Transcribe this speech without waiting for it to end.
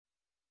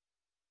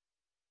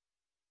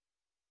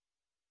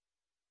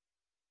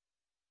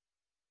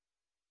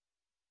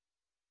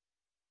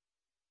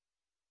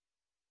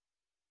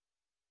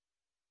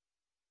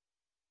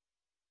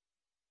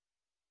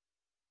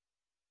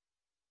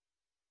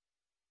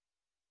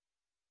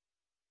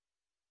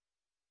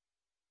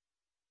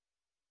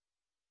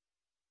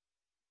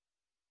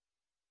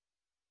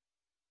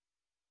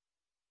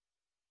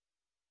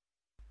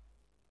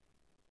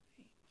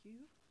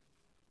you.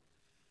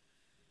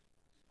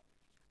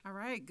 All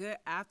right, good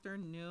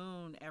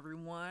afternoon,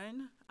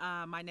 everyone.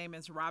 My name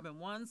is Robin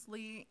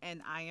Wansley,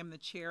 and I am the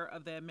chair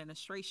of the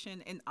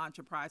Administration and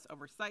Enterprise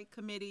Oversight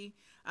Committee.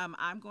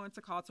 I'm going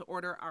to call to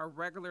order our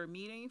regular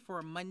meeting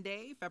for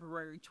Monday,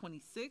 February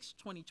 26,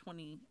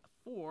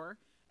 2024,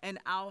 and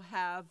I'll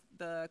have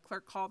the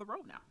clerk call the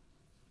roll now.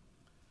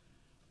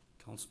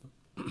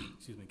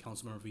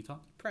 Councilmember Vita,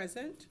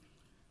 Present.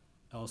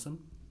 Ellison,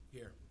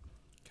 Here.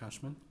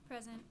 Cashman,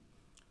 Present.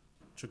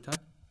 Chuktai,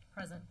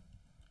 Present.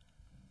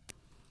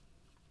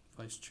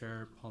 Vice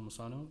Chair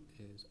Palmisano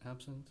is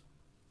absent.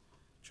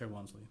 Chair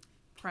Wansley.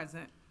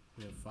 Present.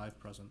 We have 5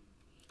 present.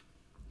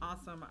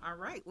 Awesome. All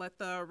right. Let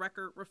the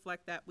record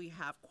reflect that we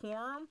have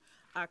quorum.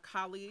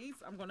 Colleagues,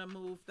 I'm going to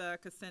move the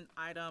consent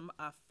item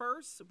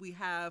first. We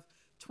have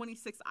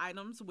 26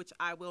 items, which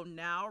I will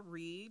now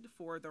read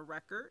for the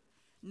record.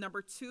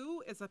 Number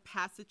 2 is a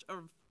passage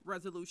of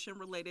resolution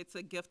related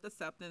to gift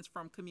acceptance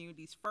from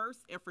Communities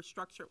First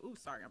Infrastructure. Ooh,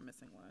 sorry, I'm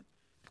missing one.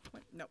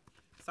 Wait, no,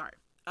 sorry.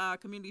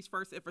 Communities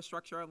First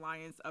Infrastructure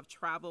Alliance of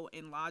travel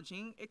and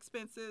lodging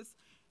expenses.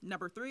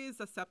 Number 3 is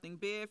accepting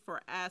bid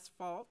for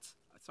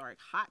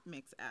hot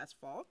mix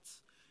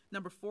asphalt.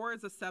 Number 4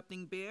 is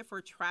accepting bid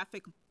for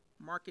traffic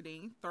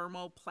marketing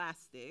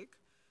thermoplastic.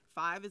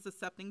 5 is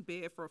accepting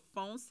bid for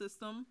phone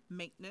system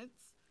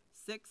maintenance.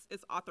 6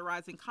 is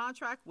authorizing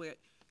contract with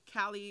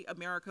Cali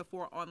America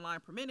for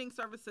online permitting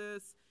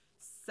services.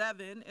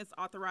 7 is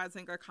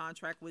authorizing a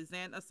contract with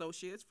Zan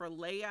Associates for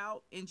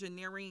layout,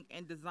 engineering,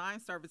 and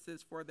design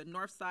services for the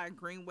Northside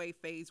Greenway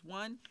Phase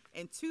 1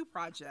 and 2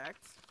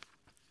 projects.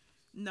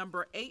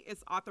 Number 8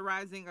 is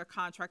authorizing a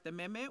contract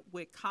amendment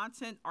with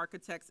Content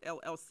Architects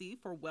LLC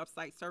for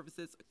website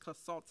services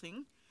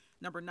consulting.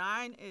 Number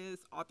 9 is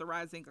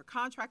authorizing a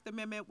contract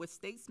amendment with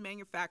States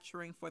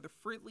Manufacturing for the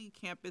Fridley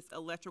Campus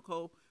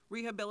Electrical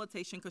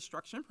Rehabilitation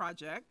Construction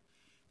Project.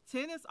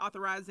 10 is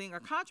authorizing a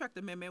contract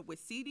amendment with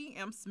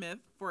CDM Smith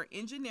for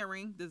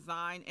engineering,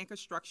 design, and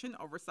construction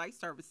oversight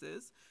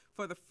services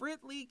for the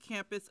Fridley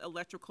Campus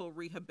Electrical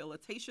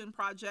Rehabilitation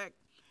Project.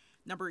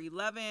 Number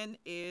 11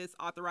 is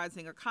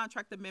authorizing a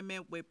contract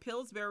amendment with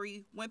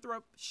Pillsbury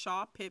Winthrop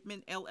Shaw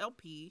Pittman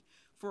LLP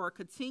for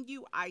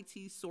continued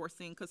IT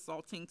sourcing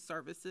consulting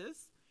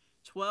services.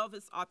 12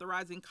 is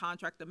authorizing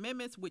contract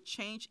amendments with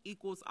Change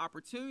Equals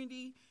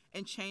Opportunity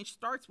and Change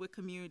Starts with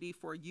Community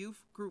for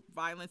Youth Group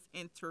Violence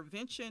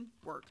Intervention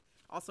Work,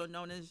 also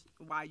known as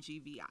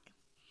YGVI.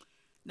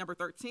 Number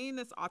 13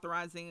 is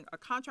authorizing a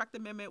contract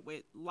amendment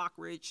with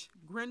Lockridge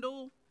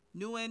Grindle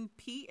Newen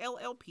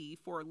PLLP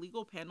for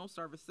legal panel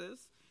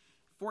services.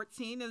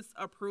 14 is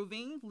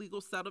approving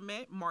legal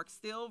settlement Mark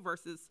Steele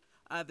versus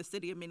the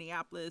City of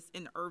Minneapolis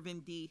and Irvin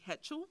D.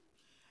 Hetchel.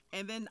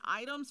 And then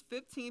items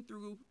 15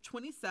 through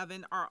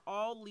 27 are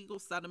all legal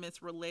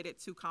settlements related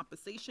to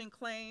compensation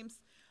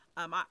claims.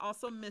 I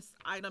also missed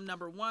item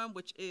number 1,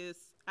 which is,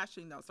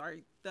 actually, no,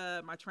 sorry,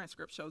 my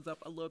transcript shows up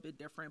a little bit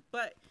different.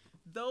 But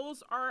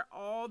those are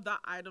all the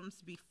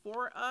items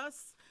before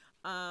us.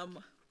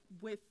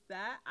 With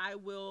that, I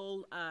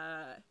will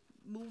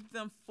move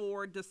them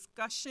for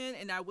discussion,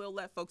 and I will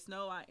let folks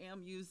know I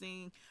am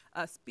using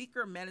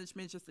speaker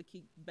management just to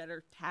keep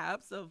better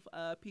tabs of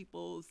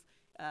people's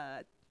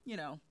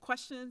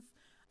questions.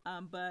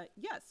 But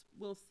yes,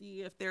 we'll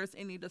see if there's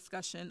any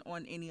discussion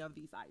on any of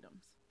these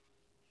items.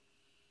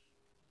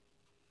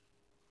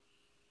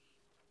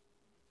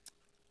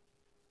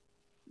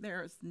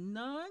 There's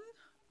none.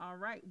 All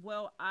right.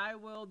 Well, I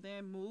will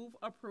then move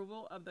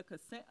approval of the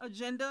consent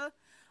agenda.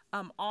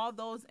 All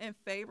those in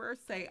favor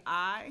say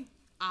aye.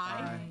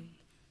 Aye.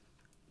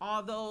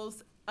 All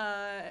those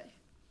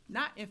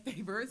not in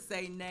favor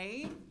say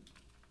nay,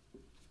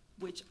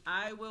 which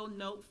I will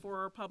note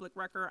for public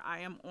record.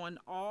 I am on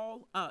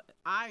all,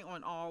 aye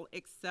on all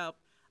except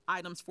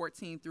items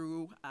 14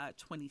 through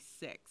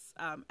 26.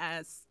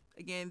 As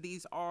again,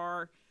 these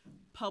are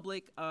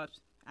public,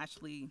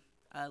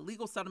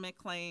 legal settlement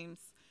claims.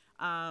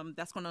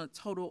 That's going to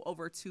total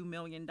over $2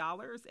 million.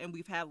 And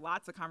we've had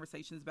lots of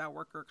conversations about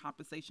worker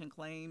compensation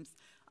claims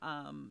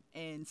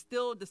and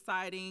still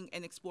deciding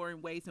and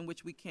exploring ways in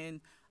which we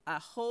can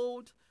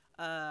hold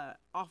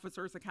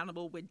officers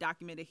accountable with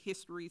documented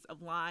histories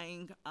of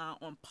lying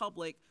on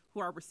public who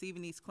are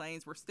receiving these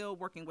claims. We're still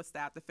working with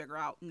staff to figure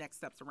out next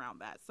steps around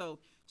that. So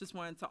just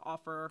wanted to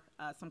offer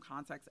some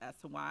context as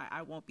to why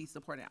I won't be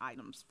supporting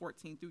items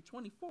 14 through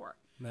 24.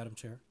 Madam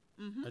Chair,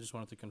 I just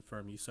wanted to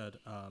confirm, you said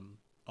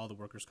all the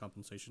workers'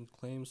 compensation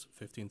claims,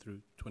 15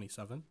 through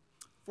 27?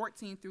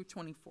 14 through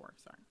 24,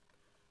 sorry.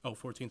 Oh,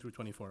 14 through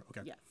 24.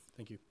 Okay. Yes.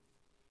 Thank you.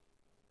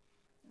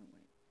 Oh,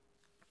 wait.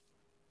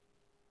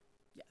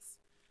 Yes.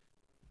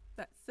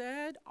 That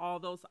said, all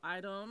those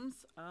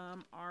items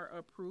are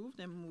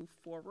approved and move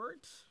forward.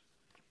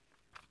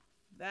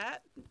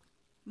 That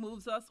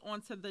moves us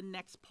on to the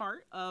next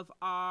part of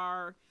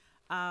our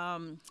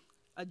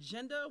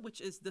agenda, which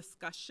is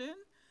discussion.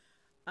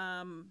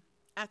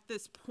 At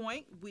this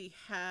point, we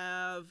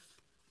have,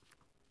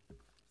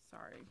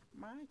 sorry,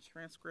 my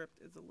transcript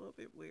is a little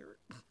bit weird.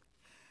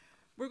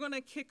 We're going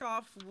to kick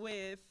off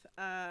with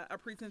a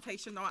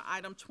presentation on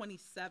item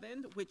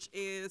 27, which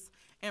is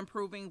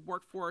improving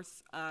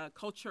workforce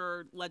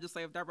culture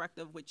legislative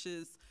directive, which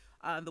is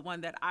the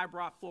one that I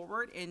brought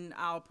forward, and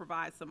I'll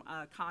provide some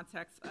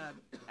context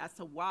as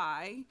to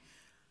why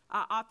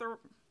I author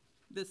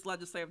this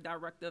legislative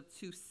directive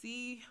to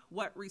see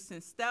what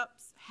recent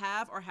steps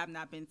have or have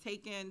not been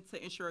taken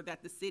to ensure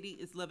that the city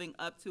is living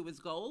up to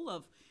its goal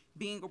of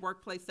being a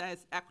workplace that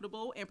is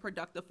equitable and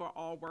productive for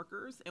all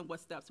workers, and what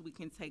steps we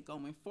can take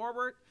going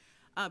forward,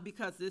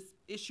 because this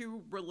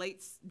issue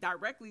relates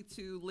directly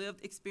to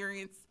lived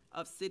experience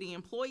of city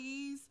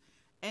employees.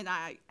 And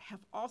I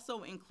have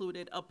also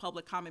included a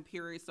public comment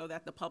period so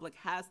that the public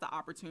has the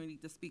opportunity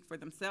to speak for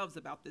themselves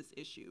about this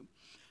issue.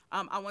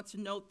 I want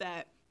to note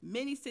that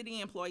many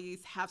city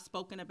employees have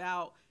spoken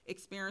about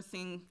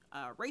experiencing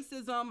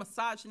racism,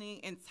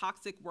 misogyny, and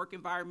toxic work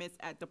environments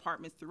at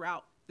departments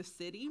throughout the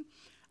city.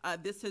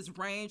 This has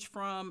ranged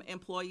from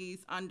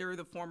employees under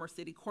the former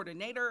city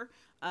coordinator,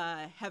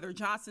 Heather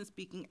Johnson,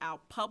 speaking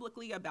out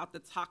publicly about the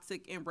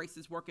toxic and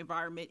racist work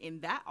environment in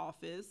that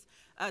office,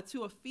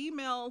 to a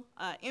female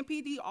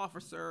MPD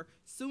officer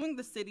suing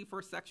the city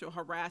for sexual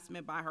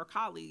harassment by her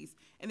colleagues.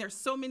 And there's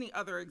so many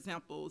other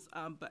examples,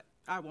 but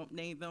I won't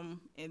name them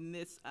in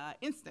this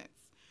instance.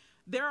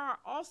 There are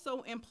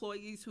also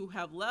employees who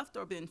have left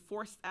or been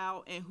forced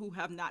out and who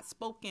have not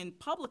spoken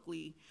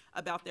publicly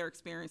about their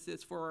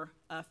experiences for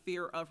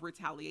fear of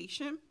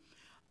retaliation.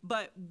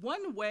 But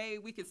one way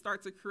we could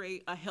start to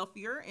create a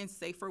healthier and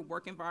safer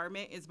work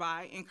environment is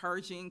by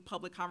encouraging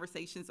public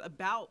conversations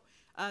about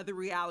the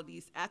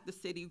realities at the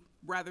city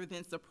rather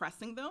than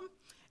suppressing them.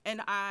 And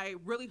I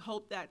really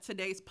hope that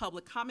today's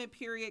public comment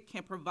period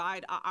can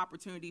provide an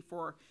opportunity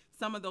for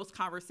some of those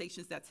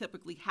conversations that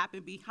typically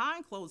happen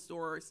behind closed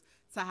doors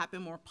to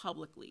happen more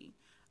publicly.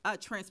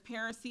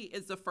 Transparency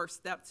is the first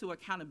step to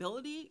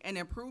accountability and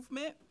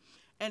improvement.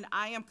 And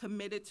I am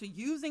committed to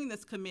using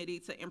this committee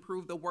to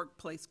improve the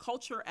workplace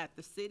culture at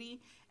the city.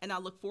 And I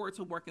look forward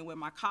to working with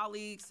my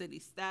colleagues, city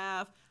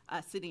staff,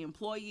 city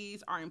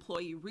employees, our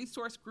employee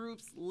resource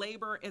groups,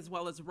 labor, as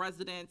well as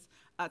residents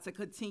to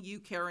continue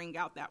carrying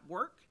out that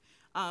work.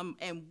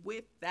 And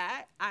with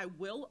that, I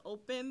will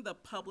open the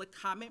public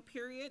comment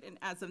period. And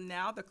as of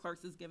now, the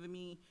clerk has given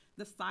me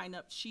the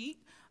sign-up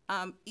sheet.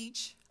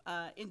 Each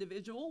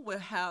individual will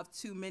have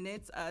 2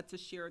 minutes to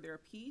share their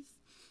piece.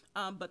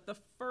 But the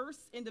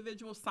first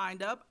individual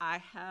signed up, I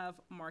have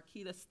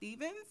Marquita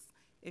Stevens.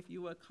 If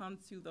you would come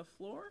to the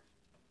floor.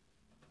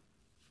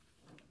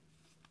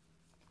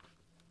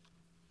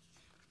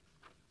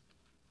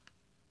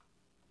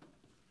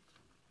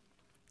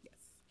 Yes.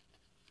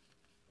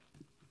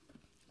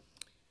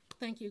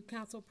 Thank you,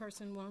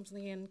 Councilperson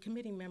Walmsley and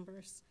committee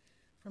members,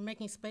 for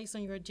making space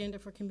on your agenda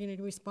for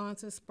community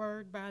responses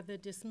spurred by the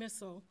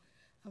dismissal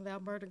of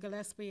Alberta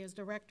Gillespie as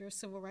Director of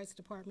Civil Rights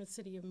Department,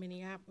 City of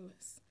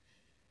Minneapolis.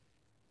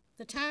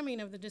 The timing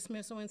of the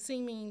dismissal and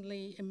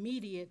seemingly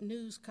immediate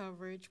news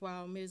coverage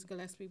while Ms.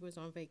 Gillespie was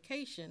on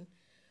vacation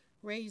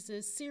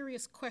raises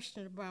serious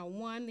questions about,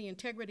 one, the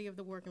integrity of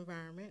the work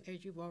environment,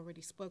 as you've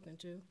already spoken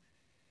to,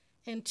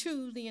 and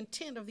two, the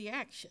intent of the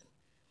action,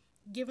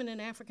 given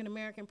an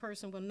African-American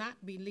person will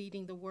not be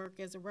leading the work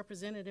as a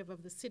representative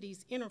of the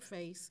city's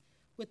interface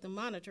with the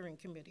monitoring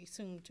committee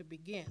soon to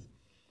begin.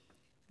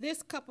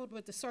 This, coupled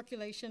with the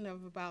circulation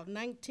of about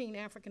 19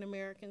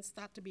 African-Americans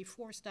thought to be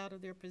forced out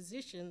of their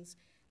positions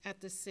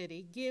at the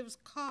city, gives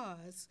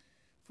cause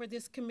for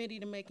this committee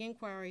to make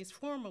inquiries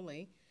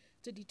formally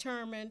to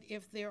determine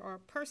if there are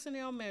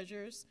personnel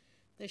measures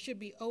that should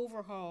be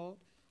overhauled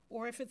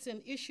or if it's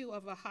an issue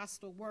of a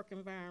hostile work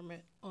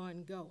environment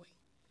ongoing.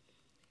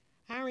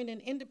 Hiring an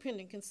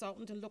independent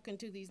consultant to look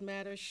into these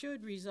matters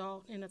should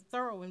result in a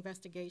thorough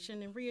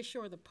investigation and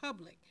reassure the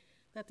public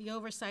that the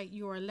oversight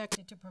you are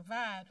elected to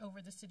provide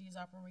over the city's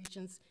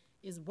operations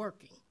is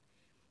working.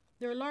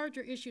 There are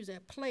larger issues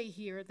at play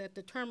here that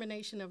the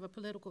termination of a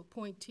political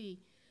appointee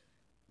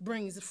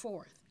brings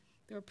forth.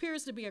 There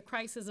appears to be a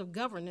crisis of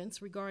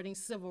governance regarding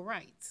civil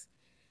rights.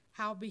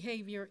 How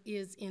behavior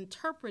is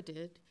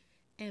interpreted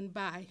and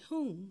by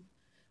whom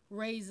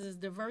raises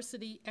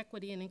diversity,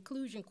 equity, and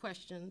inclusion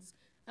questions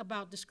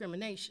about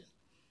discrimination.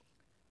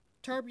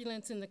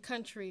 Turbulence in the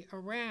country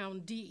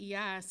around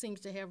DEI seems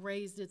to have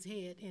raised its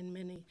head in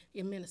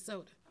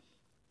Minnesota.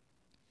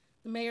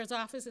 The mayor's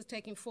office is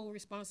taking full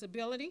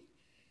responsibility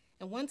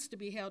and wants to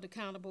be held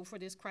accountable for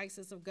this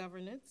crisis of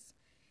governance,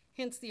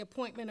 hence the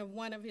appointment of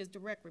one of his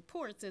direct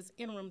reports as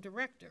interim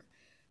director.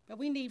 But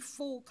we need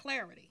full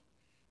clarity.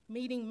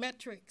 Meeting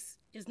metrics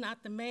is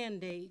not the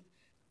mandate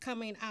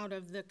coming out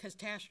of the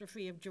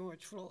catastrophe of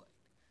George Floyd.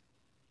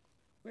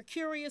 We're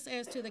curious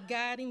as to the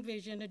guiding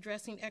vision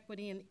addressing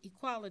equity and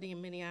equality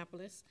in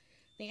Minneapolis.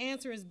 The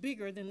answer is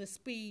bigger than the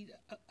speed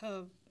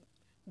of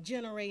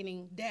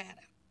generating data.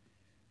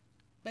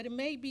 But it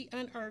may be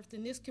unearthed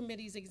in this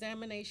committee's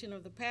examination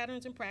of the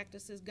patterns and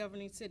practices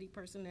governing city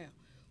personnel.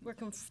 We're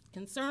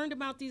concerned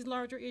about these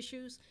larger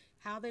issues,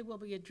 how they will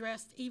be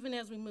addressed even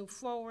as we move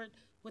forward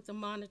with the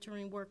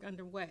monitoring work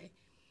underway.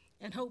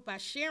 and hope by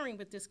sharing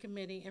with this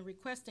committee and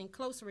requesting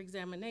closer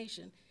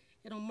examination,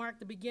 it'll mark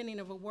the beginning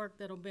of a work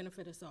that'll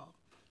benefit us all.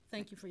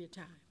 Thank you for your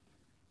time.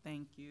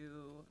 Thank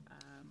you,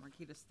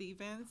 Marquita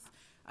Stevens.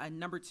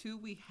 Number 2,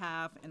 we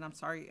have, and I'm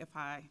sorry if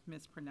I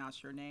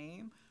mispronounce your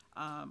name,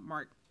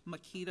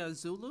 Makita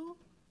Zulu.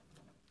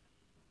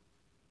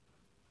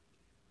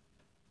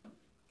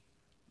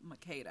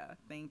 Makeda,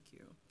 thank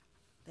you.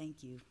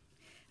 Thank you.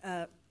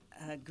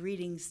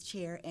 Greetings,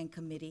 Chair and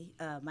Committee.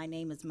 My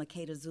name is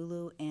Makeda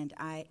Zulu, and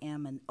I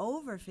am an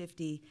over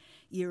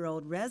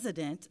 50-year-old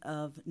resident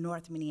of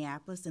North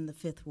Minneapolis in the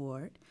 5th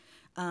Ward.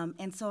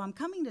 And so I'm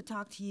coming to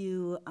talk to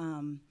you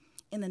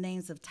in the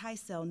names of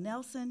Tysel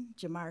Nelson,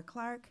 Jamar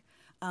Clark,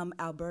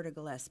 Alberta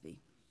Gillespie.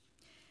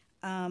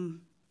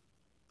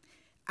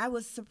 I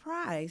was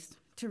surprised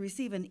to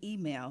receive an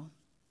email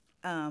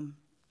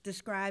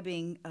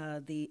describing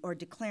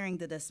declaring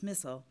the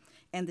dismissal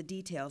and the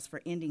details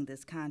for ending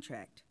this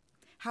contract.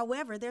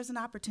 However, there's an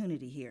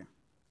opportunity here.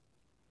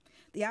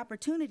 The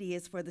opportunity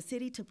is for the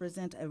city to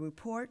present a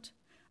report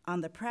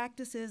on the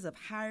practices of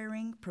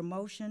hiring,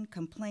 promotion,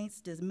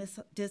 complaints,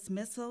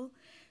 dismissal,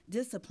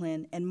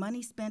 discipline, and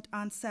money spent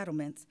on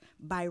settlements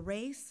by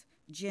race,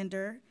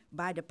 gender,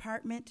 by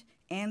department,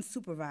 and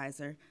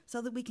supervisor,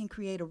 so that we can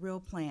create a real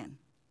plan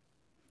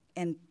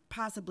and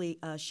possibly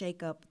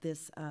shake up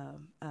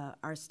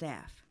our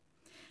staff.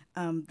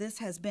 This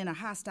has been a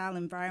hostile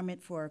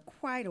environment for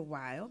quite a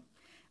while.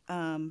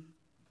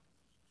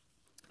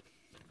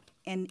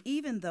 And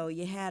even though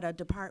you had a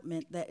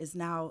department that is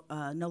now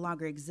no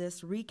longer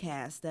exists,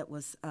 recast, that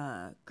was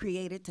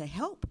created to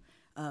help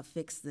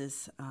fix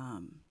this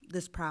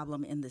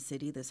problem in the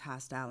city, this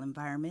hostile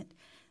environment,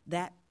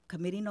 that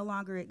committee no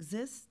longer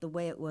exists. The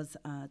way it was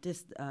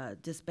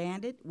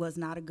disbanded was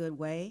not a good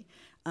way.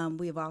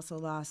 We have also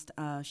lost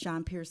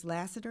Sean Pierce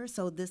Lassiter,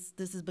 so this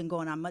has been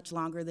going on much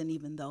longer than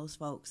even those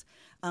folks.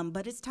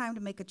 But it's time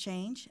to make a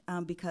change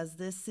because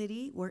this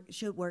city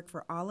should work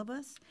for all of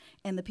us,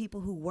 and the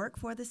people who work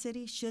for the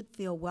city should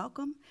feel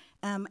welcome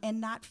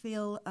and not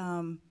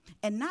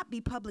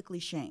be publicly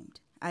shamed.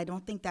 I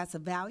don't think that's a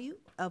value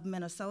of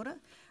Minnesota,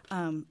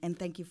 and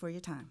thank you for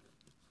your time.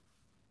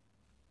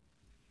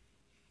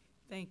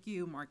 Thank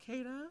you,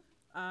 Marqueta.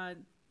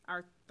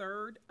 Our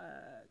third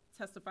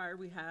testifier,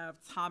 we have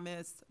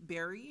Thomas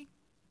Berry.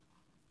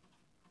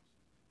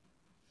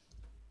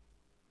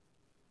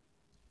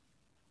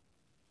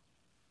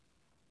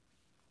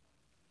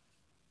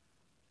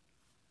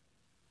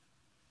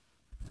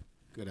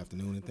 Good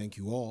afternoon, and thank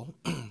you all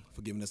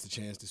for giving us the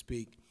chance to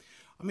speak.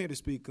 I'm here to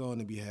speak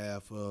on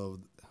behalf of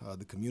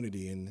the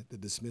community, and the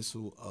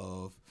dismissal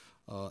of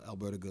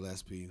Alberta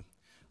Gillespie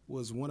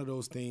was one of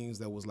those things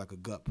that was like a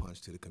gut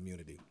punch to the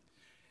community.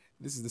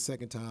 This is the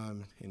second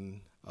time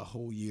in a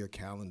whole year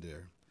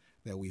calendar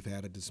that we've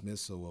had a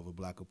dismissal of a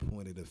black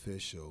appointed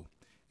official,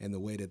 and the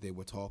way that they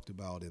were talked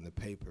about in the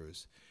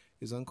papers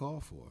is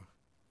uncalled for.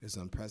 It's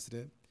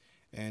unprecedented.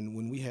 And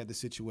when we had the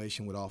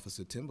situation with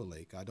Officer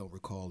Timberlake, I don't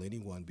recall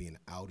anyone being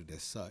outed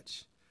as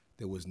such.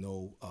 There was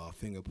no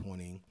finger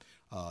pointing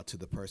to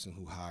the person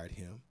who hired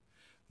him,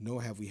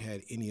 nor have we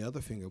had any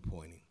other finger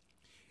pointing.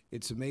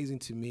 It's amazing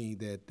to me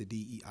that the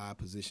DEI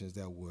positions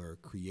that were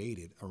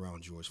created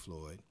around George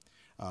Floyd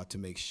to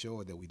make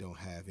sure that we don't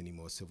have any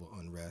more civil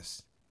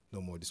unrest, no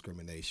more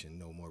discrimination,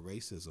 no more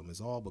racism, is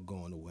all but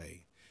going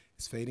away.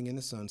 It's fading in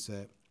the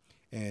sunset,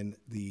 and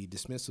the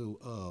dismissal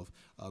of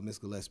Ms.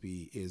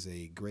 Gillespie is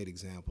a great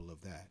example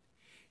of that.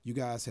 You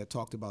guys had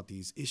talked about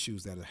these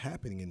issues that are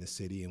happening in the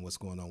city and what's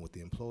going on with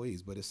the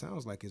employees, but it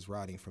sounds like it's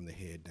riding from the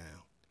head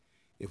down.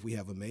 If we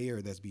have a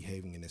mayor that's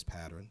behaving in this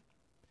pattern,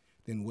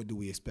 then what do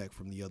we expect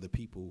from the other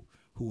people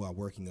who are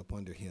working up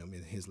under him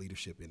in his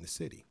leadership in the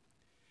city?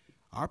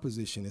 Our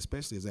position,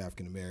 especially as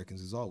African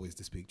Americans, is always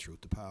to speak truth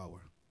to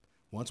power.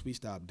 Once we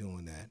stop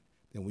doing that,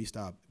 then we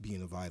stop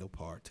being a vital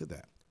part to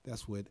that.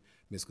 That's what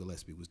Ms.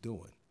 Gillespie was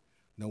doing.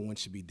 No one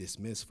should be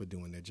dismissed for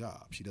doing their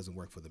job. She doesn't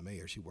work for the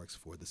mayor. She works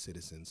for the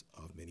citizens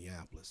of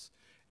Minneapolis,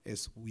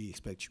 as we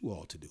expect you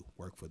all to do,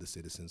 work for the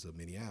citizens of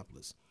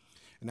Minneapolis.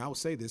 And I will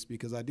say this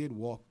because I did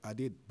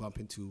bump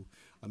into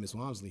Ms.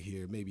 Walmsley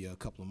here maybe a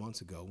couple of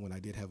months ago when I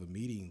did have a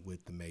meeting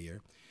with the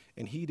mayor,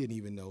 and he didn't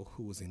even know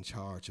who was in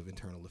charge of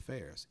internal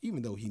affairs,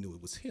 even though he knew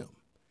it was him.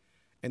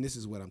 And this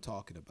is what I'm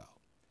talking about.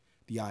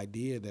 The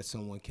idea that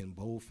someone can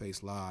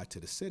bold-faced lie to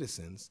the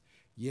citizens,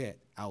 yet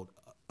out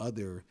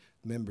other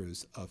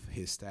members of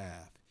his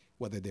staff,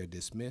 whether they're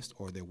dismissed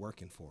or they're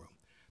working for him.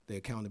 The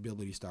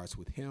accountability starts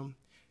with him,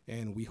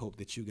 and we hope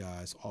that you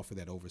guys offer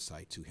that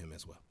oversight to him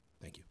as well.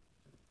 Thank you.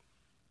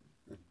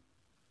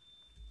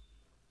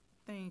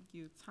 Thank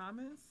you,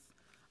 Thomas.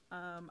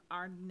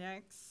 Our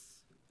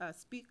next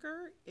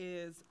speaker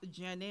is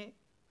Janet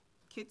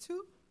Kitu.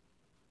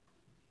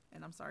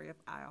 And I'm sorry if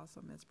I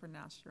also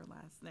mispronounced your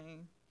last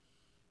name.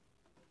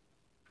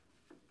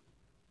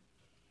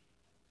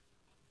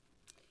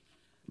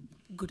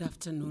 Good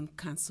afternoon,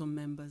 council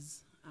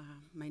members.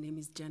 My name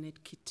is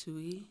Janet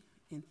Kitui,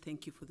 and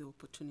thank you for the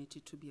opportunity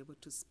to be able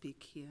to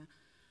speak here.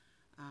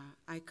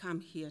 I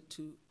come here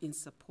in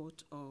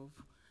support of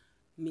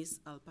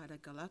Miss Alberta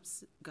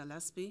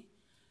Gillespie,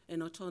 and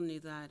not only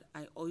that,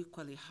 I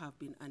equally have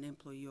been an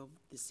employee of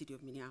the city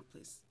of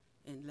Minneapolis.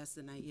 And less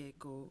than a year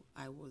ago,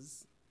 I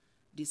was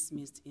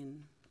dismissed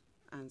in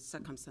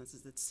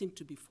circumstances that seem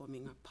to be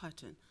forming a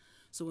pattern.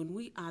 So when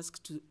we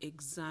ask to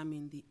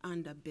examine the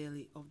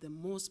underbelly of the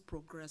most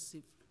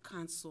progressive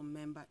council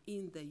member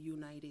in the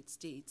United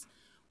States,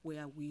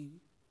 where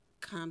we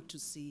come to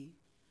see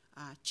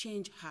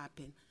change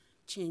happen,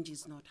 change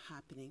is not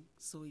happening.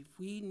 So if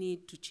we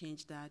need to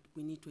change that,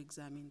 we need to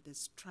examine the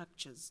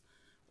structures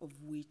of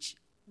which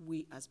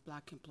we as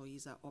Black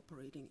employees are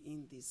operating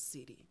in this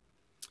city.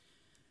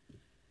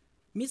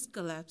 Ms.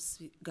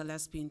 Gillespie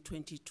in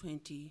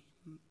 2020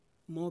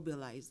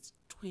 mobilized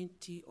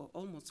 20 or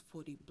almost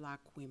 40 Black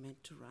women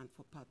to run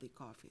for public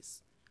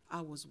office.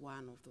 I was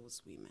one of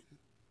those women.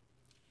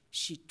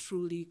 She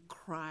truly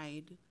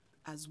cried,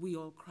 as we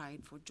all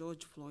cried, for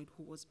George Floyd,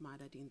 who was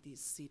murdered in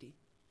this city.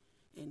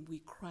 And we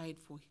cried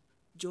for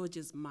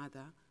George's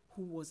mother,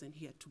 who wasn't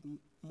here to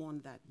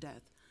mourn that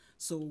death.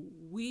 So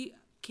we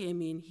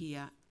came in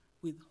here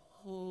with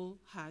whole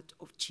heart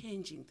of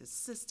changing the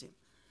system.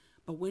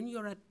 But when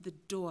you're at the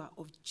door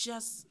of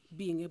just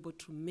being able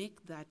to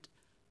make that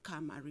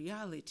come a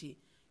reality,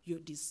 you're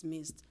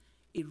dismissed.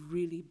 It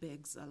really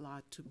begs a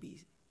lot to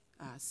be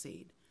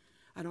said.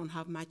 I don't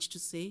have much to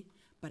say,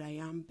 but I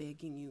am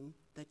begging you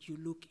that you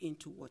look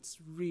into what's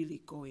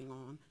really going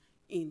on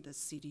in the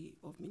city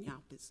of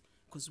Minneapolis,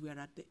 because we are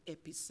at the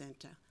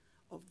epicenter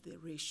of the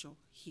racial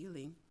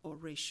healing or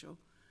racial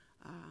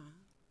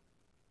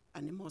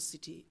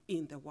animosity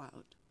in the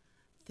world.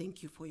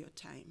 Thank you for your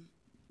time.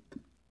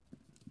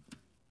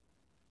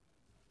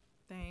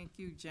 Thank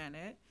you,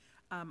 Janet.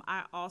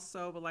 I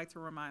also would like to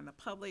remind the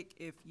public,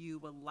 if you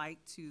would like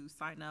to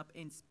sign up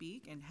and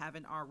speak and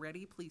haven't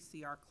already, please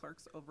see our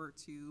clerks over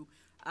to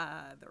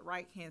the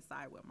right-hand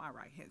side, well, my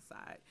right-hand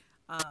side,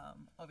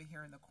 over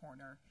here in the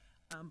corner.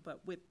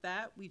 But with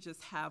that, we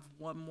just have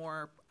one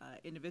more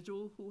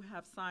individual who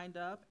have signed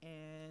up,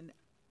 and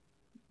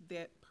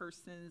that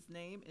person's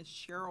name is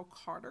Cheryl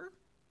Carter.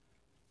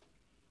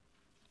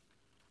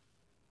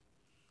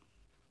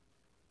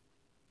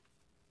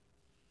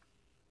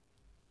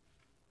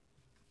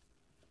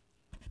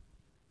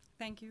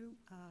 Thank you,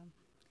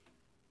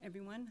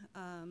 everyone.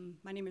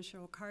 My name is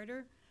Cheryl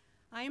Carter.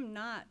 I am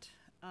not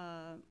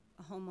a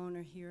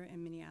homeowner here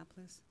in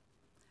Minneapolis,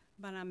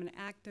 but I'm an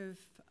active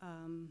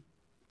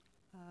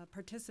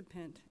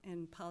participant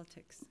in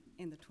politics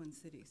in the Twin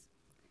Cities.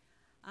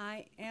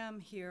 I am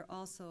here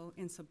also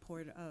in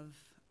support of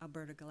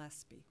Alberta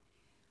Gillespie,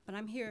 but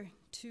I'm here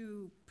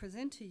to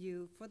present to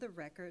you, for the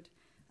record,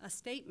 a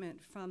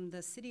statement from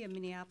the City of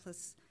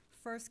Minneapolis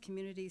First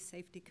Community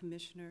Safety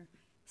Commissioner,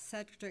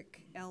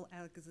 Cedric L.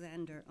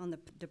 Alexander, on the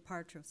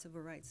departure of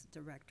Civil Rights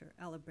Director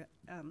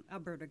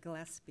Alberta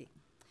Gillespie.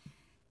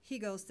 He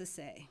goes to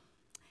say,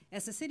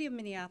 as the City of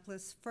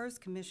Minneapolis First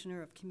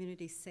Commissioner of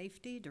Community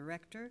Safety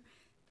Director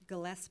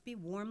Gillespie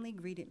warmly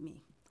greeted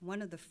me,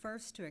 one of the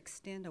first to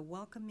extend a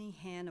welcoming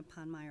hand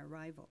upon my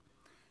arrival.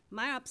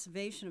 My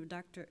observation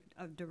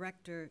of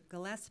Director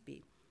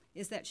Gillespie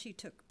is that she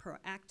took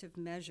proactive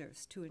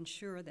measures to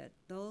ensure that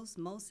those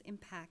most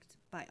impacted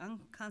by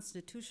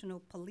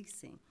unconstitutional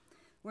policing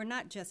were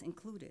not just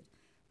included,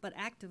 but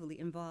actively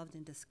involved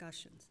in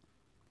discussions.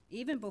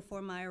 Even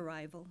before my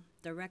arrival,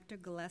 Director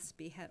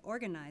Gillespie had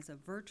organized a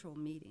virtual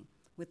meeting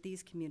with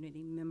these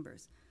community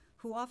members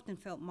who often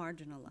felt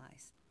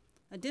marginalized.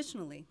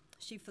 Additionally,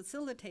 she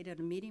facilitated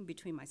a meeting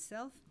between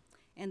myself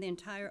and the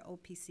entire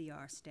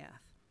OPCR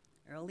staff.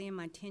 Early in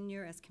my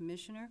tenure as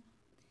commissioner,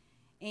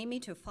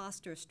 aiming to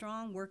foster a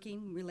strong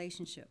working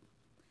relationship.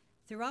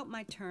 Throughout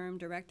my term,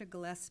 Director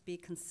Gillespie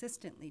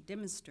consistently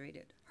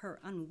demonstrated her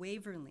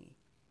unwavering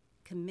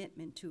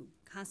commitment to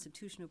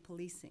constitutional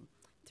policing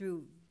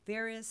through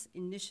various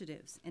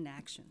initiatives and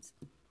actions.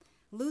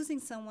 Losing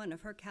someone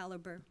of her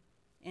caliber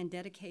and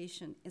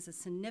dedication is a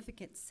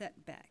significant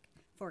setback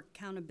for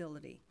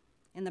accountability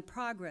and the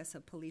progress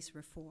of police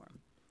reform,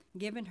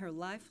 given her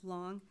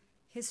lifelong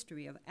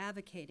history of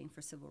advocating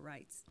for civil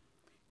rights.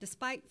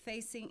 Despite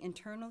facing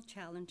internal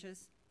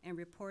challenges and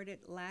reported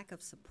lack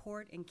of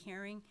support in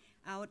carrying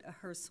out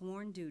her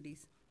sworn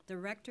duties,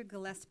 Director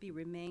Gillespie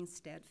remained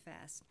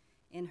steadfast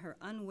in her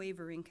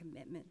unwavering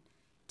commitment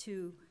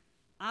to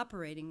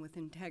operating with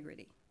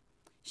integrity.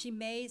 She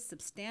made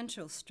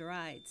substantial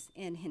strides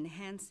in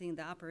enhancing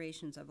the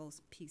operations of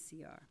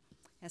OPCR.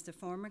 As the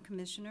former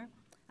commissioner,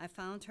 I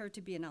found her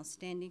to be an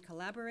outstanding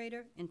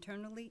collaborator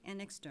internally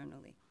and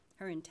externally.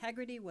 Her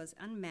integrity was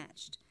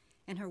unmatched,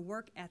 and her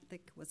work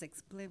ethic was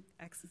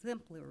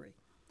exemplary.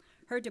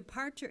 Her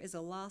departure is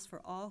a loss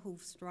for all who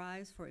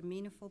strive for a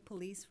meaningful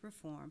police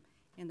reform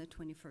in the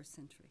 21st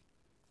century.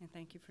 And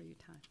thank you for your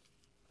time.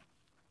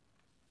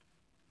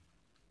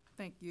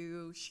 Thank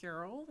you,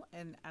 Cheryl.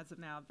 And as of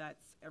now,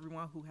 that's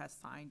everyone who has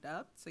signed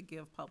up to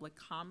give public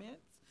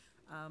comments.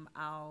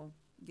 I'll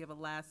give a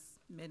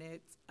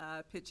last-minute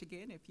pitch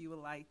again. If you would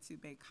like to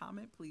make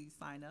comment, please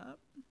sign up.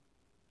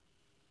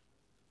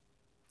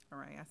 All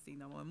right, I see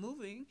no one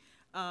moving.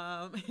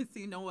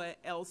 See no one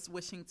else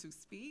wishing to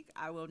speak.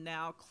 I will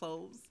now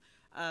close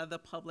the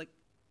public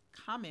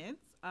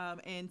comments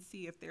and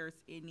see if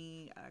there's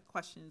any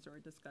questions or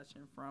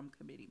discussion from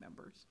committee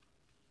members.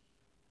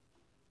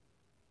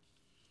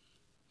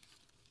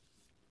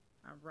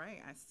 All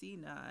right, I see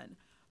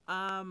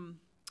none.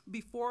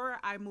 Before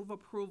I move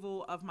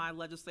approval of my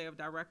legislative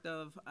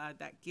directive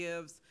that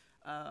gives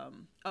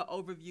an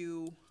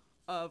overview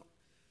of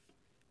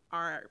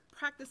our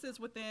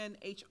practices within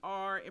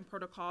HR and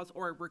protocols,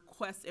 or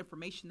request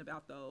information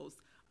about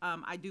those,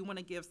 I do want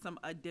to give some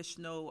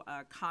additional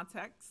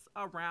context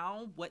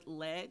around what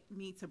led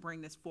me to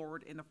bring this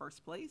forward in the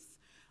first place.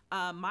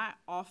 My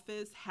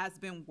office has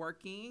been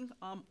working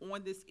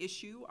on this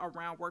issue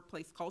around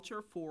workplace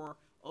culture for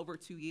over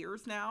 2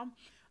 years now.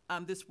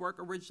 This work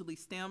originally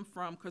stemmed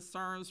from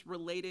concerns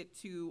related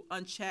to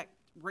unchecked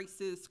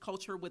racist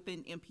culture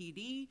within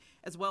MPD,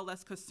 as well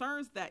as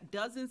concerns that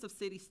dozens of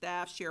city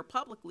staff shared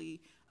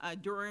publicly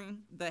during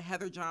the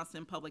Heather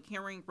Johnson public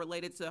hearing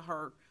related to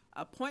her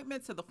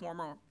appointment to the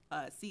former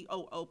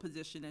COO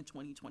position in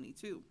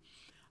 2022.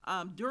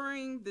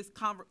 During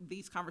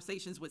these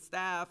conversations with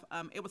staff,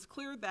 it was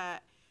clear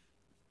that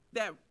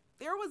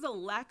there was a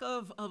lack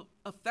of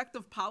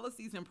effective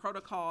policies and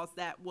protocols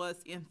that was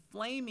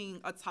inflaming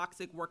a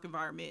toxic work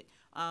environment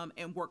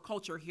and work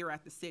culture here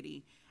at the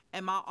city.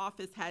 And my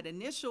office had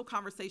initial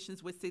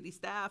conversations with city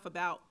staff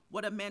about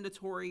what a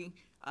mandatory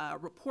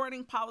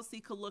reporting policy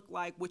could look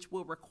like, which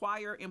will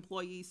require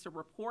employees to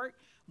report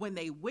when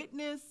they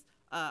witness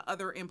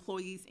other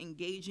employees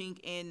engaging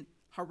in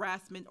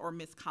harassment or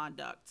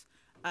misconduct.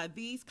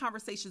 These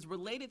conversations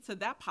related to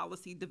that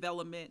policy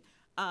development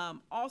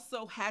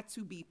also had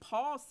to be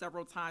paused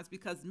several times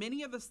because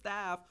many of the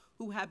staff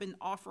who have been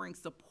offering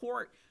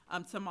support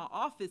to my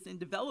office in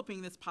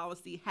developing this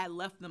policy had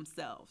left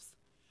themselves.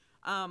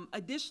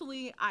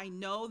 Additionally, I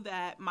know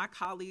that my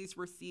colleagues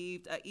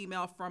received an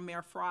email from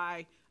Mayor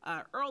Fry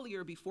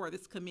earlier before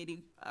this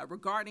committee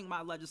regarding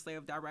my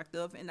legislative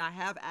directive, and I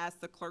have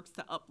asked the clerks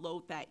to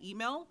upload that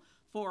email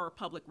for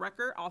public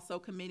record. Also,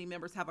 committee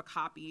members have a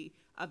copy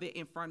of it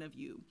in front of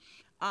you.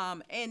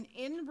 And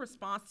in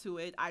response to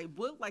it, I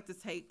would like to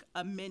take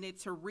a minute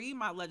to read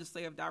my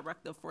legislative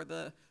directive for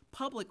the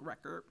public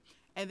record,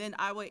 and then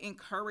I would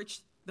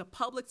encourage the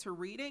public to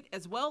read it,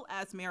 as well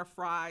as Mayor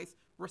Fry's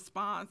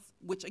response,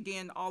 which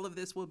again, all of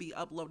this will be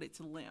uploaded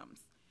to LIMS.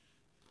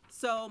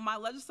 So my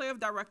legislative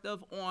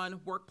directive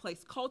on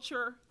workplace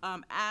culture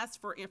asks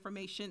for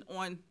information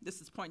on, this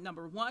is point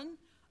number 1,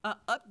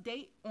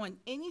 update on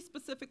any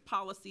specific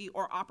policy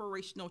or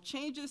operational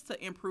changes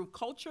to improve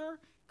culture,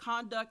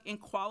 conduct, and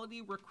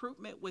quality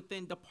recruitment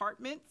within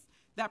departments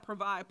that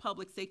provide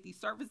public safety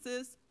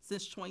services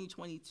since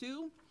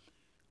 2022.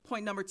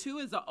 Point number 2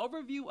 is an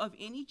overview of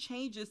any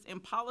changes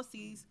in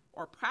policies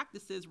or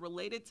practices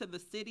related to the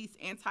city's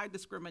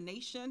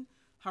anti-discrimination,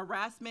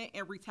 harassment,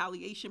 and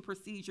retaliation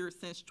procedures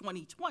since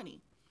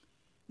 2020.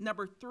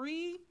 Number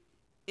 3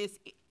 is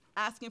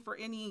asking for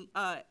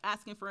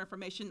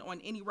information on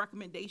any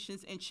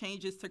recommendations and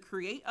changes to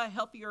create a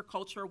healthier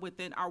culture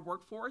within our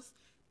workforce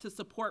to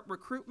support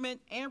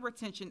recruitment and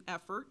retention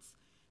efforts.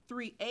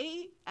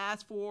 3A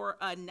asks for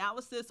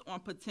analysis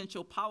on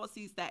potential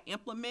policies that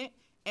implement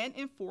and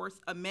enforce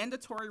a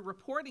mandatory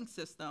reporting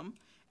system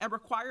and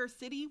require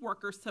city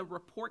workers to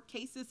report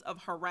cases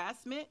of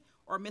harassment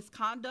or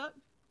misconduct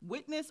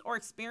witnessed or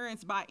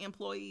experienced by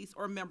employees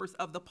or members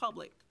of the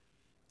public.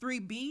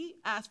 3B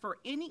asks for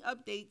any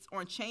updates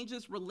on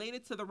changes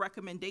related to the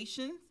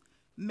recommendations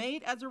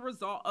made as a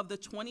result of the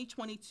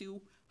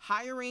 2022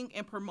 hiring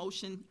and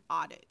promotion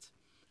audit.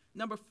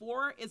 Number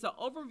 4 is an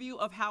overview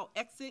of how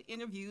exit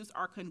interviews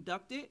are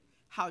conducted,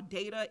 how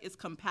data is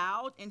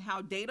compiled, and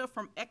how data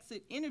from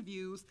exit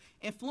interviews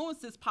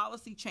influences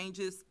policy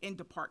changes in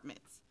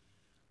departments.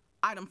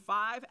 Item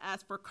 5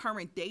 asks for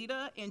current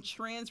data and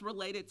trends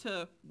related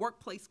to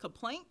workplace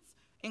complaints,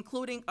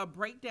 including a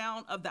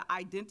breakdown of the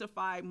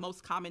identified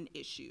most common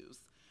issues.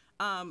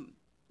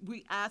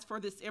 We ask for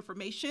this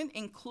information,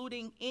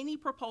 including any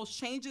proposed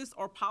changes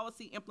or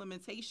policy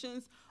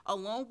implementations,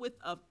 along with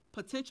a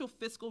potential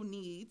fiscal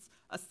needs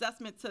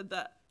assessment to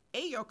the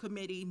AO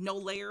committee no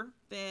later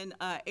than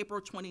April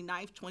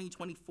 29th,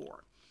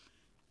 2024.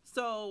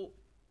 So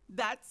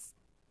that's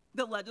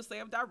the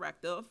legislative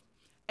directive.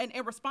 And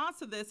in response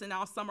to this, and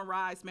I'll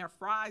summarize Mayor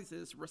Fry's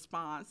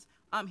response,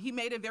 he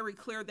made it very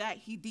clear that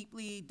he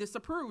deeply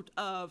disapproved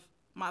of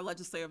my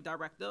legislative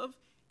directive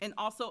and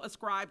also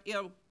ascribed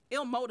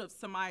ill motives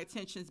to my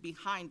intentions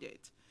behind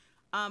it.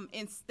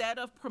 Instead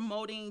of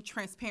promoting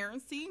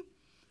transparency,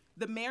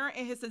 the mayor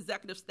and his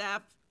executive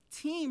staff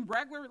team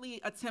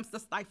regularly attempts to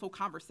stifle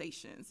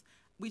conversations.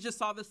 We just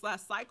saw this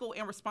last cycle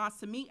in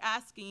response to me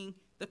asking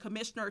the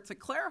commissioner to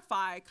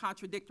clarify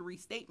contradictory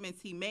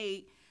statements he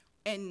made,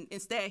 and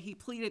instead he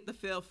pleaded the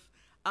fifth.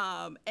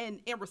 And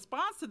in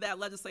response to that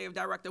legislative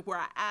directive where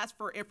I asked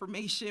for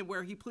information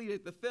where he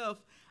pleaded the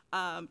fifth,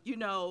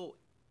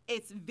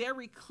 it's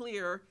very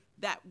clear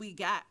that we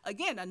got,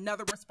 again,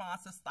 another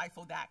response to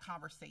stifle that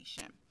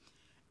conversation.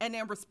 And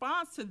in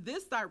response to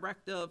this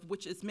directive,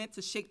 which is meant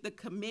to shape the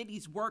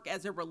committee's work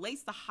as it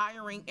relates to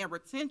hiring and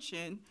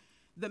retention,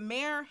 the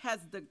mayor has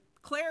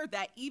declared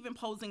that even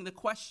posing the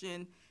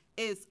question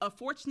is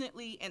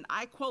unfortunately, and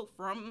I quote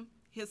from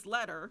his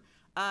letter,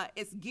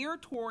 it's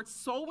geared towards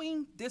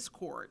sowing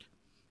discord.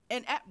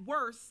 And at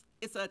worst,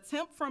 it's an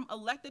attempt from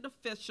elected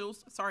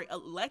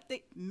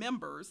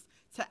members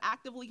to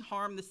actively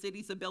harm the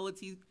city's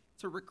ability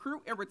to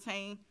recruit and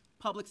retain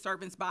public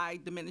servants by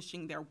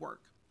diminishing their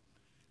work.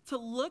 To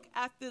look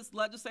at this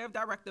legislative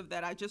directive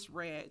that I just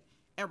read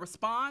and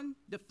respond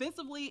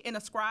defensively and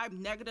ascribe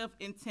negative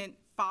intent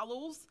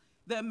follows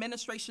the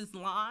administration's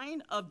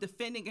line of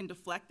defending and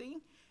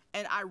deflecting.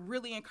 And I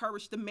really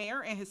encourage the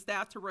mayor and his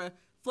staff to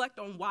reflect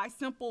on why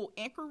simple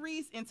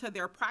inquiries into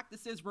their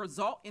practices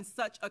result in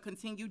such a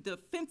continued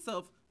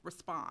defensive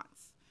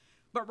response.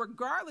 But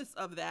regardless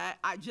of that,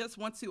 I just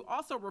want to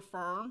also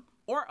affirm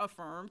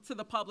to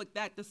the public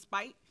that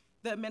despite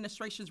the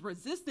administration's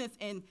resistance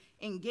in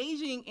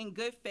engaging in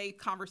good faith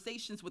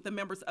conversations with the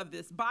members of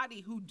this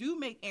body who do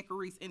make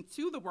inquiries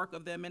into the work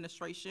of the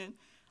administration,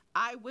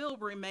 I will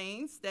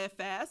remain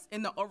steadfast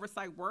in the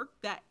oversight work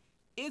that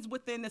is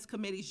within this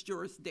committee's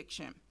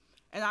jurisdiction.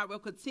 And I will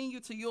continue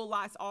to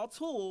utilize all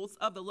tools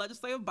of the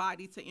legislative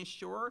body to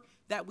ensure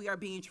that we are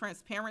being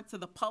transparent to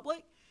the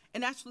public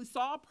and actually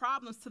solve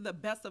problems to the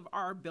best of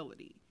our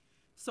ability.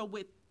 So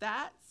with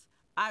that,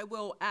 I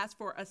will ask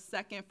for a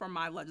second for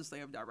my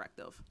legislative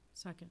directive.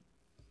 Second.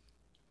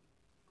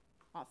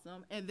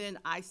 Awesome. And then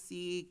I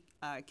see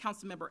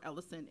Councilmember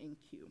Ellison in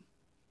queue.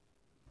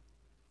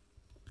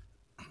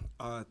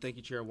 Thank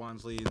you, Chair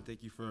Wansley, and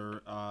thank you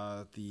for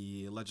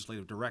the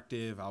legislative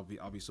directive. I'll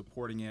be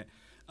supporting it.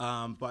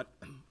 But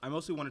I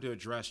mostly wanted to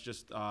address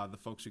just the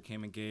folks who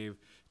came and gave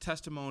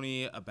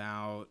testimony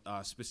about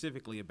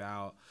specifically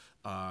about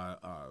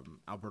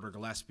Alberta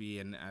Gillespie,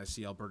 and I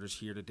see Alberta's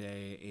here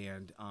today,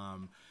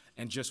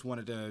 and just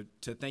wanted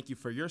to thank you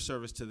for your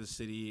service to the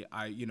city.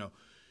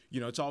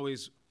 It's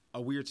always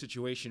a weird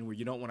situation where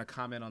you don't want to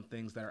comment on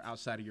things that are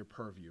outside of your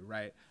purview,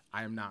 right?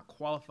 I am not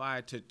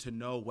qualified to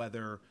know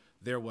whether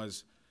there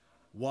was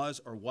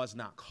or was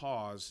not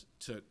cause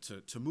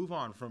to move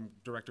on from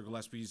Director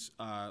Gillespie's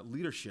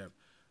leadership.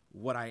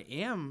 What I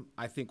am,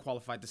 I think,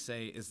 qualified to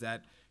say is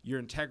that your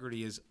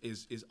integrity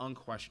is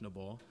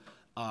unquestionable,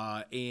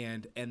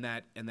 and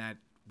that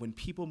when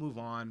people move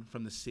on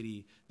from the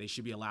city, they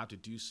should be allowed to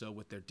do so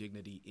with their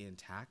dignity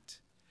intact.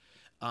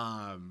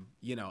 And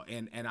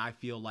I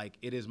feel like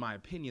it is my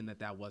opinion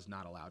that was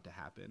not allowed to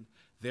happen.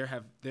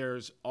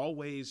 There's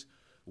always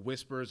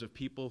whispers of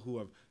people who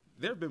have.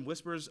 There have been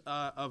whispers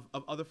of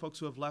other folks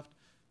who have left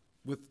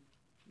with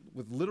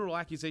literal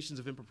accusations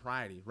of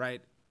impropriety,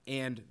 right?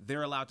 And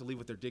they're allowed to leave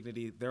with their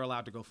dignity. They're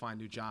allowed to go find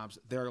new jobs.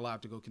 They're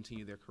allowed to go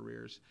continue their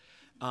careers.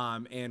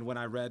 And when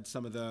I read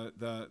some of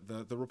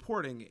the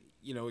reporting,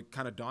 it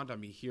kind of dawned on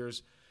me.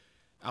 Here's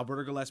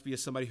Alberta Gillespie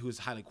as somebody who is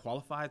highly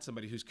qualified,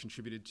 somebody who's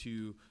contributed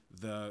to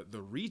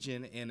the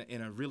region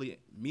in a really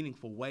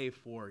meaningful way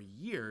for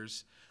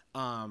years.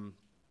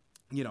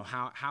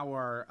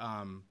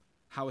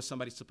 How is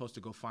somebody supposed to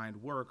go find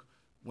work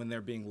when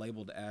they're being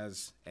labeled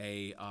as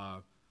a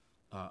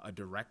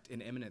direct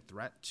and imminent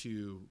threat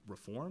to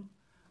reform?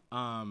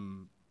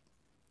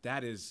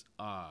 That is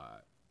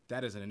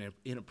an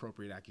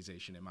inappropriate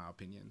accusation, in my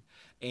opinion.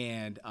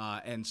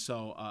 And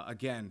so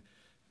again,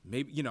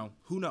 maybe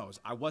who knows?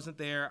 I wasn't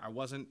there. I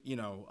wasn't.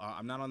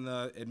 I'm not on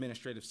the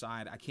administrative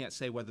side. I can't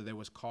say whether there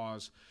was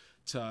cause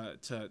to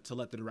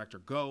let the director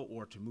go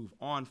or to move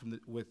on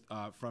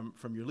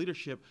from your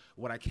leadership.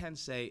 What I can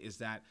say is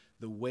that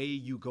the way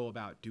you go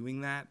about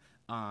doing that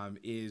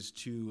is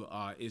to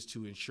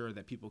ensure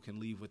that people can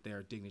leave with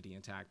their dignity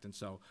intact. And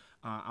so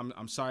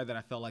I'm sorry that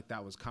I felt like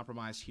that was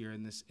compromised here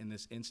in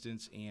this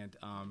instance. And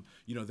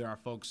there are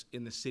folks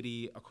in the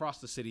city, across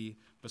the city,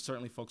 but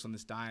certainly folks on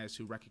this dais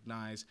who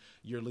recognize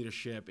your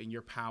leadership and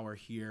your power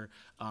here.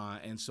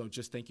 And so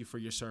just thank you for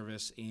your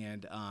service.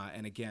 And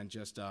again,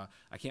 just I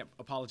can't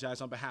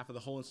apologize on behalf of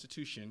the whole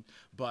institution,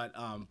 but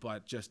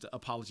just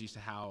apologies to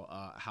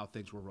how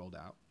things were rolled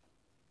out.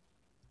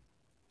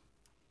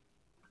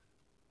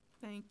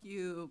 Thank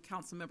you,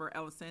 Councilmember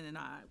Ellison, and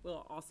I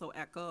will also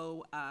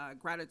echo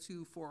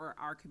gratitude for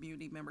our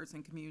community members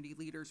and community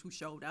leaders who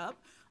showed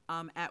up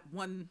at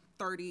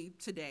 1:30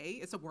 today.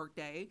 It's a work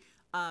day,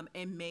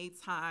 and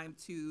made time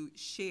to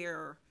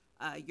share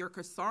your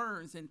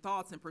concerns and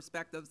thoughts and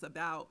perspectives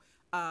about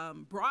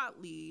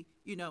broadly,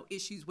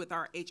 issues with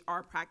our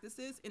HR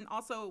practices, and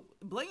also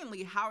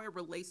blatantly how it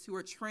relates to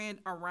a trend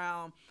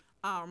around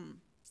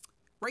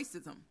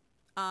racism.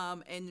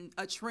 And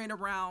a trend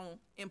around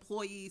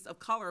employees of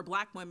color,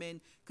 Black women,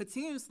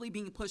 continuously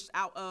being pushed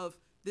out of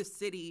this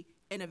city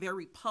in a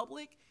very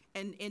public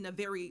and in a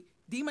very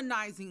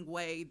demonizing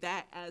way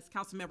that, as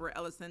Councilmember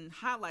Ellison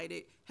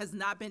highlighted, has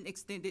not been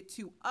extended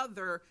to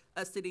other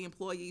city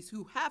employees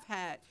who have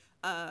had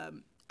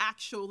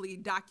actually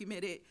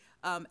documented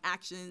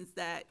actions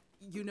that,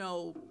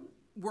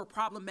 were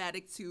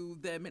problematic to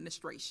the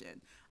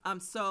administration.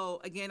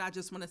 So again, I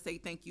just want to say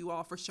thank you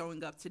all for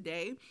showing up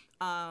today.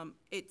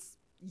 It's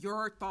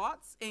your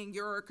thoughts and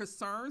your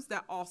concerns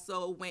that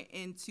also went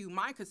into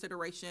my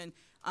consideration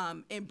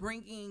in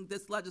bringing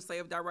this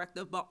legislative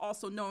directive, but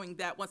also knowing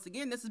that, once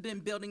again, this has been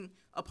building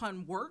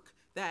upon work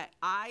that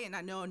I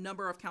know a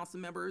number of council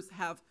members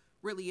have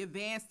really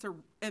advanced to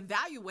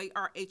evaluate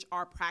our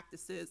HR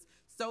practices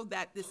so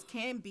that this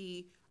can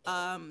be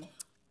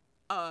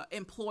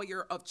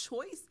employer of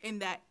choice,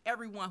 and that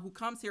everyone who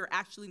comes here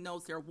actually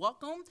knows they're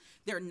welcome.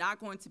 They're not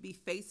going to be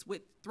faced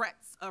with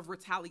threats of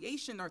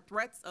retaliation or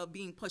threats of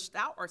being pushed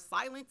out or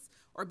silenced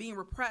or being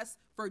repressed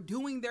for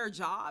doing their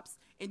jobs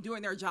and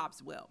doing their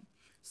jobs well.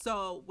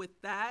 So with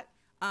that,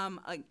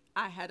 I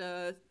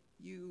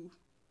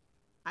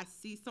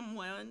see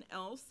someone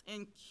else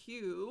in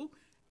queue,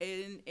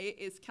 and it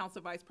is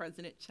Council Vice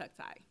President Chuck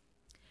Ty.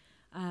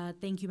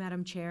 Thank you,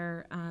 Madam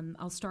Chair.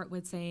 I'll start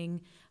with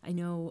saying, I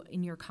know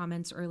in your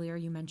comments earlier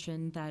you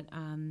mentioned that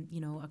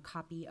a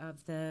copy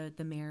of the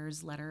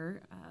mayor's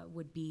letter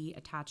would be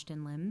attached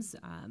in LIMS,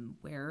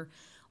 where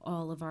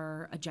all of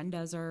our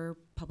agendas are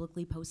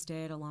publicly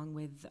posted along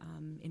with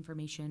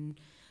information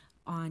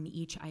on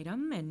each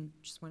item, and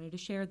just wanted to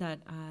share that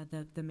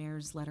the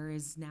mayor's letter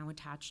is now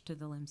attached to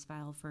the LIMS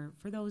file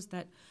for those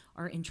that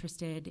are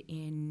interested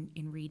in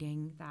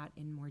reading that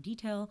in more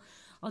detail.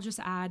 I'll just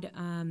add,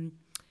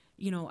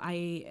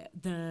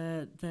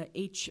 the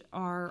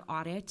HR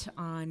audit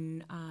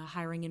on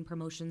hiring and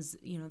promotions,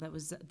 that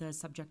was the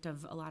subject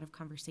of a lot of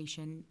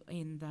conversation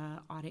in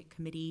the audit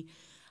committee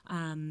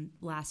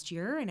last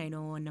year, and I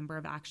know a number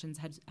of actions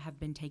have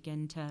been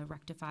taken to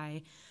rectify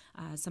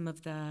some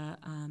of the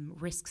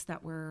risks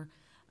that were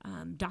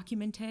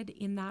documented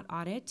in that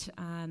audit,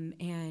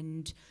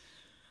 and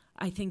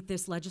I think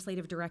this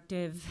legislative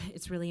directive,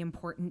 it's really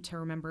important to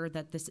remember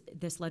that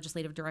this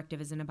legislative directive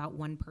isn't about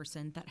one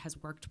person that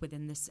has worked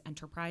within this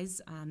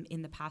enterprise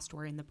in the past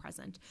or in the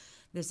present.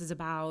 This is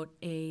about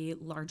a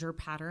larger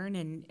pattern,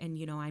 and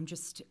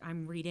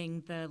I'm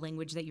reading the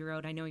language that you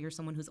wrote. I know you're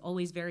someone who's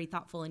always very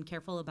thoughtful and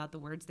careful about the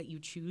words that you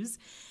choose,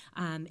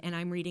 and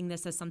I'm reading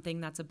this as something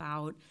that's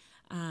about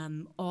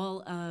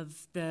all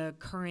of the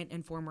current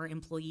and former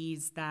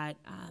employees that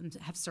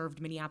have served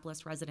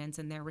Minneapolis residents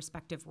in their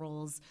respective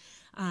roles,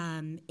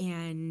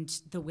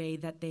 and the way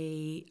that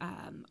they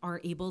are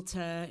able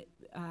to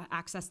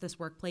access this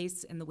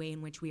workplace, and the way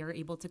in which we are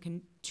able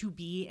to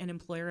be an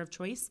employer of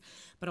choice,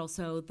 but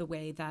also the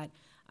way that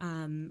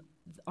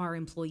our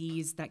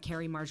employees that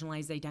carry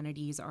marginalized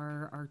identities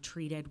are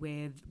treated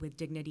with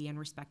dignity and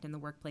respect in the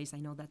workplace. I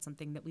know that's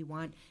something that we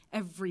want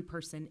every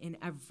person in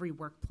every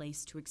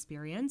workplace to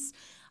experience.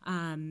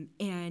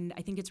 And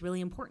I think it's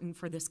really important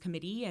for this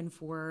committee and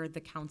for the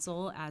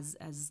council as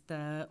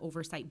the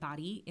oversight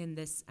body in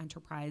this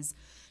enterprise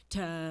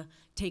to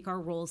take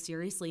our role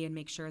seriously and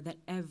make sure that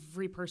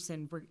every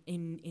person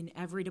in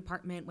every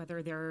department,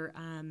 whether they're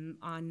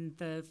on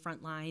the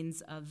front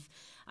lines of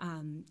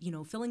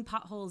filling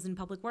potholes in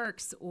public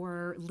works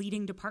or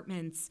leading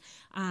departments,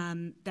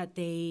 that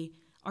they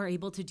are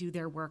able to do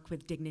their work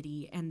with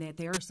dignity and that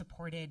they are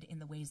supported in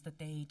the ways that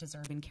they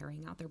deserve in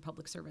carrying out their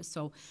public service.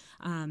 So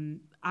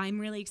I'm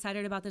really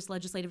excited about this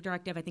legislative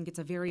directive. I think it's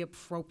a very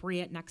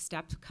appropriate next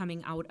step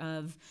coming out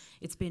of,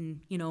 it's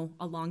been,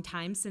 a long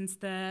time since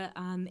the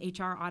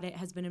HR audit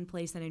has been in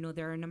place, and I know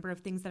there are a number of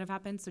things that have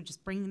happened, so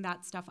just bringing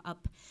that stuff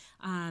up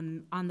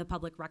on the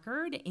public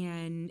record,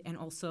 and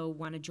also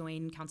want to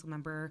join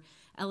Councilmember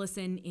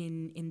Ellison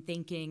in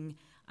thanking,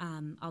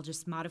 I'll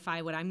just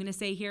modify what I'm going to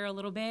say here a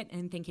little bit,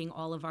 and thanking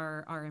all of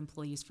our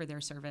employees for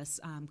their service,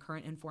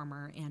 current and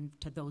former, and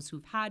to those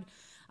who've had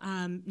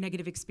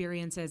negative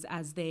experiences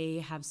as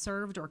they have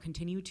served or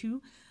continue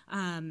to,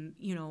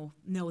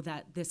 know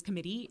that this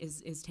committee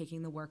is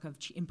taking the work of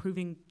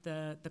improving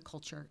the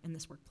culture in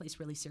this workplace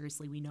really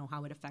seriously. We know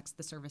how it affects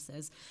the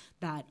services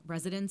that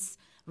residents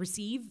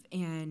receive,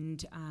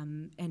 and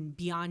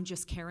beyond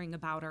just caring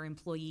about our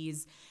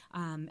employees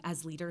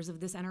as leaders of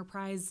this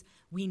enterprise,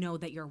 we know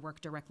that your work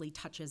directly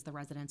touches the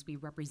residents we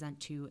represent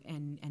to,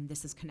 and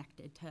this is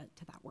connected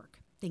to that work.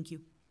 Thank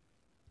you.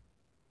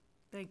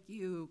 Thank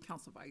you,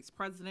 Council Vice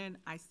President.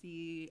 I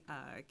see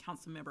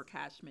Councilmember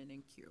Cashman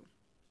in queue.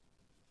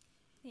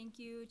 Thank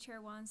you,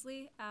 Chair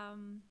Wansley.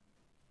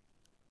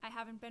 I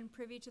haven't been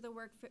privy to the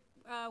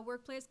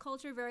workplace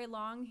culture very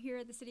long here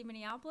at the City of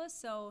Minneapolis,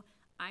 so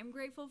I'm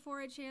grateful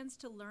for a chance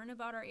to learn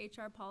about our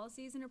HR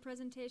policies in a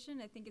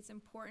presentation. I think it's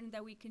important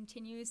that we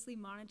continuously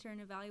monitor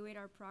and evaluate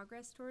our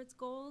progress towards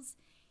goals,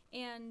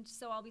 and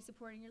so I'll be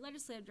supporting your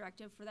legislative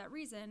directive for that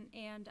reason.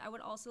 And I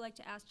would also like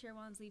to ask Chair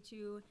Wansley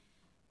to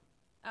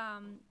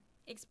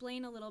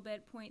explain a little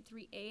bit point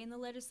 3A in the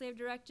legislative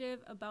directive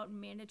about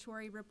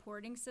mandatory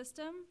reporting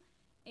system,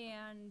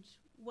 and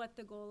what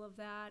the goal of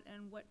that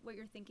and what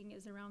your thinking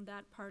is around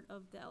that part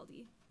of the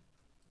LD.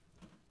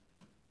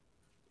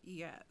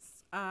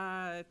 Yes,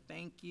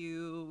 thank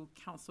you,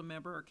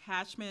 Councilmember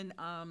Cashman.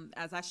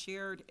 As I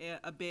shared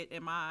a bit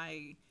in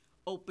my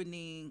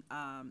opening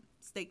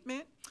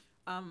statement,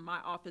 My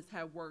office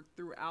had worked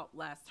throughout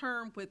last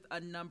term with a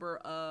number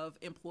of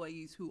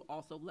employees who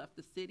also left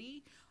the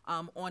city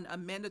on a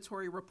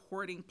mandatory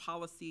reporting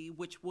policy,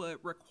 which would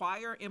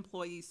require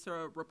employees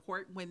to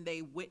report when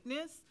they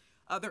witness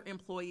other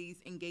employees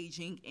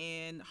engaging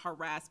in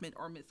harassment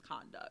or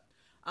misconduct.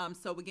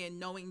 So again,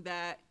 knowing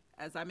that,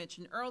 as I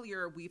mentioned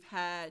earlier, we've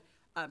had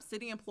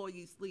city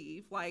employees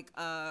leave, like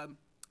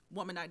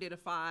woman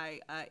identify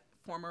a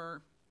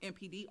former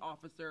MPD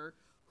officer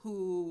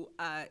who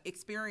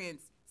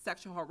experienced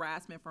sexual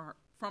harassment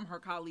from her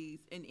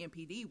colleagues in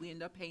MPD. We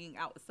end up paying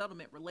out a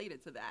settlement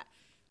related to that.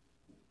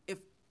 If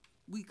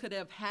we could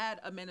have had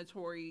a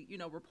mandatory,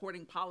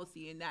 reporting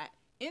policy in that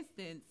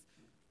instance,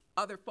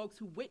 other folks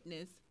who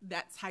witnessed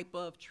that type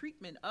of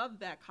treatment of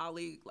that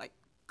colleague, like,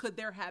 could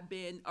there have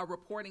been a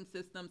reporting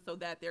system so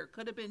that there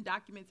could have been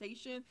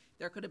documentation,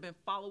 there could have been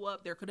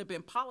follow-up, there could have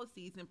been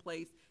policies in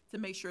place to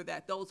make sure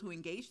that those who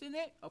engaged in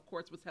it, of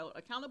course, was held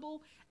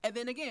accountable. And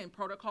then again,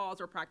 protocols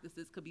or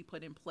practices could be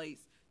put in place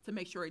to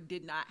make sure it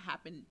did not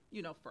happen,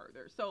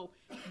 further. So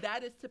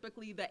that is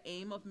typically the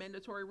aim of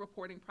mandatory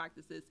reporting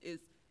practices. Is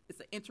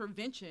it's an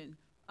intervention,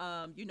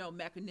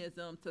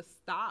 mechanism to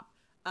stop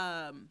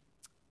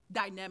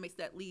dynamics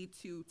that lead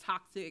to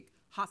toxic,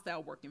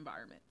 hostile work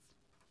environments.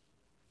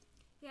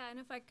 Yeah, and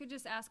if I could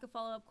just ask a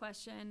follow-up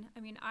question.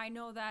 I mean, I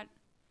know that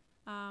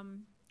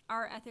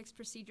our ethics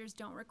procedures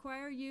don't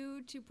require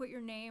you to put your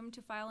name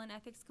to file an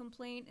ethics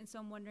complaint, and so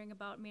I'm wondering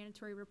about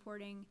mandatory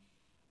reporting,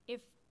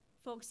 if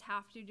folks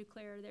have to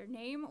declare their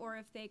name or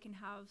if they can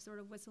have sort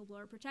of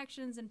whistleblower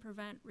protections and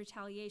prevent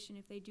retaliation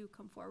if they do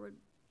come forward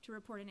to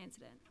report an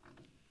incident.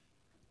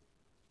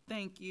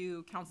 Thank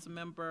you,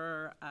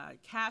 Councilmember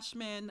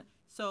Cashman.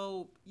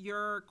 So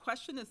your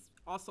question is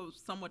also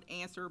somewhat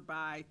answered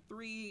by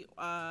point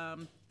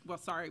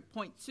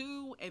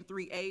 2 and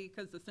 3A,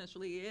 because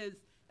essentially it is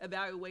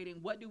evaluating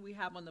what do we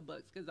have on the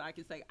books, because I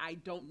can say I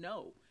don't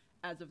know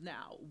as of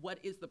now what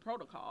is the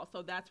protocol.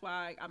 So that's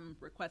why I'm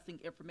requesting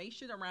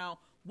information around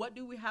what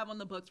do we have on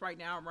the books right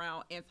now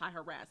around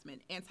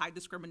anti-harassment,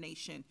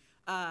 anti-discrimination,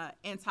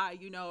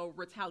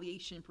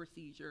 retaliation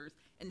procedures,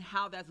 and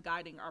how that's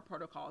guiding our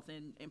protocols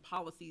and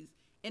policies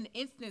in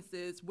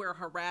instances where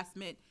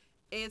harassment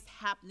is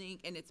happening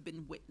and it's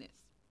been witnessed.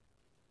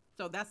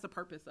 So that's the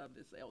purpose of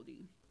this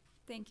LD.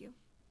 Thank you.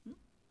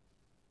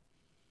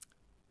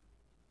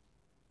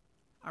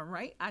 All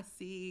right, I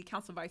see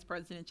Council Vice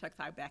President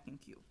Chuckside back in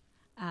queue.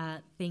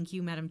 Thank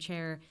you, Madam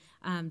Chair.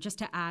 Just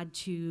to add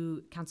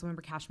to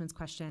Councilmember Cashman's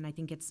question, I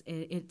think it's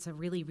a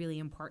really, really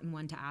important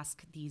one to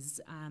ask these,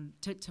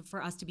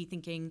 for us to be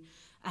thinking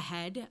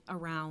ahead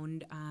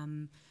around,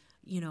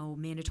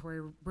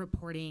 mandatory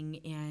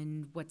reporting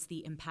and what's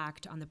the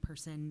impact on the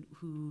person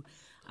who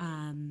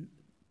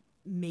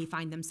may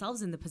find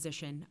themselves in the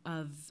position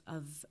of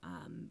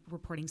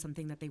reporting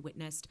something that they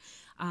witnessed.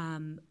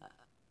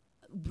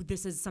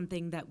 This is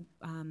something that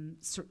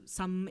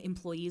some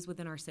employees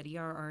within our city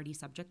are already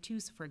subject to.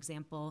 So, for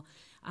example,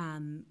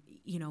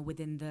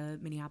 within the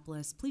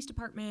Minneapolis Police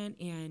Department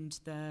and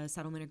the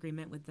settlement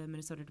agreement with the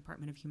Minnesota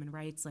Department of Human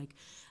Rights, I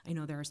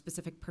know there are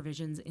specific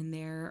provisions in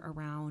there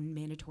around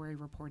mandatory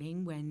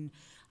reporting when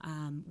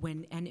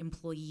an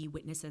employee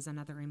witnesses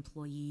another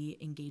employee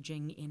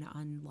engaging in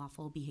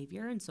unlawful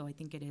behavior. And so I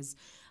think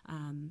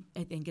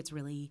it's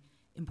really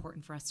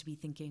important for us to be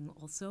thinking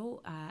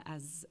also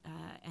as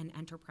an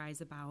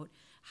enterprise about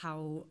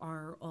how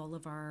are all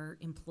of our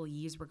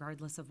employees,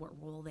 regardless of what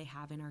role they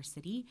have in our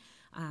city,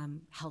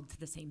 held to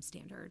the same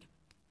standard.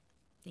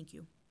 Thank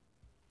you.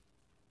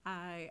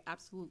 I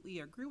absolutely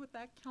agree with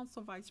that,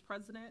 Council Vice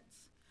President.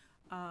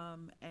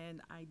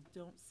 And I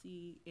don't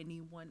see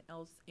anyone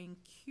else in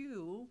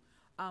queue.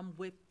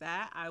 With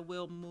that, I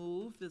will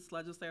move this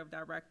legislative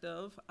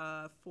directive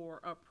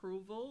for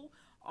approval.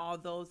 All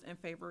those in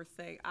favor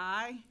say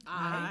aye.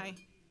 Aye.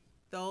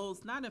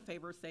 Those not in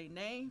favor say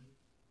nay.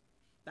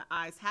 The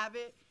ayes have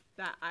it.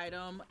 That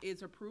item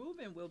is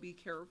approved and will be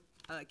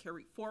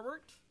carried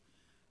forward.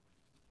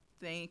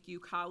 Thank you,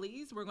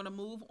 colleagues. We're going to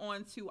move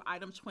on to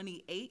item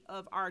 28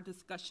 of our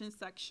discussion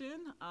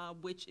section,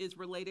 which is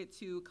related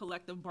to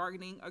collective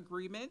bargaining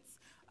agreements.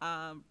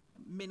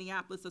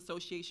 Minneapolis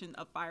Association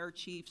of Fire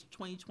Chiefs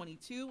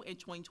 2022 and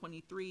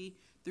 2023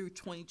 through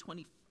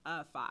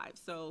 2025.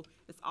 So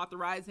it's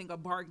authorizing a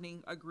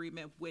bargaining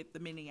agreement with the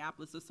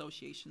Minneapolis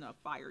Association of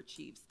Fire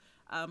Chiefs.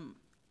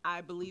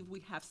 I believe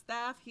we have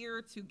staff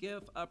here to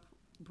give a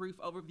brief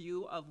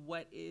overview of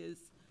what is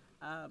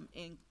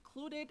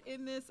included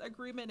in this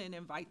agreement and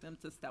invite them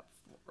to step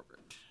forward.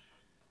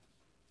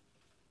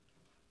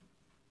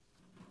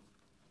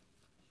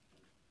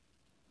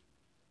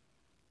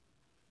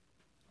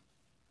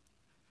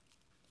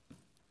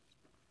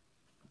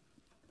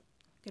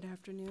 Good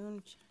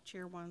afternoon,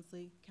 Chair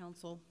Wansley,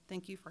 Council.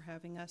 Thank you for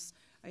having us.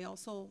 I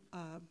also,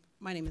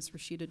 my name is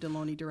Rashida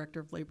Deloney, Director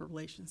of Labor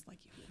Relations, like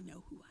you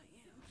know who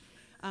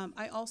I am.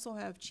 I also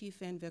have Chief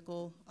Van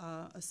Vickle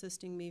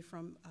assisting me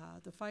from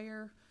the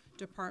fire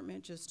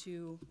department just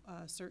to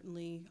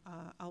certainly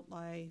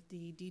outline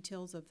the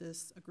details of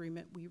this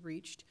agreement we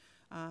reached.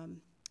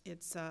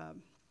 It's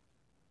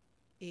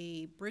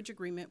a bridge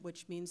agreement,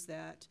 which means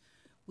that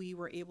we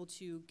were able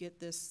to get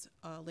this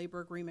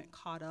labor agreement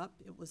caught up.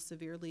 It was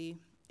severely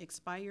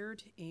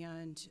expired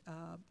and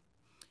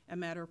a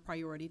matter of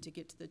priority to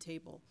get to the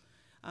table.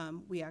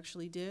 We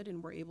actually did,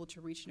 and were able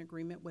to reach an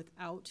agreement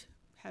without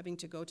having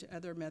to go to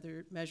other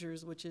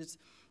measures, which is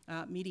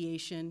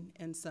mediation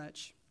and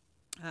such.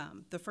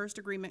 The first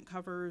agreement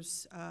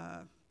covers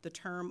the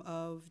term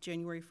of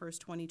January 1st,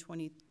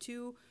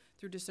 2022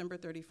 through December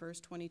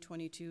 31st,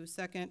 2022.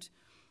 Second,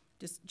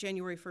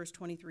 January 1st,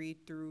 23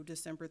 through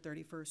December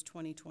 31st,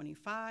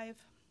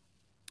 2025.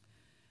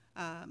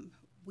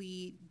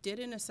 We did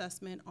an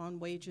assessment on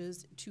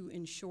wages to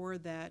ensure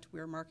that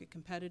we're market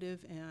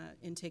competitive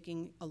in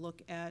taking a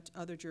look at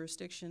other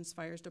jurisdictions,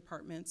 fires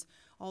departments,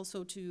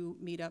 also to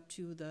meet up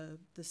to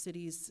the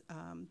city's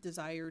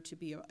desire to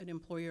be an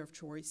employer of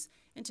choice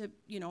and to,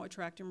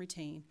 attract and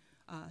retain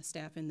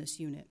staff in this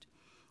unit.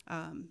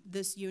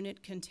 This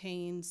unit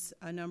contains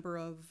a number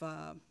of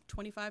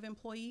 25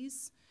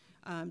 employees,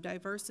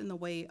 diverse in the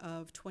way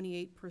of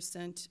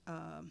 28%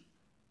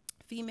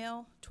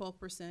 female,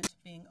 12%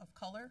 being of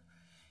color.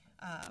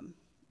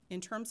 In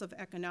terms of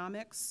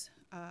economics,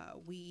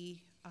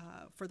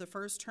 for the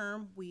first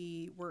term,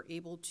 we were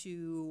able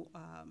to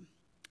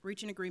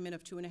reach an agreement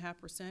of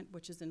 2.5%,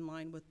 which is in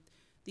line with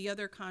the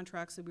other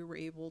contracts that we were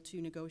able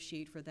to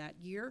negotiate for that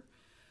year,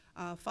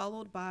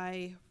 followed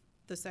by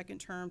the second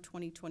term,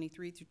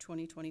 2023 through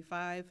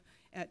 2025,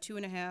 at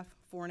 2.5%,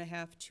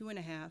 4.5%,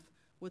 2.5%,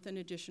 with an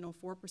additional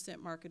 4%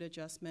 market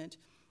adjustment,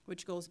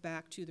 which goes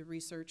back to the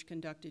research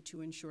conducted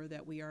to ensure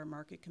that we are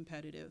market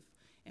competitive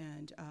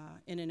and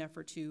in an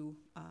effort to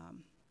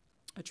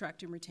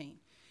attract and retain.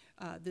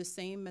 This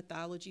same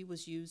methodology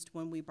was used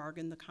when we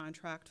bargained the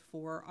contract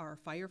for our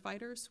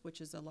firefighters,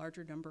 which is a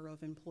larger number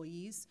of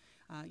employees.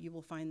 You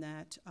will find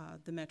that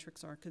the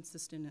metrics are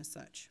consistent as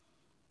such.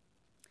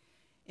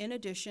 In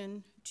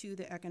addition to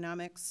the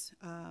economics,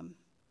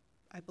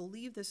 I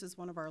believe this is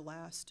one of our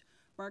last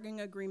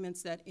bargaining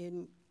agreements that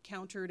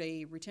encountered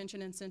a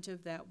retention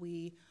incentive that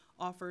we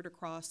offered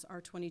across our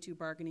 22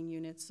 bargaining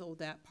units, so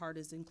that part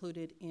is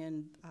included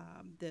in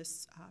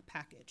this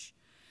package.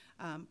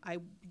 I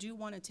do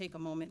want to take a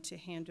moment to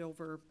hand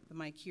over the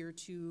mic here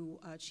to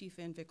Chief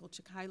Van Vickle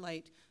to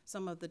highlight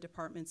some of the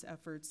department's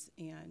efforts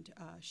and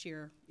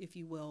share, if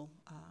you will,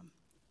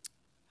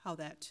 how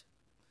that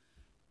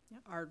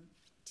our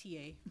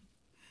TA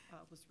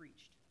was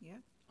reached. Yeah,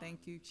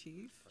 thank you,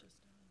 Chief.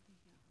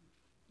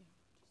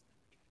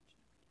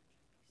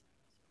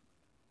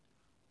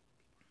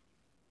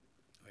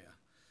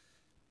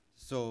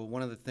 So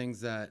one of the things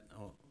that,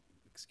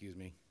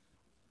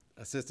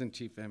 Assistant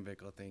Chief Van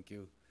Vickle, thank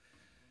you.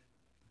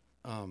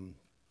 One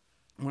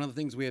of the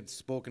things we had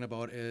spoken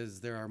about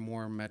is there are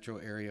more metro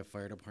area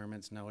fire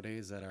departments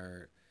nowadays that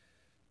are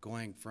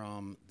going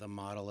from the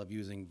model of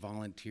using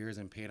volunteers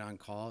and paid on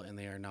call, and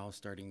they are now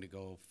starting to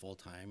go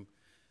full-time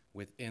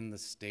within the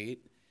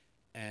state.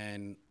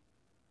 And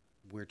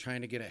we're trying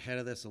to get ahead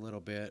of this a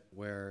little bit,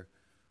 where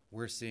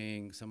we're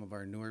seeing some of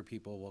our newer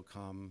people will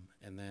come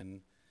and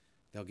then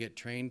they'll get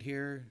trained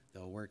here,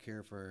 they'll work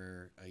here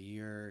for a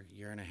year,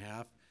 year and a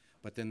half,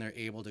 but then they're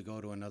able to go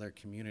to another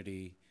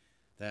community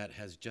that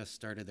has just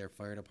started their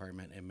fire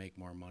department and make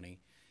more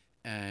money.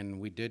 And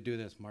we did do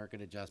this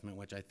market adjustment,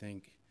 which I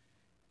think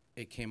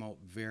it came out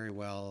very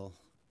well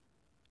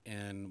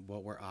in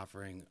what we're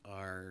offering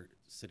our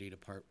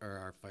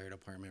our fire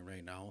department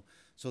right now,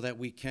 so that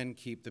we can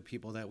keep the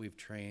people that we've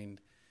trained.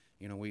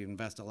 We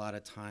invest a lot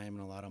of time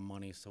and a lot of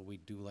money, so we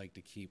do like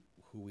to keep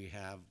who we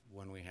have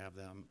when we have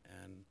them.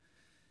 And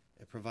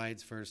it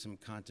provides for some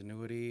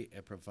continuity.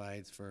 It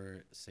provides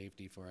for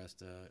safety for us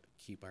to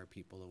keep our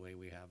people the way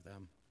we have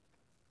them.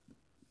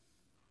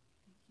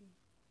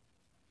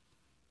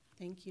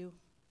 Thank you.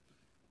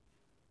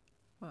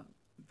 Well,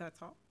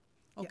 that's all.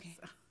 Okay.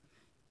 Yes.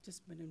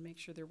 Just wanted to make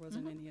sure there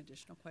wasn't any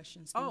additional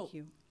questions. Thank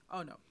you.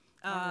 Oh, no.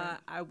 Right.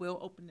 I will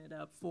open it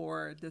up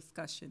for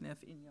discussion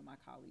if any of my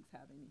colleagues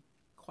have any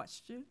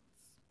questions.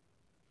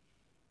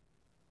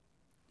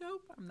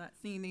 Nope, I'm not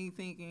seeing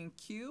anything in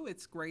queue.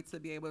 It's great to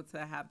be able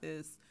to have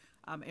this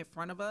in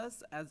front of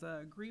us as an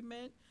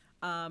agreement.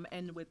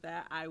 And with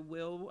that, I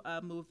will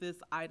move this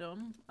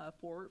item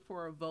forward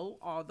for a vote.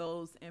 All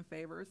those in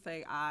favor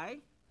say aye.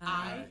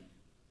 Aye.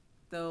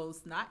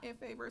 Those not in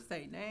favor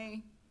say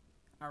nay.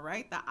 All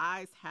right, the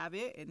ayes have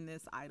it, and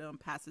this item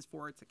passes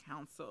forward to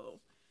council.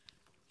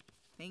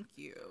 Thank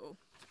you.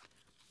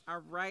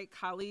 All right,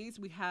 colleagues,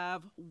 we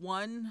have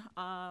one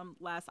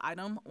last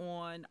item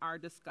on our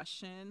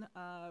discussion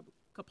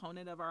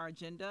component of our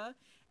agenda,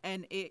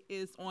 and it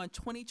is on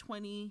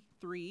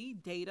 2023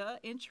 data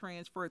and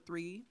transfer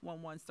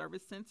 311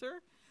 Service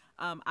Center.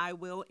 I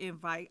will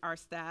invite our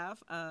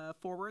staff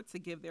forward to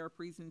give their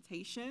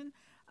presentation,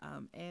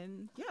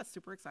 and yeah,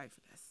 super excited for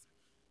this.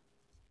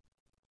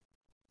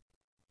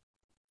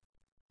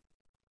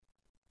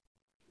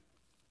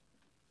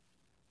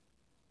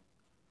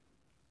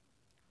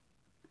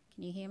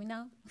 Can you hear me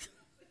now?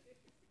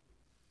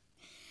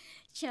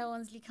 Chair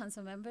Wansley,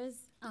 council members,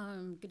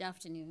 good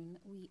afternoon.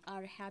 We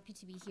are happy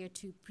to be here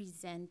to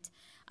present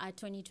our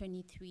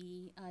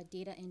 2023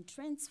 data and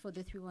trends for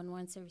the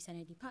 311 Service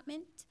Center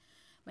Department.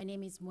 My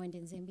name is Mwende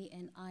Nzembi,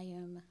 and I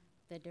am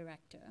the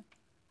director.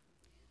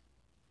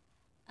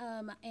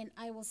 And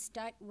I will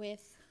start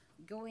with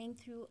going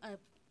through a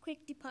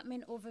quick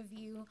department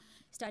overview,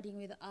 starting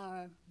with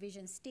our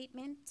vision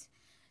statement.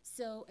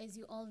 So as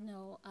you all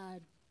know,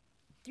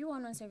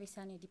 311 Service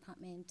Center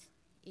Department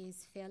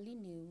is fairly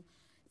new.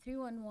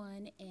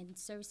 311 and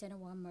Service Center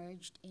were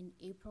merged in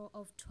April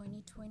of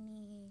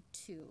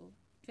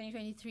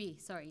 2023,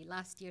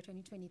 last year,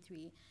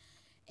 2023.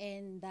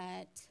 And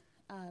that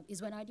is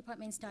when our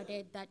department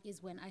started. That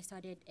is when I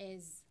started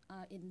as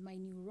in my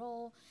new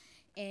role.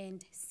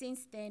 And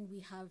since then,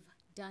 we have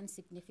done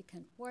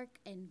significant work,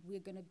 and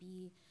we're gonna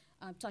be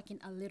talking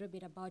a little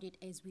bit about it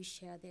as we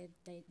share the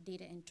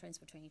data and trends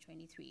for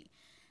 2023.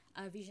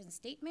 Our vision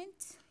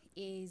statement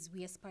is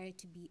we aspire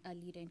to be a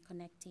leader in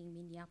connecting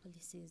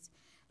Minneapolis's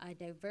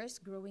diverse,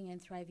 growing,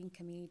 and thriving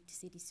community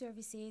city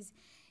services.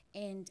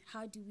 And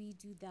how do we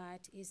do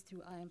that is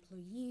through our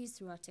employees,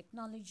 through our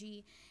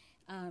technology,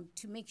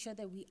 to make sure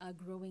that we are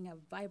growing a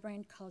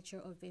vibrant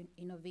culture of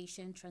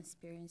innovation,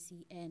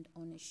 transparency, and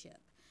ownership.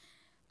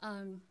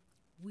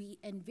 We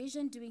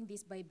envision doing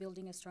this by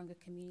building a stronger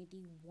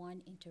community,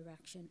 one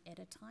interaction at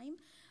a time.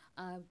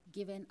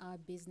 Given our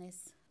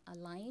business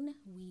line,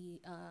 we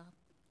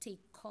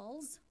take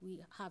calls.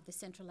 We have the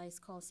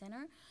centralized call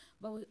center,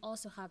 but we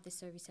also have the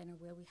service center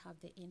where we have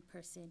the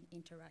in-person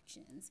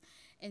interactions.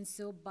 And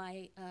so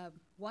by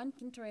one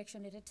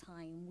interaction at a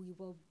time,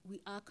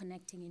 we are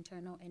connecting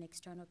internal and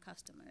external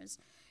customers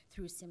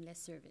through seamless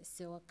service.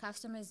 So our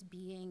customers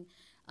being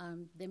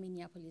the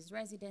Minneapolis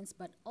residents,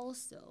 but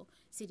also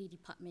city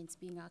departments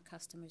being our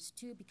customers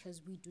too,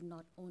 because we do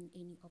not own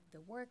any of the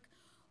work.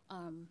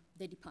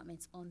 The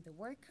departments own the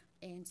work,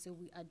 and so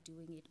we are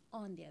doing it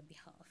on their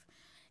behalf.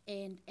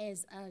 And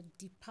as a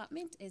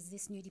department, as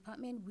this new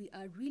department, we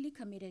are really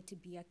committed to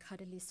be a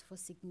catalyst for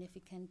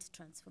significant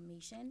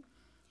transformation,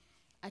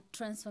 a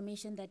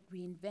transformation that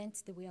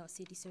reinvents the way our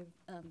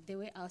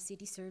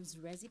city serves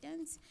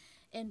residents,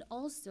 and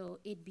also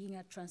it being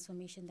a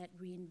transformation that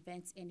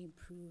reinvents and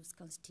improves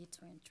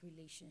constituent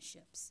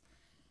relationships.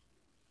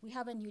 We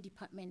have a new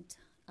department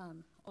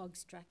org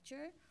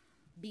structure.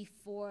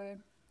 Before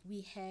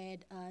we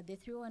had the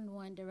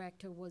 311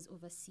 director was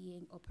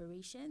overseeing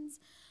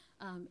operations,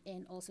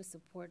 and also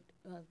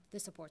the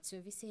support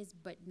services,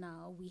 but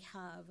now we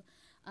have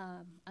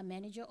a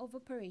manager of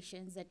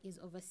operations that is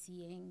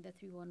overseeing the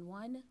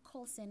 311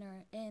 call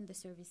center and the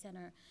service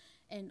center,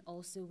 and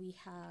also we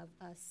have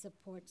a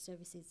support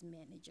services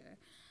manager.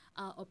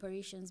 Our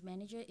operations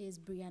manager is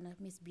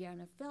Miss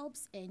Brianna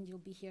Phelps, and you'll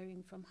be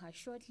hearing from her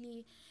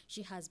shortly.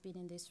 She has been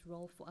in this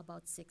role for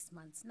about 6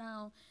 months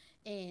now,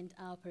 and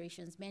our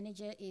operations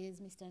manager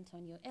is Mr.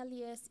 Antonio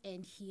Elias,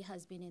 and he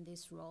has been in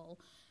this role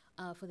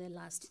for the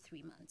last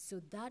 3 months.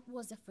 So that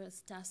was the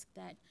first task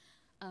that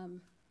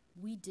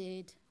we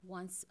did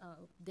once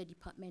the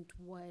department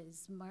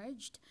was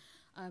merged,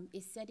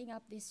 is setting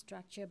up this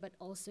structure, but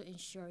also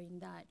ensuring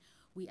that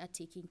we are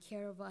taking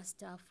care of our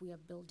staff, we are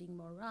building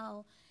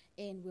morale,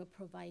 and we're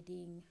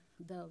providing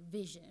the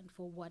vision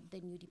for what the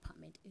new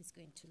department is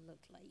going to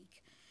look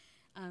like.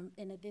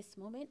 And at this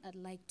moment, I'd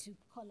like to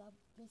call up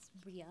Ms.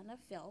 Brianna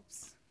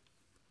Phelps.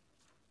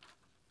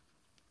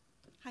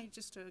 Hi,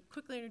 just to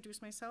quickly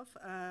introduce myself.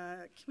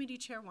 Committee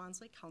Chair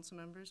Wansley, council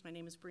members, my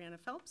name is Brianna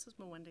Phelps, as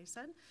Mwende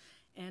said,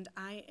 and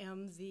I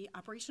am the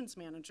operations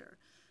manager.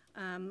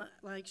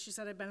 Like she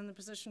said, I've been in the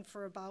position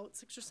for about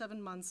 6 or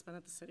 7 months, been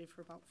at the city for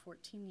about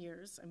 14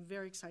 years. I'm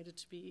very excited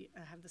to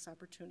have this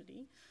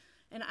opportunity.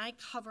 And I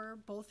cover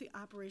both the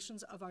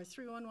operations of our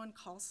 311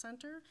 call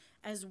center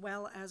as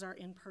well as our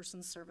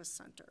in-person service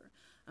center.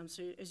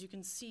 So as you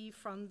can see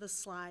from the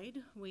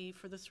slide,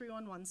 for the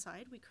 311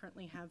 side, we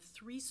currently have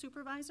 3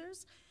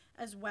 supervisors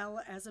as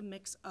well as a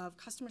mix of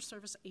customer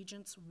service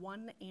agents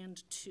 1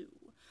 and 2.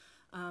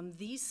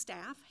 These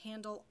staff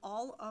handle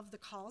all of the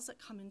calls that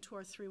come into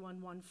our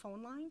 311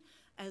 phone line,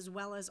 as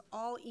well as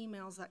all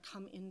emails that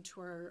come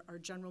into our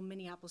general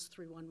Minneapolis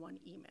 311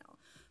 email.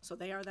 So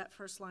they are that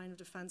first line of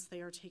defense.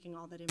 They are taking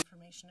all that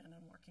information in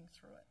and working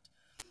through it.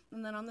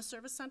 And then on the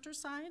service center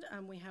side,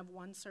 we have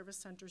 1 service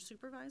center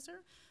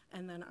supervisor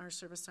and then our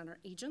service center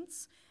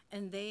agents.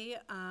 And they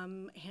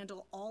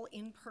handle all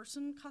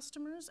in-person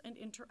customers and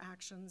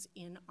interactions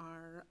in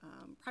our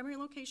primary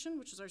location,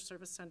 which is our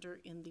service center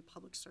in the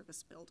public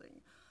service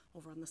building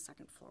over on the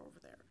 2nd floor over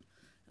there.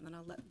 And then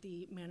I'll let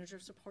the manager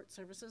of support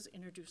services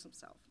introduce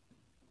himself.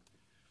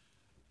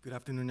 Good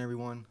afternoon,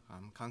 everyone.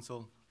 I'm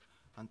Consul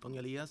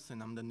Antonio Elias,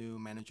 and I'm the new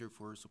manager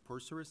for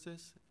support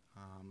services.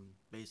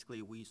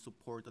 Basically, we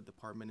support the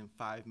department in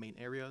 5 main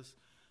areas: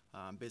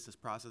 business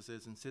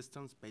processes and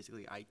systems,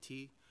 basically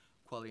IT,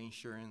 quality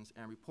assurance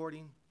and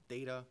reporting,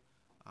 data,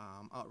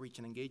 outreach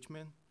and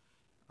engagement,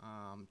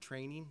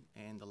 training,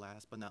 and the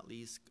last but not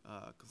least,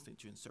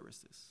 constituent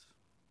services.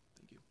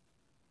 Thank you.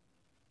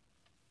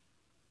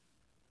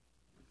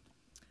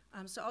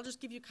 So I'll just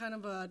give you kind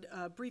of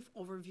a brief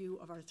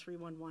overview of our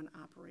 311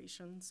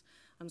 operations.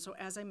 So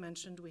as I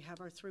mentioned, we have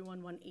our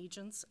 311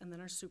 agents and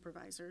then our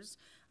supervisors.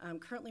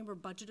 Currently, we're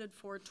budgeted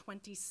for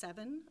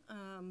 27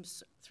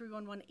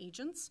 311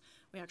 agents.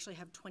 We actually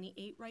have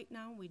 28 right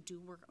now. We do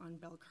work on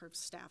bell curve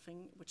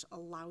staffing, which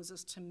allows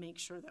us to make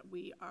sure that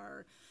we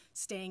are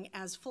staying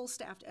as full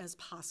staffed as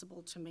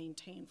possible to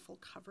maintain full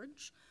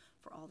coverage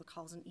for all the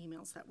calls and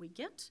emails that we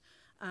get.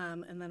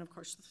 And then, of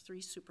course, the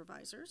 3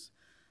 supervisors.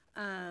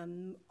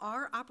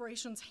 Our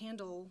operations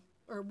handle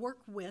or work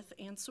with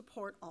and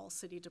support all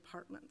city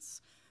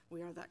departments.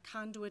 We are that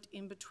conduit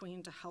in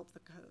between to help the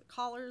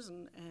callers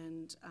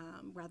and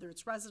whether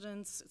it's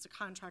residents, it's a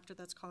contractor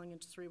that's calling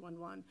into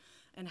 311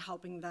 and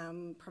helping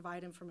them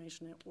provide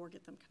information or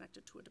get them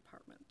connected to a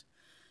department.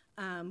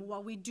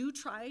 While we do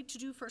try to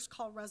do first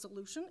call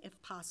resolution,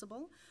 if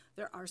possible,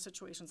 there are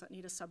situations that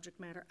need a subject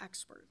matter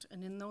expert.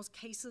 And in those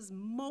cases,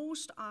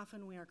 most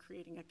often we are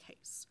creating a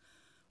case.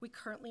 We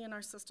currently in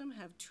our system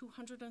have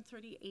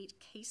 238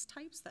 case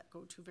types that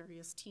go to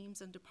various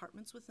teams and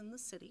departments within the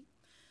city.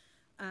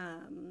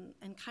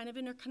 And kind of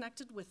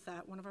interconnected with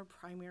that, one of our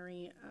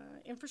primary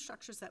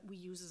infrastructures that we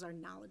use is our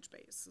knowledge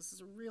base. This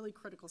is a really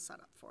critical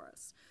setup for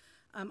us.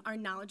 Our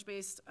knowledge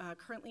base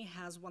currently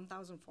has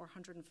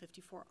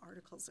 1,454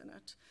 articles in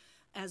it,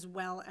 as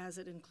well as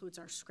it includes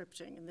our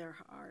scripting, and there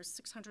are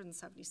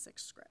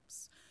 676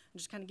 scripts. And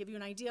just kind of give you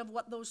an idea of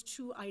what those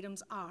 2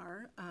 items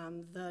are.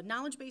 The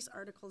knowledge base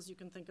articles you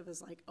can think of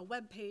as like a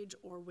web page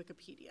or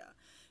Wikipedia.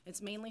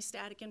 It's mainly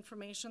static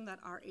information that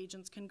our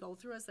agents can go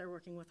through as they're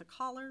working with a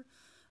caller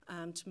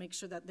to make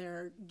sure that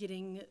they're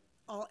getting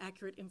all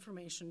accurate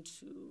information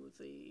to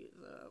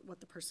what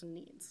the person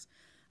needs.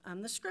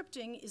 The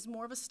scripting is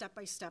more of a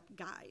step-by-step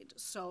guide.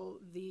 So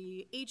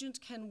the agent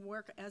can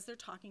work, as they're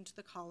talking to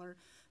the caller,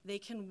 they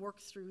can work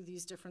through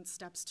these different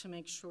steps to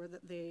make sure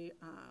that they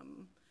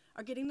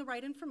are getting the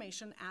right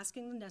information,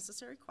 asking the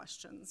necessary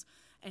questions,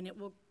 and it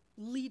will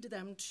lead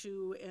them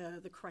to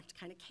the correct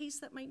kind of case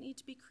that might need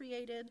to be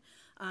created.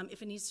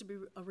 If it needs to be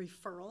a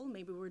referral,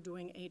 maybe we're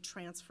doing a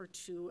transfer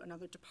to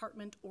another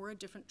department or a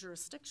different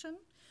jurisdiction.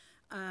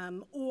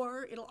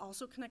 Or it'll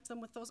also connect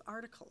them with those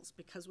articles.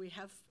 Because we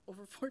have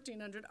over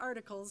 1,400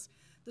 articles,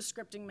 the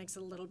scripting makes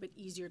it a little bit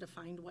easier to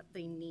find what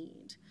they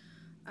need.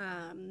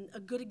 A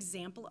good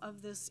example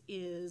of this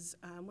is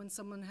when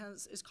someone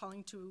is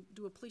calling to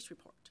do a police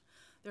report.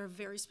 There are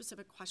very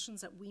specific questions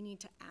that we need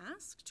to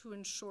ask to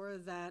ensure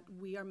that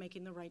we are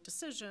making the right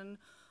decision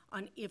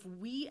on if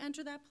we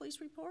enter that police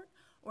report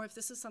or if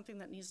this is something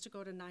that needs to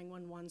go to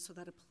 911 so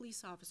that a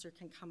police officer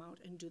can come out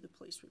and do the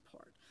police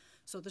report.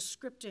 So the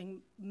scripting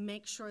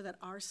makes sure that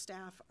our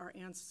staff are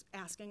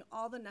asking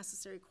all the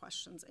necessary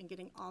questions and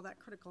getting all that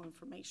critical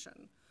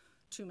information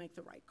to make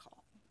the right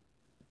call.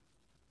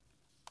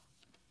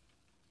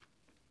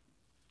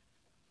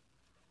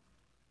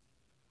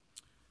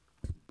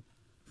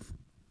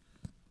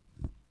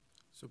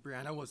 So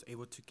Brianna was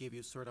able to give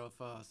you sort of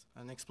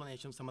an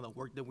explanation of some of the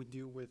work that we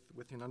do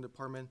within our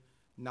department.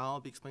 Now I'll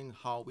be explaining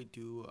how we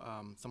do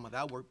some of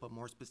that work, but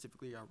more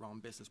specifically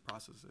around business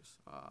processes.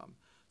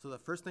 So the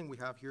first thing we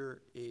have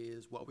here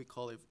is what we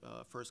call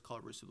a first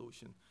call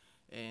resolution.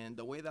 And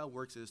the way that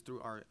works is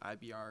through our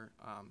IBR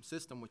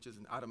system, which is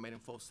an automated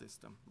phone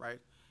system,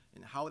 right?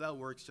 And how that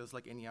works, just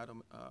like any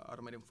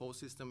automated phone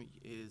system,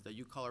 is that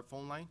you call our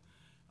phone line.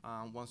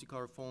 Once you call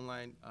our phone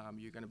line,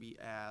 you're going to be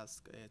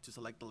asked to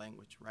select the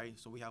language, right?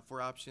 So we have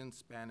 4 options: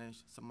 Spanish,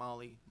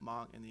 Somali,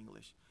 Hmong, and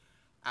English.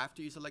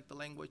 After you select the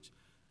language,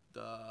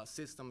 the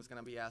system is going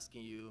to be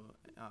asking you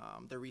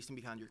the reason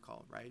behind your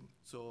call, right?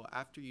 So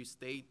after you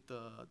state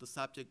the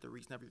subject, the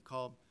reason of your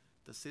call,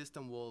 the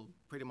system will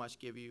pretty much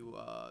give you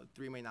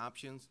 3 main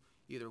options.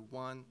 Either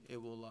 1,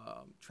 it will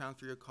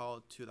transfer your call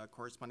to the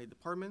corresponding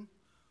department,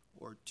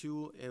 or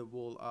 2, it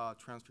will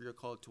transfer your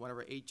call to one of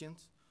our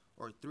agents,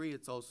 or 3,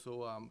 it's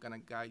also going to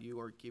guide you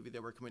or give you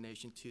the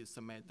recommendation to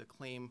submit the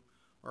claim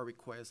or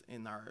request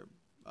in our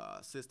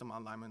system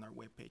online on our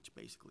webpage,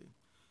 basically.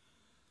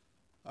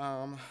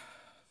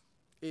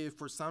 If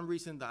for some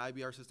reason the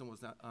IBR system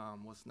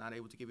was not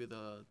able to give you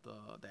the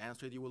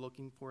answer that you were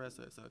looking for as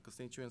a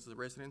constituent, as a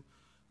resident,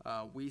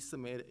 we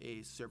submit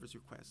a service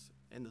request.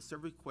 And the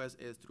service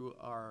request is through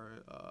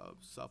our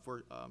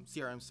software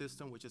CRM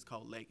system, which is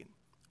called Legend,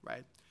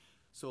 right?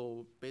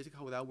 So basically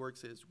how that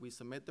works is we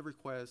submit the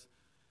request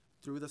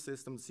through the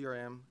system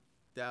CRM,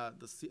 that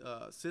the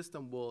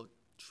system will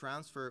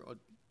transfer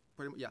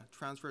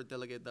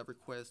delegate that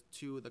request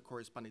to the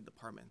corresponding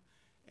department.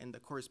 And the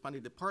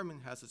corresponding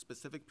department has a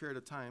specific period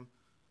of time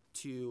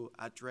to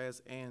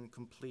address and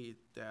complete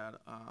that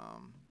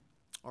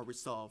or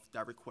resolve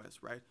that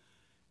request, right?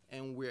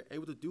 And we're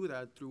able to do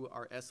that through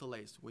our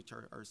SLAs, which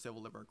are our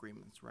civil labor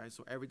agreements, right?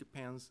 So every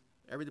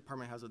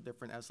department has a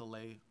different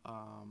SLA.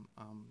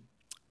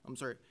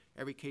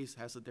 Every case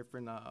has a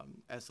different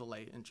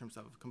SLA in terms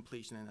of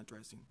completion and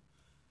addressing.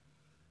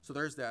 So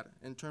there's that.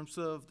 In terms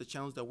of the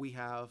challenge that we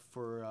have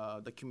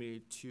for the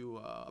community to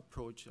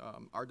approach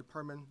our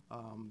department,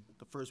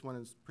 the first one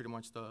is pretty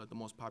much the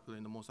most popular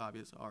and the most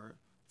obvious, our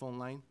phone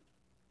line.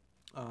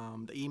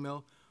 the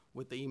email.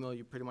 With the email,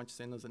 you pretty much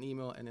send us an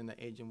email, and then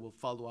the agent will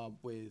follow up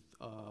with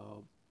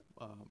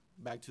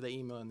back to the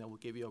email, and they will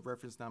give you a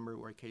reference number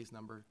or a case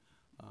number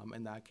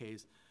in that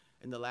case.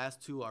 And the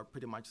last two are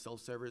pretty much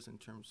self-service in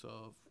terms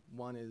of,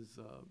 one is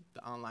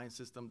the online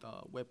system, the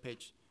web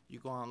page. You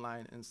go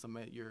online and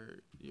submit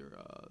your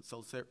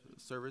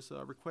self-service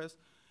request.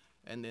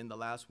 And then the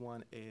last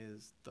one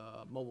is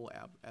the mobile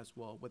app as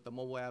well. With the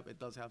mobile app, it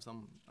does have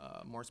some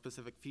more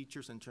specific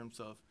features in terms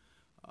of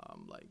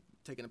like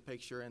taking a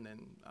picture and then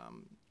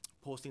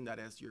posting that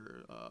as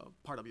your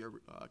part of your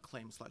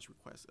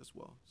claim/request as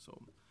well.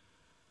 So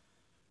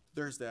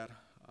there's that.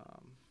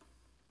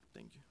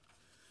 Thank you.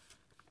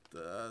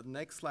 The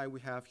next slide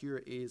we have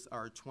here is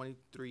our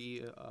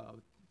 23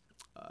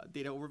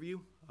 data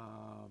overview.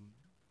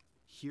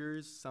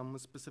 Here's some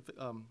specific.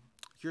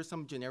 Here's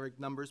some generic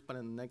numbers, but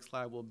in the next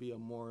slide will be a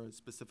more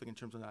specific in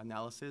terms of the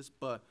analysis.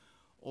 But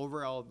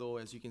overall, though,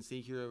 as you can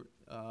see here,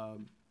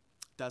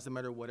 doesn't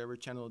matter whatever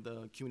channel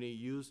the community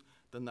use,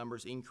 the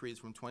numbers increase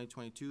from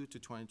 2022 to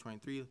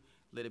 2023.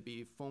 Let it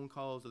be phone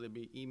calls, let it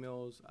be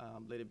emails,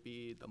 let it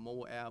be the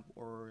mobile app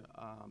or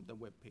the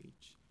web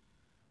page.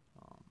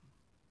 The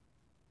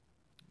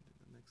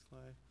next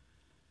slide.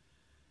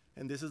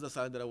 And this is the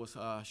slide that I was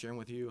sharing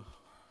with you,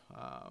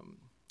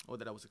 or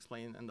that I was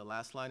explaining in the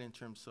last slide in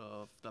terms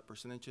of the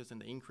percentages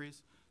and the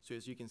increase. So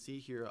as you can see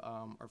here,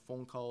 our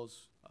phone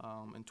calls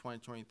in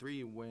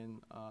 2023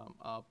 went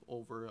up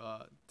over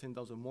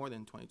 10,000 more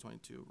than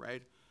 2022,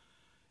 right?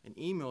 In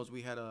emails,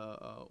 we had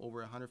a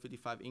over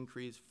 155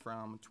 increase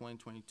from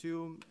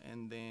 2022,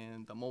 and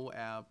then the mobile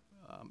app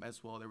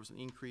as well, there was an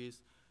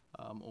increase,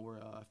 over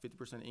a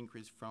 50%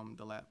 increase from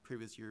the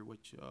previous year,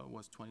 which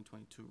was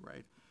 2022,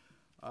 right?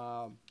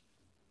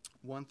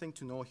 One thing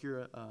to note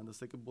here, the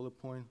second bullet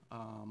point,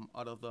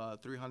 out of the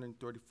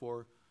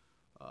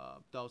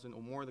 334,000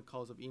 or more the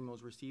calls of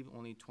emails received,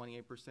 only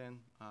 28%,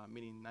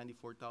 meaning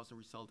 94,000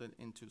 resulted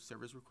into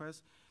service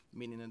requests,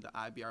 meaning that the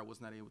IBR was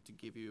not able to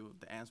give you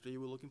the answer you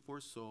were looking for.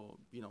 So,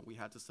 you know, we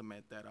had to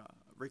submit that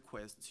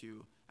request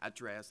to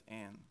address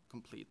and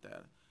complete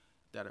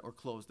that or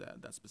close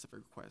that specific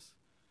request.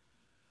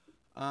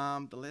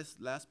 The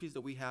last piece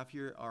that we have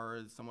here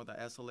are some of the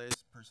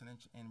SLAs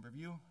percentage in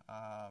review.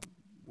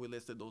 We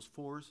listed those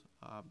fours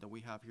that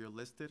we have here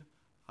listed,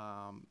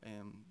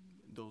 and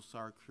those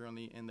are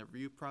currently in the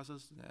review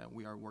process.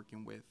 We are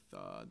working with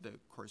the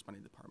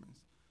corresponding departments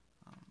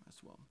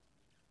as well.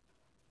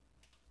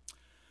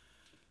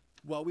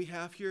 What we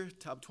have here,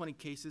 top 20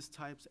 cases,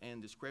 types,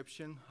 and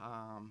description.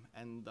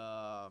 And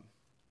the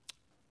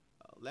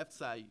left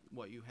side,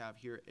 what you have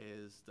here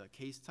is the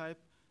case type,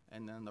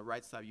 and then the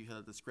right side, you have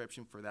a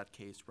description for that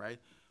case, right?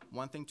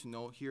 One thing to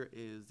note here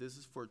is this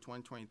is for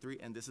 2023,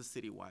 and this is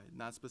citywide,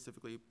 not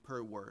specifically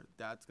per word.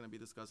 That's going to be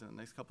discussed in the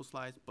next couple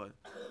slides, but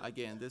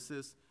again, this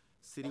is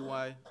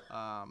citywide,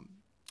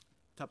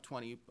 top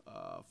 20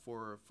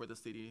 for the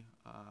city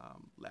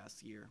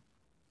last year.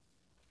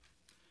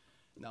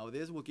 Now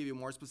this will give you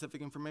more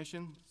specific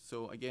information.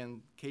 So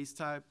again, case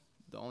type,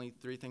 the only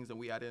three things that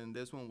we added in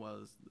this one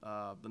was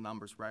the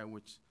numbers, right,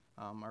 which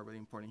are really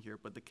important here,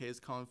 but the case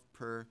count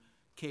per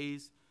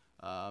case,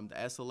 the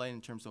SLA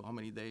in terms of how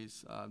many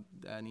days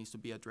that needs to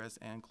be addressed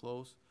and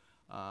closed,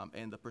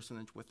 and the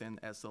percentage within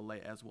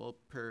SLA as well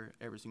per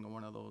every single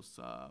one of those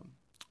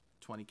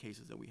 20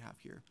 cases that we have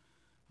here.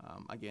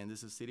 Again,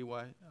 this is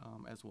citywide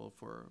as well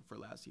for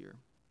last year.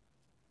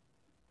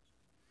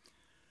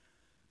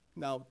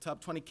 Now,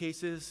 top 20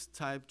 cases,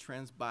 type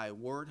trends by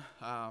word.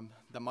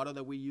 The model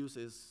that we use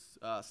is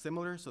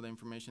similar, so the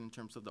information in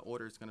terms of the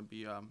order is going to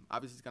be,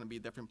 obviously it's going to be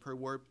different per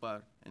word,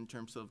 but in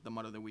terms of the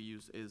model that we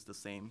use is the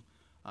same,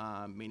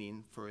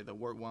 meaning for the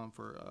word one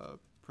for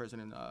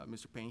President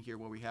Mr. Payne here,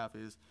 what we have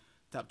is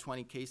top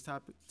 20 case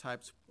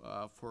types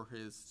for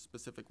his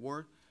specific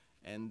word,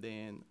 and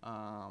then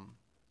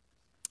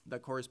the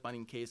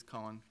corresponding case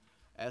count,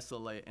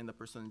 SLA, and the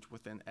percentage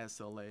within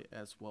SLA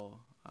as well.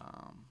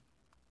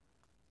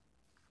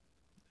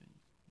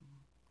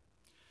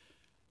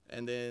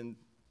 And then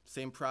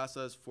same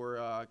process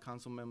for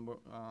council member,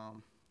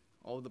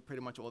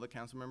 pretty much all the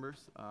council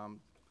members.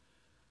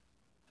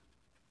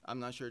 I'm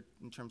not sure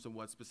in terms of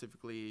what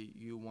specifically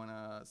you want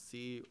to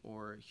see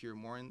or hear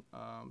more in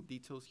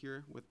details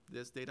here with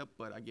this data,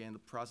 but again, the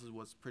process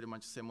was pretty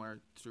much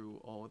similar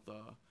through all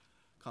the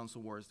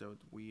council wards that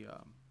we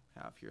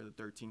have here, the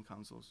 13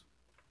 councils,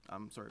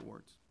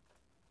 wards.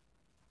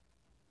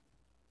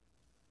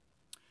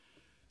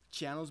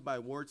 Channels by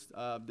words,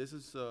 this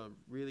is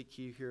really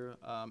key here.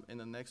 In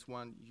the next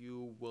one,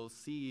 you will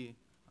see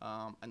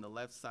on the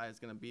left side is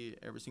going to be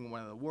every single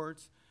one of the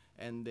words,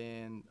 and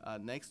then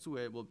next to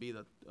it will be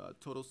the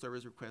total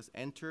service requests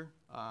entered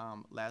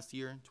last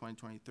year,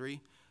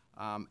 2023,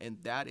 and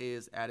that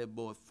is added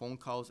both phone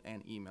calls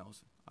and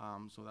emails.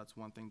 So that's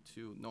one thing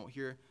to note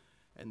here.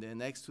 And then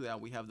next to that,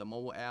 we have the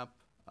mobile app,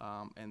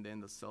 and then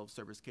the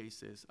self-service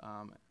cases.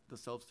 The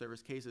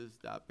self-service cases,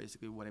 that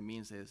basically what it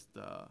means is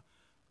the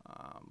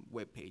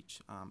web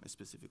page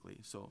specifically.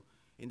 So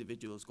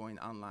individuals going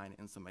online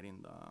and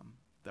submitting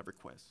the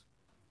request.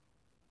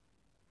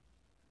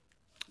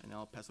 And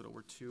I'll pass it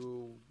over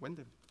to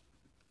Wendy.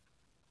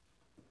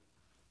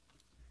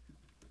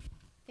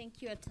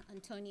 Thank you,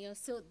 Antonio.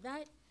 So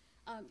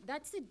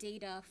that's the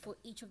data for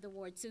each of the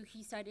wards. So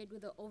he started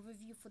with an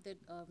overview for the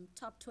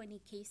top 20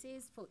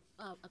 cases for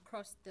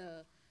across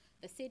the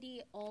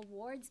city, all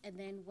wards, and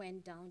then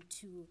went down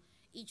to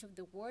each of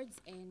the wards.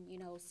 And,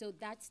 so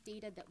that's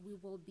data that we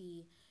will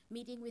be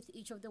meeting with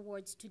each of the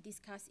wards to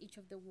discuss each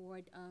of the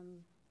ward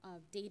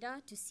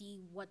data to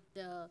see what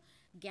the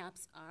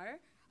gaps are.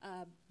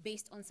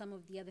 Based on some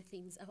of the other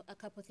things, a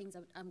couple of things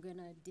I'm going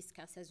to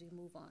discuss as we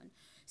move on.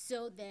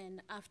 So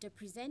then after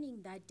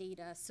presenting that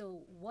data,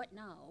 so what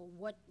now?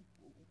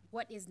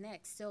 What is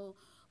next? So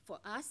for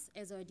us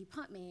as a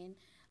department,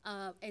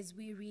 as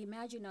we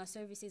reimagine our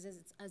services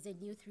as a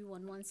new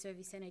 311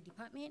 service center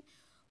department,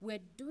 we're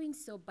doing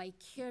so by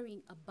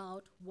caring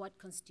about what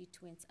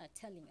constituents are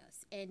telling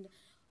us. And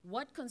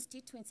what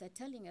constituents are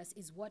telling us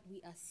is what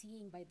we are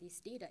seeing by this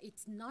data.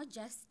 It's not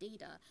just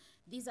data.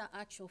 These are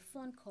actual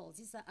phone calls.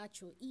 These are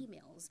actual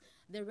emails.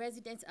 The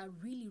residents are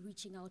really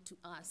reaching out to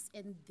us.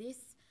 And this,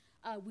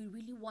 we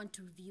really want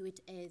to view it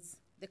as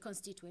the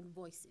constituent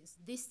voices.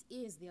 This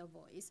is their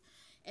voice.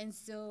 And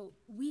so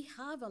we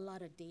have a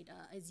lot of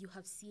data, as you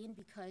have seen,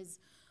 because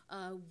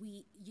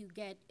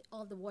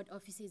all the ward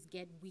offices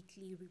get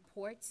weekly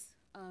reports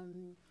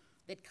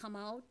that come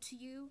out to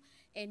you,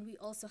 and we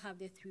also have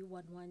the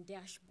 311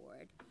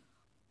 dashboard.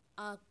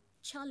 Our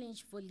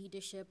challenge for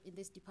leadership in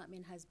this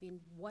department has been,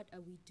 what are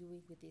we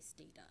doing with this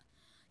data?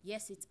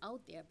 Yes, it's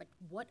out there, but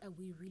what are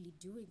we really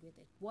doing with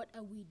it? What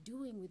are we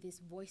doing with these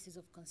voices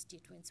of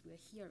constituents we're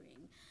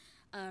hearing?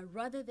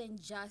 Rather than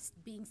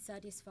just being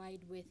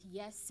satisfied with,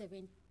 yes,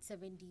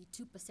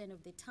 72%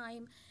 of the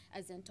time,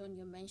 as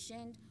Antonio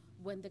mentioned,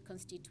 when the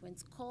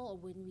constituents call or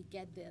when we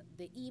get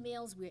the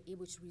emails, we're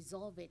able to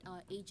resolve it.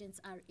 Our agents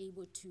are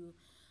able to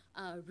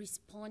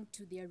respond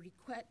to their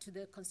request, to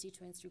the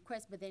constituents'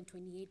 request, but then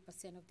 28%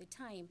 of the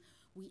time,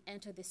 we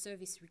enter the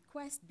service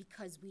request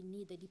because we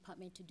need the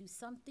department to do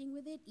something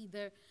with it,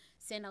 either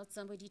send out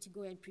somebody to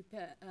go and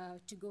repair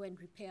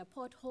a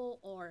pothole,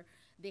 or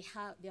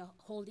they're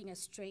holding a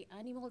stray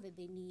animal that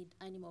they need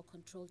animal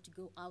control to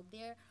go out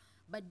there.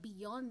 But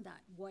beyond that,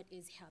 what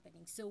is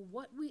happening? So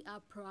what we are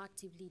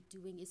proactively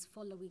doing is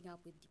following up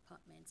with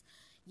departments.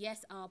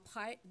 Yes, our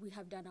part, we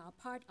have done our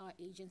part. Our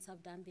agents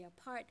have done their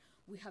part.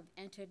 We have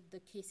entered the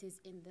cases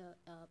in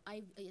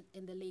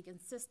the Legan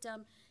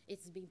system.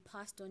 It's being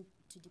passed on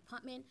to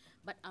department,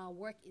 but our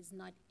work is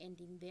not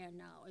ending there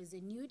now. As a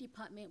new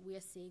department, we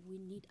are saying we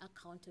need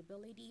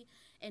accountability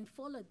and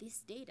follow this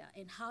data,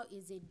 and how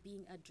is it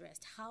being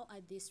addressed? How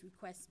are these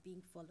requests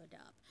being followed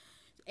up?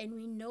 And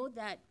we know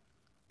that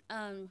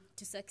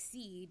to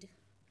succeed,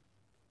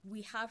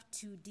 we have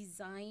to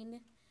design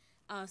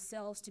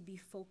ourselves to be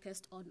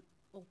focused on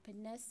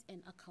openness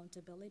and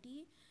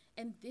accountability,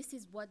 and this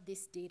is what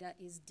this data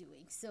is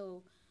doing.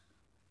 So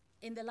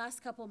in the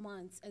last couple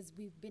months, as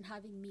we've been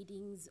having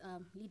meetings,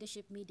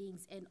 leadership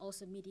meetings, and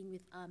also meeting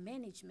with our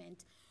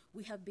management,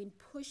 we have been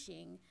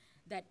pushing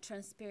that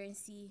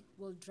transparency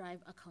will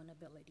drive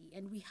accountability,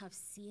 and we have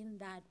seen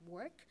that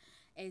work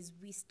as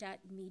we start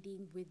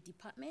meeting with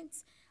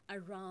departments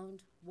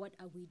around what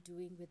are we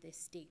doing with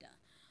this data.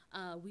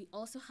 We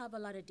also have a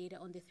lot of data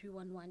on the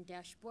 311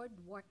 dashboard,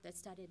 work that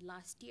started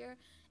last year,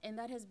 and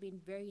that has been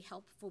very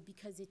helpful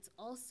because it's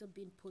also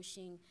been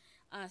pushing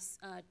us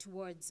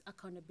towards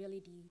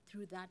accountability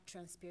through that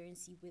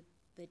transparency with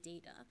the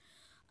data.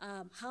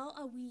 How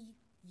are we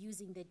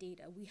using the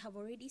data? We have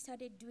already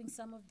started doing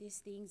some of these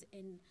things,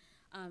 and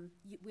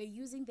we're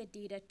using the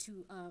data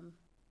to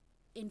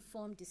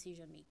inform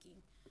decision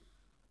making.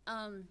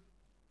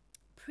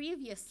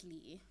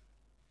 Previously,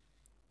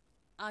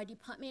 our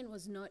department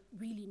was not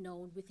really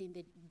known within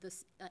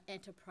this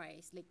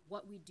enterprise, like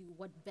what we do,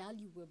 what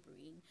value we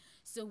bring.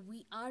 So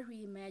we are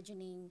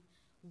reimagining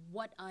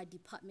what our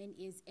department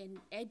is and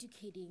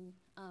educating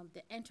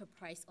the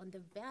enterprise on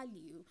the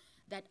value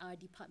that our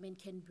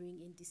department can bring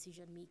in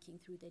decision making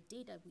through the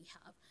data we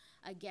have.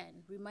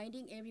 Again,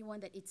 reminding everyone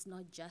that it's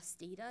not just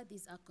data,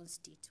 these are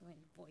constituent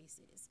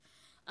voices.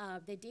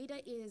 The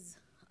data is,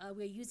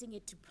 we're using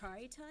it to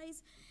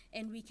prioritize,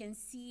 and we can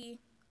see,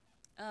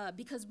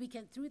 because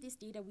through this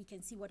data, we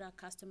can see what our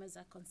customers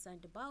are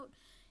concerned about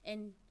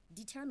and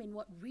determine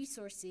what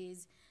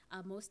resources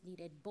are most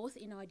needed, both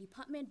in our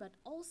department, but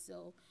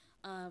also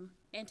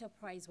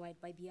enterprise-wide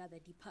by the other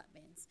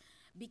departments.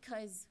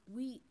 Because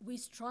we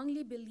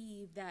strongly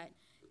believe that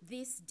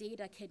this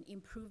data can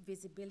improve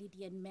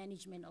visibility and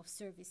management of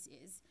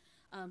services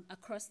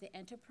across the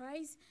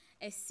enterprise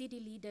as city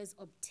leaders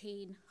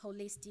obtain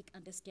holistic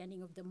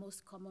understanding of the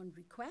most common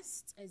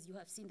requests, as you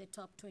have seen the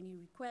top 20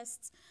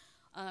 requests,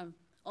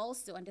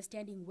 also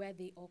understanding where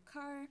they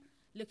occur,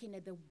 looking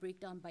at the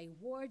breakdown by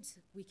wards,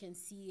 we can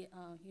see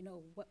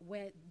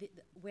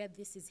where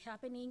this is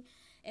happening.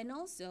 And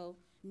also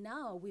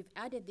now we've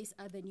added this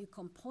other new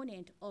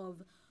component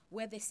of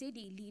where the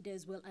city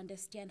leaders will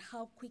understand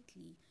how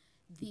quickly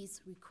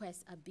these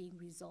requests are being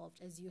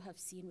resolved, as you have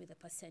seen with the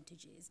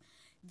percentages.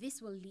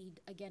 This will lead,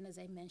 again, as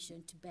I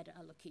mentioned, to better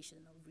allocation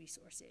of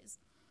resources.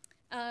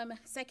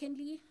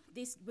 Secondly,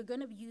 we're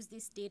going to use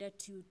this data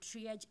to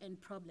triage and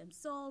problem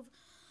solve.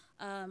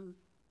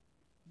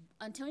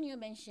 Antonio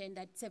mentioned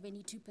that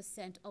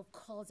 72% of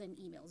calls and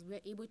emails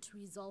we're able to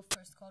resolve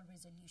first call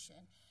resolution.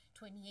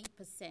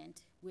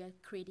 28% we're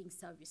creating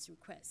service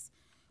requests.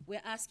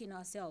 We're asking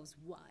ourselves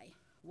why?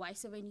 Why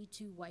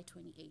 72? Why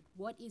 28?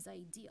 What is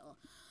ideal?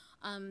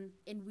 And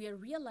we're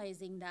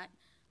realizing that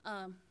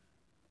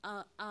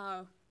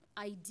our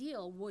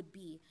ideal would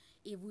be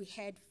if we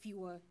had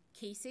fewer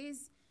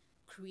cases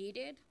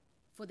created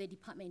for the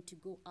department to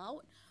go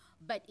out.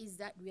 But is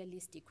that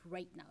realistic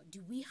right now?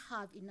 Do we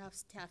have enough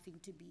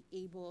staffing to be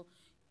able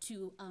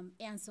to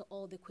answer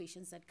all the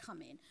questions that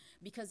come in?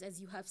 Because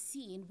as you have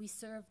seen, we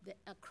serve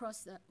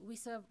we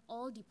serve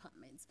all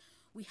departments.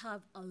 We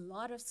have a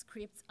lot of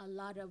scripts, a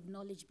lot of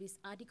knowledge-based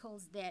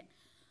articles that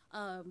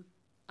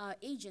our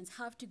agents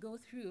have to go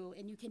through,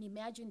 and you can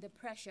imagine the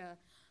pressure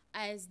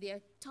as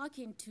they're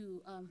talking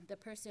to the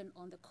person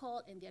on the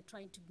call and they're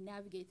trying to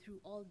navigate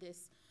through all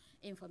this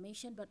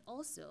information, but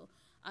also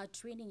our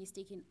training is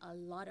taking a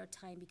lot of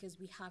time because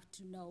we have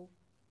to know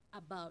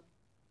about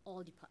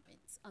all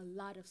departments, a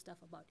lot of stuff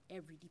about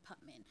every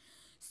department.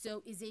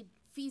 So is it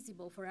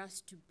feasible for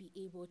us to be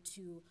able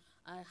to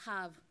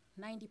have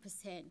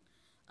 90%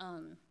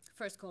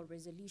 first call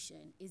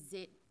resolution? Is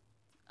it,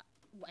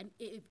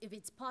 if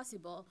it's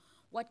possible,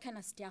 what kind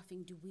of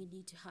staffing do we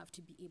need to have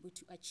to be able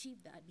to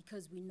achieve that?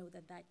 Because we know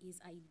that that is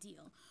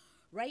ideal.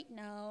 Right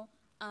now,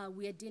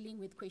 we are dealing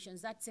with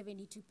questions. That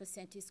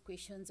 72% is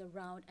questions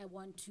around, I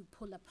want to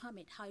pull a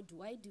permit. How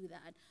do I do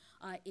that?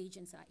 Our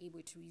agents are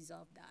able to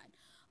resolve that.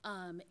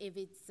 If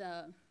it's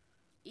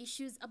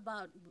issues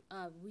about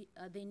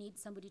they need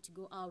somebody to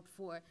go out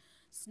for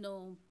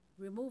snow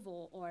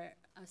removal or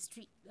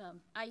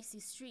icy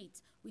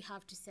streets, we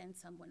have to send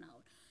someone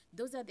out.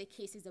 Those are the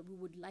cases that we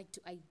would like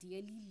to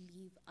ideally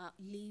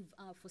leave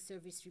for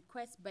service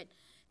requests, but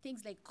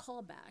things like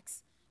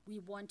callbacks, we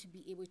want to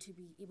be able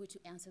to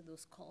answer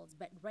those calls.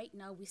 But right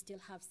now, we still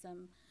have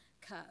some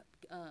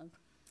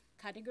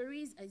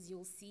categories, as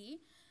you'll see,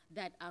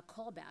 that are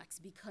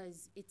callbacks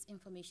because it's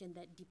information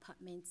that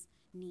departments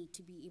need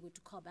to be able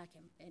to call back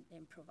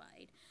and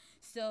provide.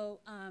 So,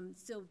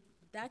 so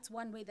that's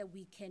one way that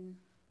we're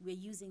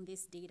using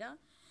this data.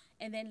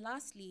 And then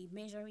lastly,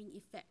 measuring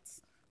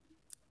effects.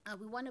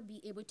 We want to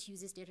be able to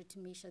use this data to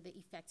measure the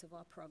effects of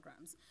our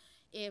programs.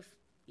 If,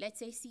 let's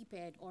say,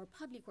 CPED or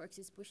Public Works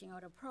is pushing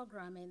out a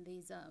program and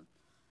there's a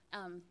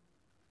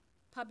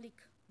public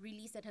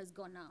release that has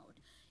gone out,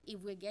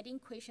 if we're getting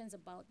questions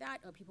about that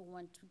or people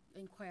want to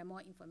inquire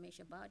more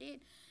information about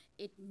it,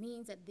 it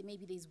means that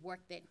maybe there's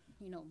work that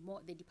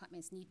the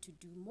departments need to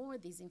do more,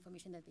 there's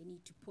information that they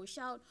need to push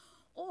out,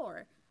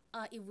 or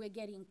if we're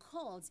getting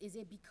calls, is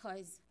it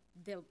because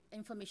the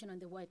information on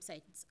the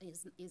website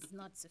is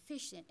not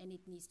sufficient and it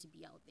needs to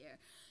be out there?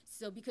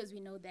 So because we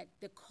know that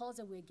the calls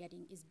that we're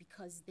getting is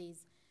because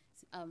there's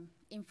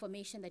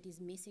information that is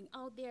missing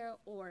out there,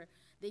 or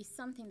there's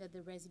something that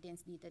the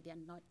residents need that they're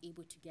not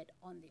able to get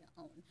on their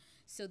own.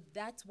 So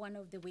that's one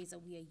of the ways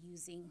that we are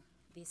using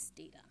this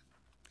data.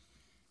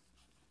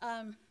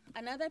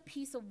 Another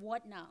piece of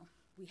what now?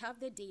 We have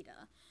the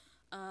data.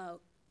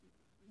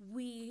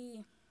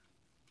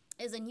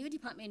 As a new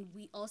department,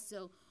 we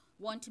also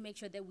want to make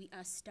sure that we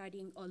are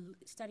starting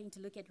to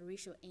look at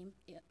racial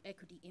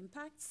equity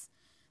impacts.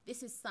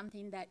 This is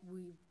something that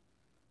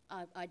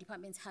our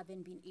departments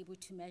haven't been able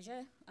to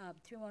measure.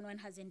 311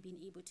 hasn't been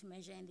able to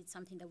measure, and it's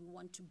something that we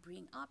want to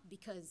bring up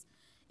because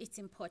it's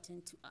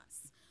important to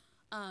us.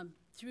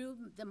 Through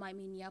the My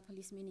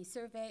Minneapolis Mini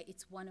Survey,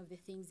 it's one of the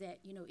things that,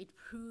 it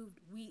proved,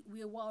 we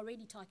were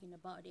already talking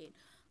about it,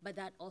 but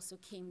that also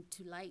came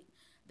to light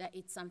that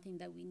it's something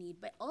that we need.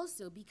 But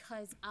also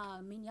because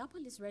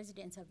Minneapolis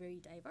residents are very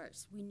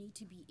diverse, we need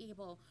to be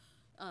able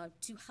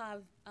to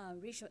have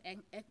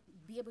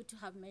be able to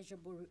have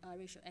measurable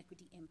racial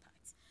equity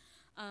impacts.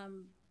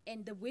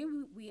 And the way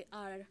we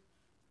are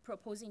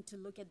proposing to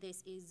look at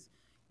this is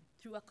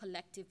through a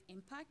collective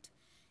impact.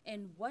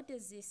 And what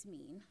does this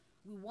mean?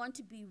 We want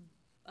to be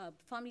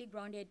firmly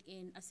grounded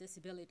in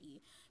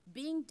accessibility,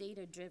 being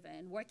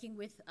data-driven, working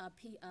with a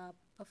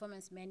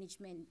performance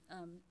management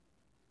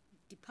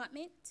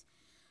department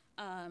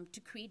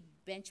to create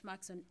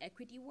benchmarks on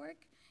equity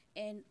work,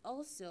 and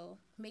also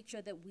make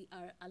sure that we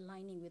are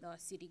aligning with our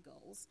city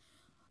goals.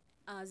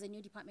 As a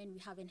new department, we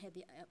haven't had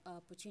the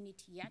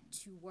opportunity yet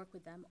to work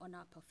with them on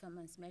our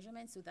performance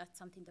measurements, so that's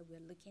something that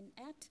we're looking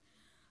at.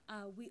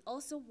 We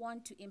also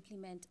want to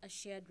implement a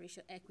shared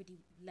racial equity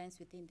lens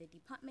within the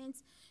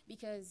departments,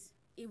 because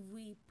if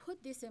we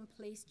put this in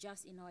place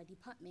just in our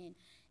department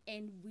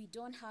and we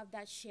don't have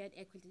that shared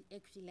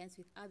equity lens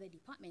with other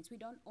departments, we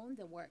don't own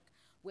the work.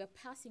 We're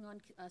passing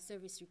on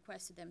service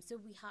requests to them, so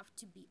we have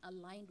to be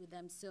aligned with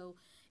them. So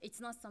it's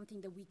not something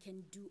that we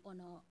can do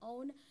on our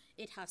own.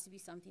 It has to be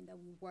something that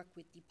we work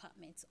with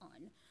departments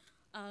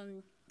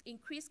on.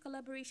 Increased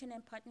collaboration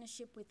and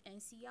partnership with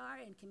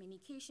NCR and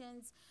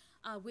communications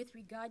with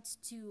regards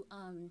to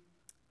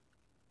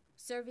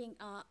serving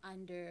our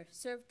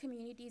underserved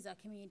communities, our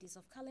communities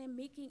of color,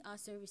 making our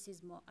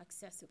services more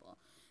accessible.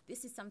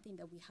 This is something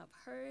that we have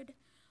heard,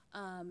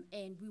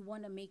 and we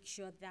want to make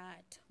sure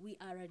that we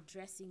are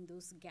addressing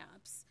those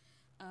gaps.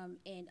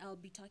 And I'll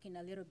be talking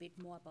a little bit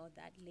more about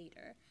that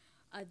later.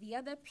 The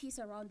other piece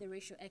around the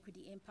racial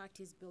equity impact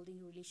is building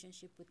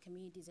relationship with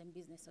communities and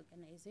business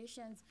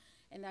organizations,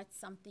 and that's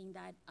something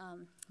that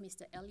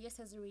Mr. Elias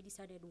has already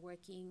started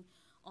working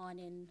on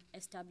in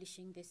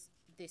establishing these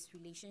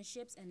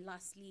relationships. And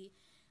lastly,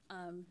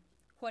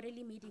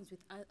 quarterly meetings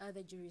with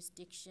other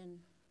jurisdictions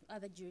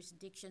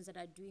that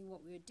are doing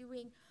what we're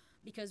doing,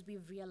 because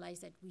we've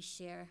realized that we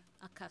share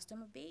a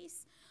customer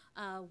base.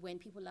 When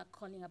people are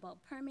calling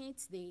about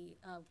permits, they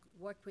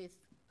work with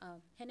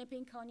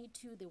Hennepin County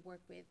too, they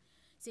work with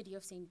City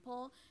of St.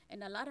 Paul,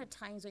 and a lot of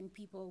times when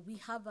we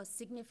have a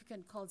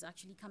significant calls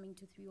actually coming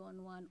to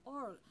 311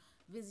 or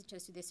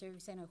visitors to the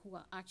service center who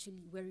are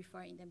actually, we're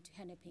referring them to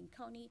Hennepin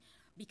County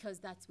because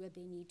that's where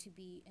they need to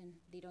be and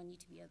they don't need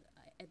to be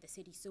at the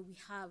city. So we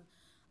have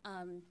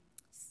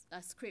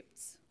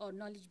scripts or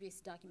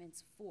knowledge-based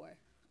documents for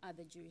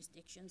other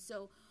jurisdictions.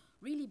 So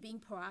really being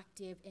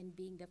proactive and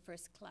being the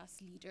first-class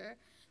leader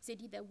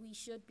city that we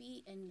should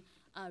be, and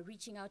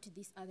reaching out to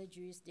these other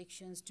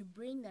jurisdictions to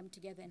bring them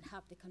together and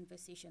have the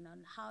conversation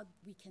on how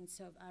we can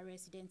serve our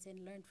residents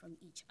and learn from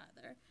each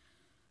other.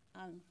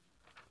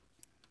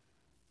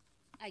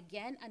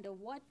 Again, under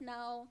What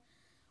Now,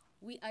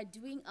 we are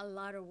doing a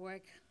lot of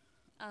work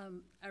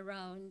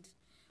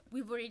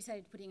we've already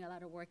started putting a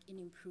lot of work in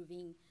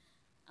improving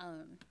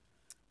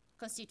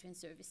constituent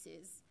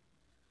services.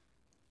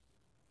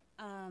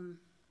 A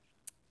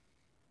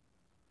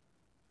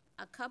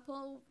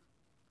couple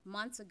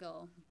months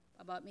ago,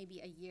 about maybe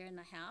a year and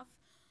a half,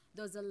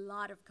 there was a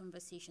lot of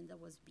conversation that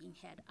was being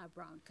had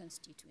around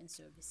constituent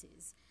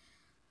services.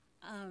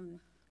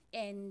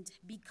 And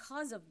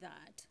because of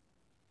that,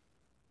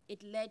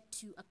 it led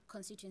to a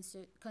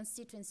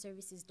constituent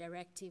services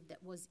directive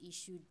that was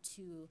issued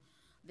to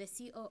the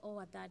COO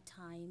at that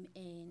time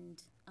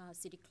and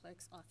City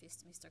Clerk's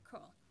office, Mr.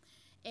 Kroll.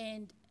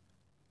 And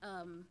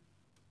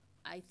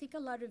I think a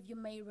lot of you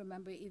may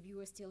remember, if you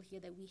were still here,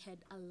 that we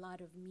had a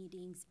lot of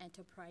meetings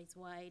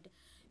enterprise-wide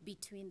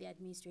between the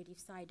administrative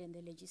side and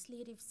the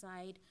legislative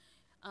side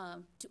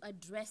to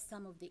address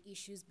some of the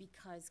issues,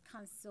 because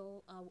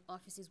council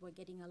offices were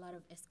getting a lot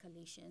of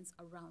escalations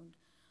around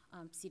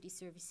city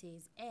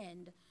services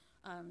and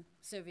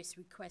service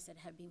requests that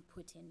have been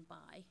put in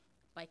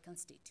by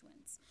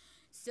constituents.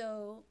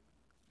 So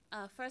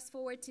fast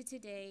forward to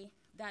today,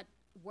 that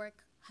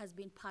work has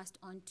been passed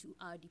on to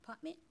our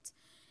department.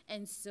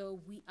 And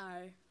so we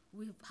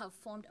have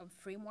formed a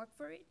framework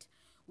for it.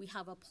 We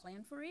have a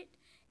plan for it.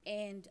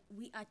 And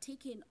we are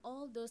taking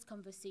all those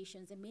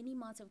conversations and many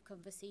months of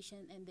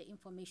conversation and the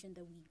information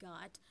that we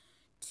got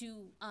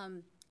to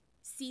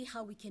see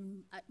how we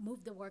can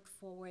move the work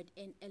forward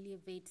and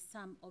elevate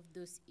some of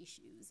those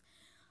issues.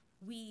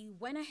 We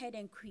went ahead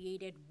and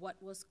created what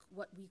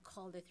we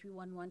call the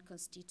 311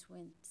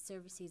 Constituent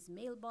Services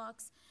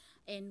Mailbox,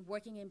 and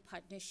working in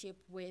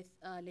partnership with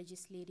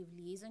legislative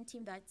liaison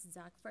team, that's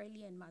Zach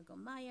Farley and Margot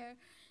Meyer.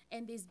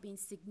 And there's been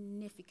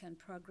significant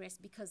progress,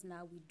 because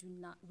now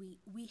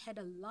we had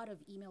a lot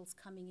of emails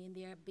coming in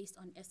there based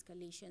on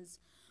escalations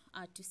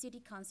to City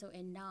Council,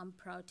 and now I'm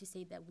proud to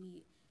say that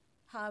we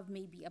have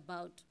maybe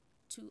about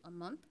 2 a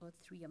month or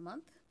 3 a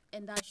month,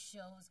 and that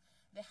shows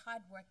the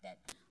hard work that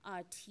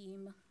our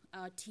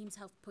teams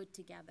have put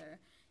together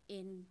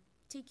in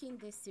taking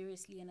this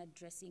seriously and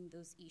addressing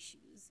those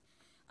issues.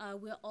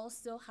 We're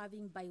also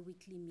having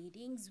bi-weekly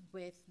meetings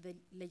with the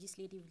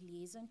legislative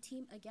liaison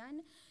team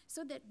again,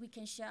 so that we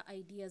can share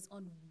ideas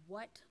on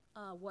what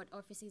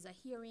offices are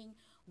hearing,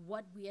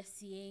 what we are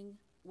seeing,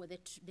 what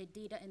the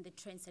data and the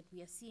trends that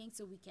we are seeing,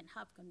 so we can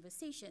have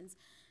conversations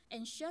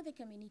and share the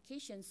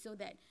communication, so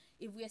that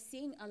if we are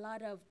seeing a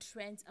lot of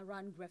trends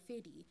around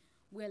graffiti,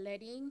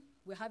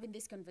 we're having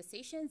these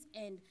conversations,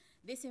 and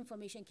this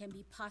information can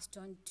be passed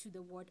on to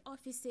the ward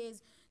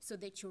offices so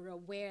that you're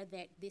aware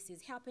that this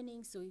is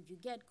happening. So if you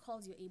get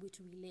calls, you're able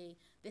to relay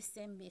the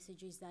same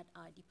messages that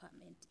our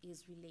department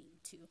is relaying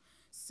to.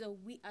 So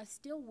we are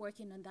still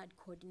working on that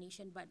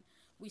coordination, but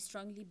we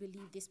strongly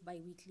believe these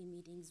bi-weekly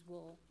meetings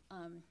will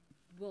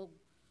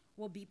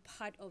be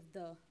part of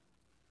the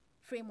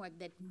framework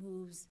that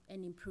moves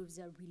and improves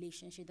our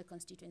relationship, the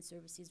constituent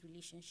services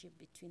relationship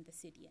between the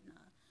city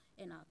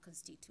and our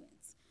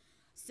constituents.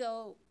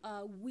 So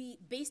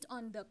based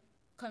on the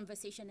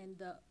conversation and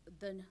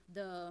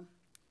the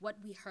what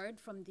we heard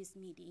from these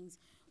meetings,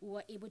 we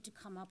were able to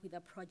come up with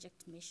a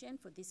project mission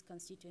for this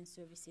constituent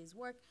services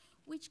work,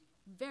 which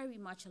very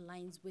much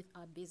aligns with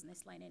our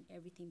business line and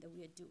everything that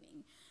we are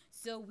doing.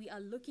 So we are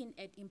looking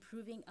at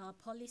improving our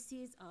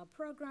policies, our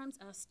programs,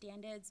 our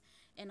standards,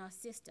 and our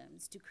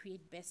systems to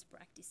create best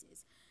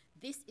practices.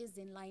 This is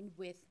in line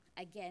with,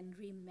 again,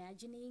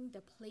 reimagining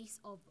the place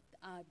of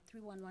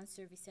 311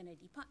 Service Center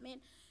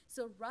department.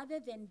 So rather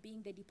than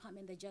being the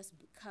department that just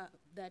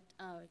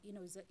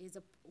is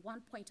a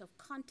one point of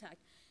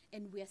contact,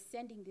 and we are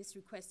sending this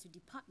request to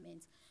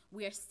departments,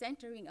 we are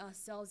centering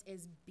ourselves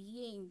as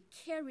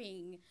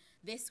carrying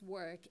this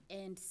work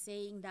and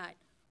saying that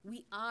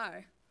we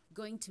are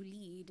going to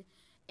lead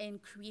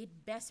and create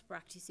best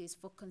practices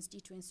for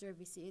constituent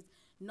services,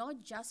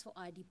 not just for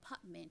our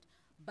department,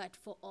 but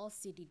for all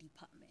city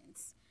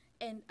departments,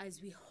 and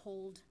as we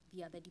hold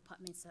the other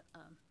departments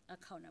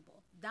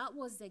accountable. That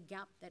was the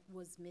gap that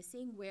was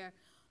missing, where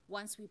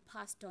once we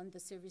passed on the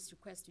service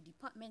request to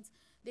departments,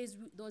 there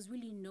was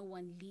really no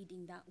one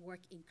leading that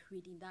work in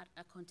creating that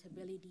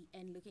accountability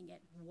and looking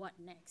at what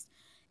next.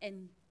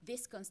 And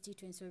this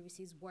constituent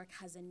services work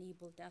has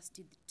enabled us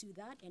to do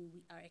that, and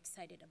we are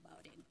excited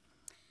about it.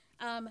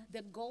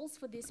 The goals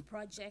for this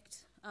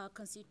project,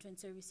 constituent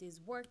services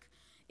work,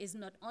 is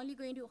not only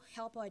going to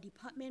help our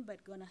department,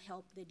 but going to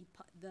help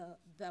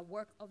the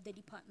work of the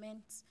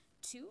departments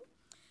too.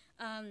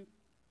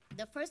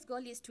 The first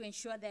goal is to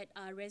ensure that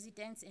our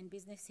residents and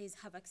businesses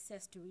have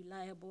access to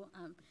reliable,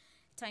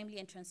 timely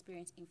and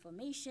transparent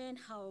information.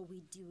 How are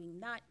we doing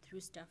that?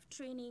 Through staff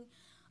training,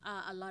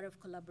 a lot of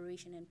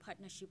collaboration and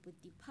partnership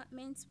with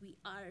departments. We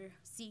are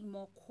seeing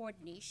more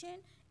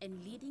coordination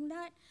and leading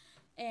that.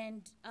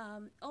 And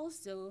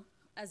also,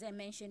 as I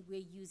mentioned,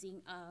 we're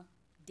using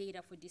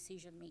data for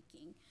decision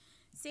making.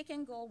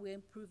 Second goal, we're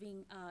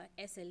improving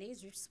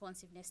SLAs,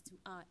 responsiveness to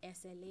our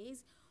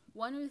SLAs.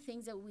 One of the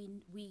things that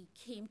we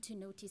came to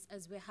notice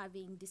as we're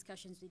having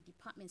discussions with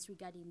departments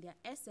regarding their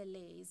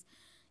SLAs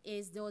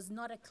is there was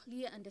not a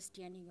clear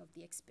understanding of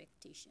the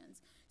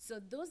expectations. So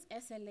those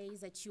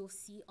SLAs that you'll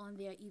see on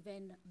there,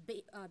 even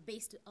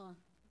based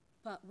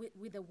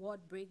with the ward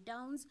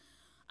breakdowns,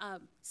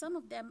 some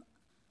of them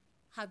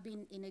have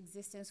been in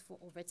existence for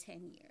over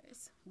 10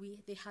 years.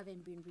 They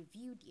haven't been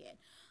reviewed yet.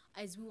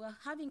 As we were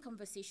having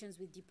conversations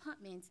with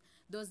departments,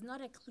 there was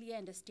not a clear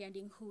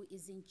understanding who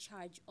is in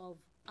charge of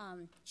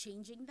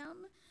changing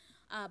them.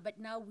 But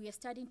now we are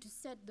starting to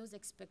set those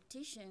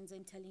expectations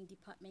and telling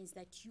departments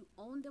that you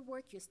own the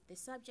work, you're the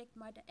subject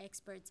matter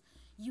experts,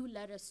 you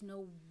let us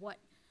know what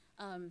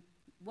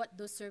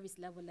those service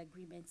level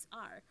agreements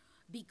are.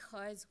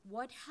 Because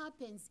what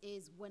happens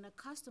is when a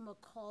customer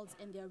calls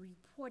and they're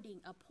reporting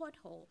a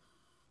pothole,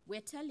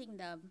 we're telling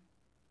them,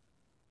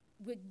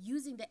 we're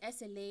using the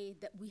SLA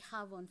that we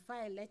have on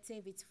file. Let's say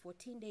if it's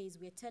 14 days,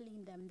 we're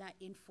telling them that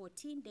in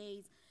 14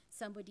 days,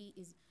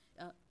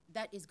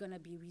 that is gonna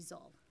be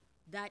resolved.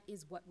 That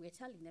is what we're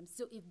telling them.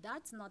 So if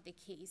that's not the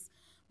case,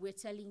 we're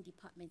telling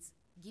departments,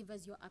 give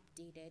us your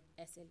updated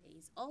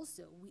SLAs.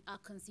 Also, we are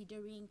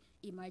considering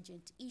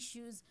emergent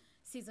issues,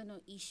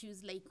 seasonal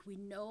issues, like we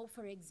know,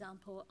 for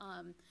example,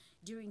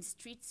 during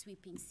street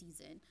sweeping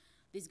season,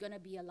 there's gonna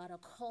be a lot of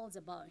calls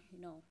about,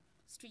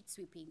 street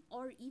sweeping,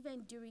 or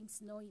even during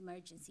snow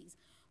emergencies,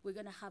 we're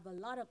gonna have a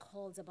lot of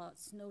calls about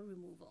snow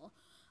removal.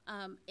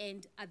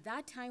 And at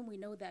that time, we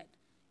know that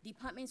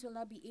departments will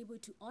not be able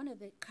to honor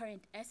the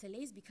current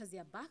SLAs because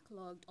they're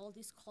backlogged. All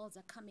these calls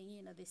are coming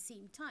in at the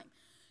same time.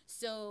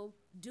 So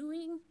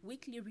doing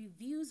weekly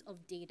reviews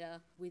of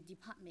data with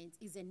departments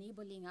is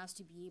enabling us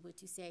to be able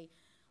to say,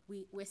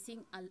 we're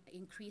seeing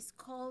increased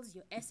calls,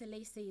 your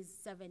SLA says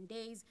 7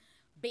 days.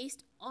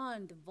 Based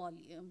on the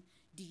volume,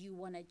 do you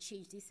want to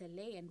change this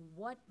SLA, and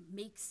what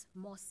makes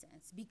more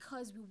sense?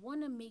 Because we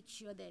want to make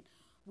sure that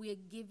we are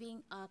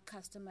giving our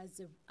customers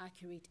the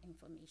accurate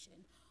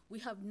information. We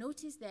have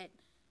noticed that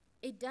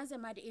it doesn't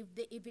matter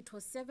if it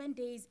was 7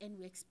 days and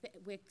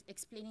we're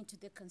explaining to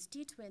the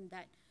constituent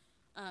that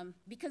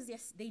because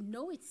they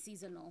know it's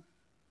seasonal,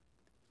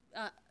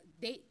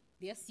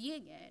 they're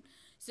seeing it.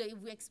 So if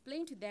we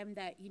explain to them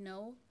that,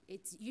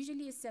 it's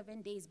usually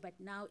 7 days, but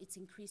now it's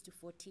increased to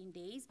 14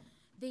 days,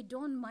 they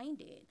don't mind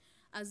it,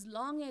 as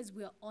long as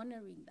we're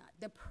honoring that.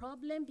 The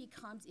problem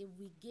becomes if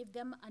we give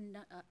them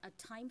a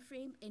time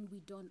frame and we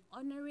don't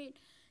honor it,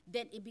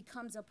 then it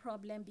becomes a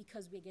problem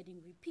because we're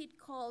getting repeat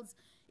calls.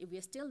 If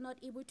we're still not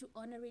able to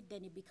honor it,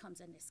 then it becomes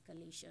an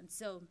escalation.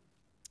 So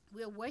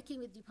we're working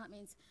with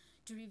departments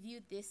to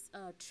review these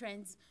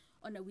trends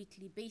on a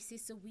weekly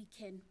basis so we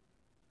can,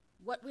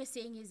 what we're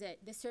saying is that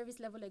the service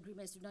level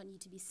agreements do not need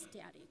to be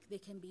static. They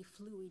can be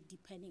fluid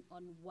depending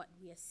on what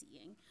we are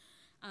seeing.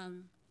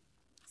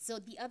 So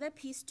the other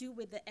piece too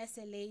with the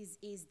SLAs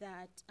is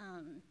that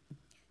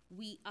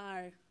we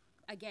are,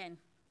 again,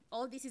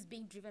 all this is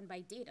being driven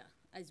by data.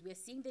 As we're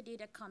seeing the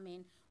data come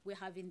in, we're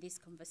having these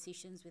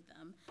conversations with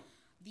them.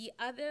 The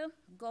other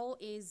goal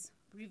is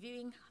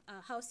reviewing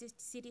how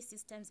city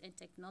systems and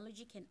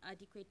technology can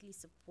adequately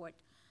support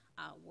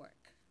our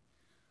work.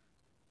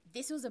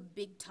 This was a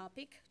big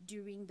topic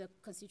during the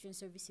constituent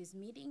services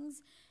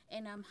meetings,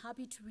 and I'm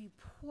happy to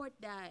report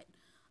that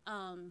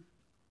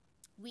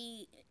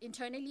we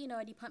internally in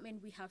our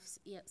department, we have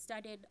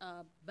started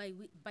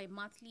by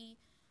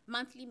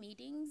monthly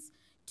meetings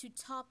to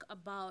talk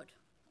about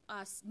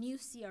new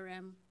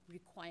CRM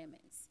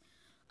requirements.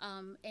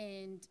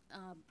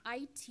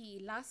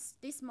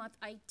 This month,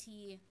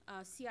 IT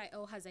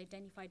CIO has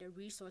identified a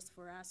resource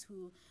for us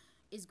who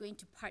is going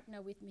to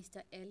partner with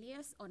Mr.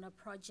 Elias on a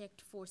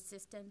project for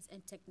systems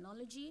and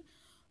technology,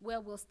 where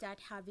we'll start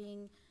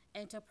having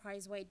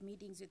enterprise-wide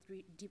meetings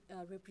with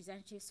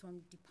representatives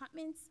from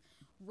departments,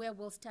 where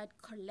we'll start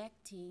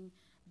collecting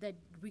the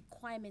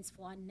requirements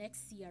for our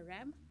next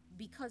CRM,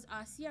 because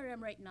our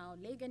CRM right now,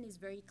 Legan, is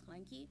very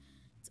clunky.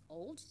 It's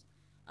old,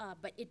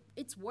 but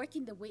it's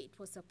working the way it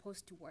was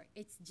supposed to work.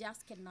 It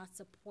just cannot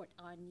support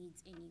our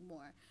needs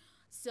anymore.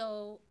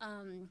 So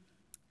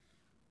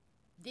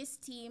this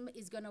team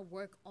is going to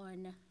work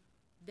on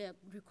the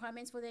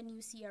requirements for the new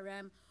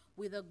CRM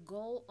with a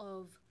goal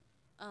of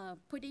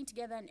putting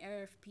together an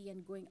RFP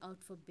and going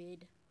out for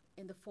bid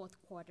in the fourth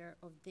quarter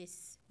of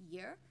this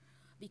year,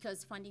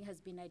 because funding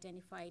has been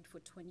identified for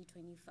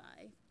 2025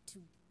 to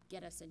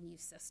get us a new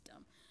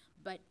system.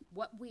 But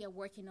what we are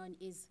working on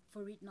is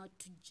for it not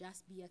to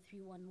just be a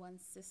 311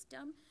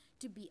 system,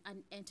 to be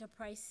an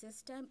enterprise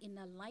system in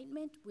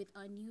alignment with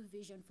our new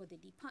vision for the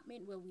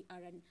department, where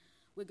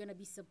we're going to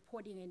be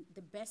supporting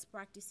the best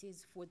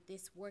practices for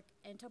this work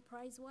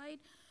enterprise-wide.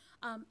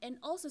 And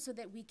also so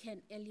that we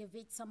can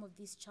alleviate some of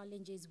these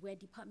challenges where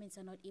departments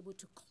are not able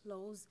to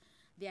close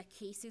their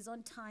cases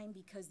on time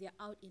because they're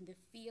out in the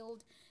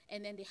field,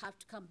 and then they have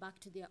to come back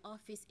to their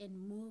office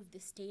and move the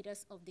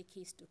status of the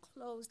case to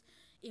closed.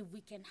 If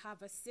we can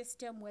have a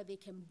system where they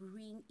can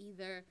bring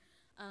either,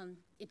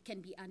 it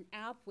can be an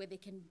app where they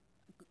can,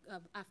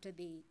 after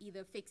they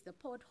either fix the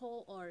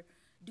pothole or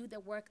do the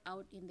work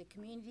out in the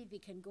community, they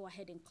can go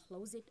ahead and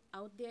close it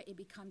out there. It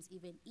becomes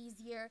even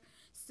easier.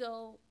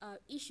 So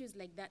issues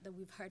like that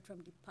we've heard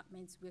from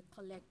departments, we're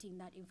collecting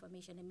that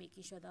information and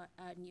making sure that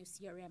our new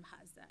CRM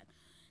has that.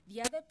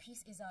 The other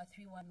piece is our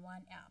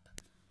 311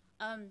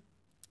 app.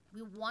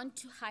 We want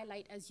to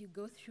highlight, as you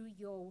go through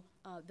your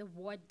the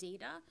ward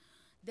data,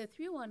 the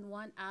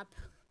 311 app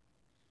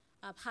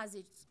has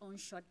its own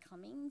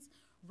shortcomings.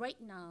 Right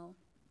now,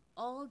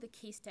 all the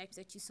case types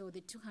that you saw,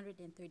 the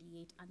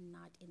 238, are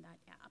not in that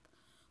app.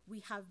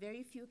 We have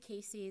very few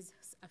cases,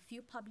 a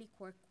few public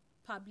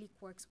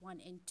works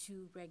 1 and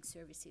 2, reg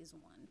services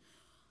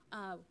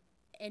 1.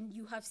 And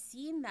you have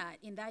seen that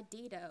in that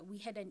data, we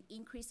had an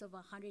increase of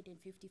 155%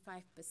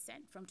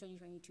 from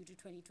 2022 to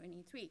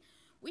 2023,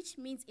 which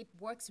means it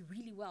works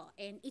really well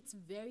and it's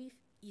very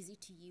easy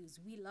to use.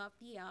 We love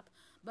the app,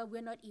 but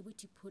we're not able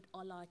to put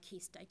all our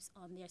case types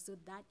on there, so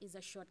that is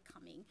a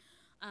shortcoming.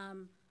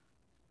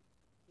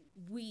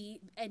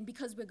 And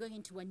because we're going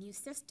into a new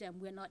system,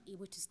 we're not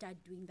able to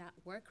start doing that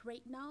work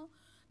right now,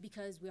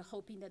 because we're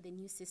hoping that the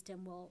new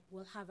system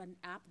will have an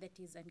app that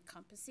is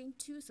encompassing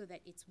too, so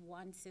that it's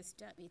one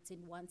system, it's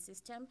in one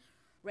system.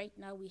 Right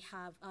now we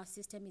have, our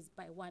system is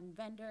by one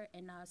vendor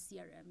and our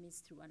CRM is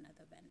through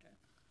another vendor.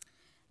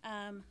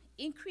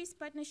 Increased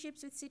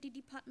partnerships with city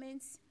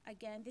departments.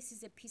 Again, this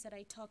is a piece that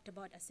I talked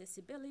about,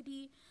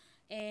 accessibility,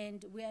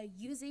 and we are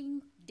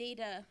using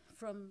data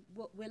from,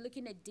 we're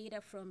looking at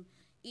data from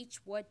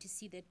each ward to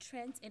see the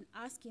trends and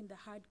asking the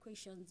hard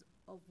questions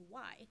of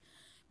why.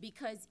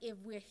 Because if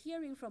we're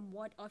hearing from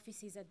ward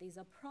offices that there's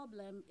a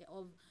problem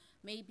of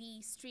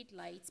maybe street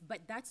lights, but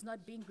that's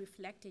not being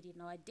reflected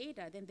in our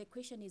data, then the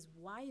question is,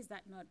 why is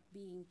that not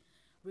being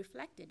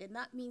reflected? And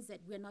that means that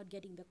we're not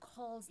getting the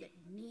calls that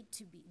we need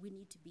to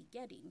be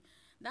getting.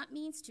 That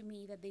means to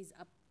me that there's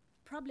a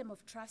problem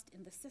of trust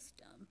in the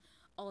system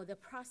or the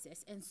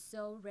process, and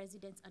so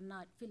residents are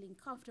not feeling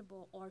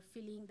comfortable or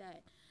feeling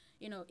that,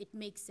 you know, it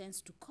makes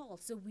sense to call.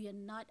 So we are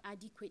not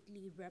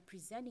adequately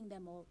representing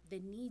them or the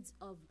needs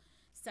of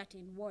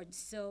certain wards.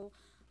 So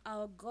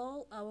our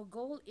goal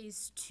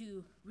is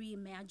to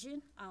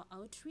reimagine our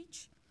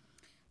outreach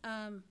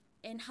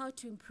and how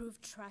to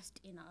improve trust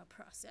in our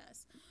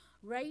process.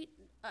 Right,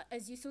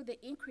 as you saw the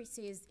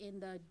increases in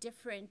the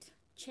different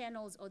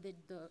channels or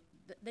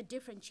the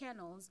different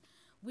channels,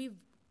 we've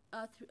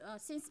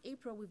since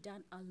April we've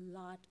done a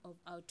lot of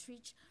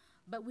outreach,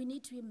 but we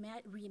need to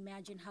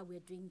reimagine how we're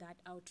doing that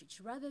outreach.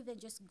 Rather than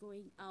just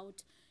going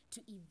out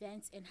to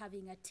events and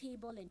having a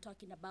table and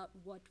talking about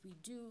what we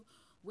do,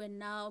 we're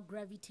now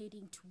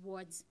gravitating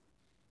towards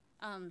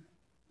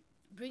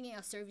bringing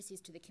our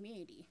services to the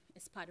community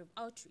as part of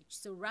outreach.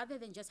 So rather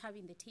than just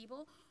having the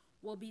table,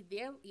 we'll be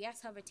there,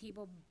 yes, have a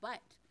table,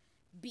 but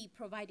be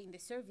providing the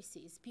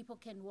services. People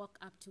can walk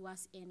up to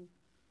us and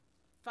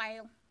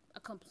file a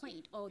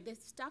complaint, or the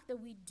stuff that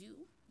we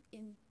do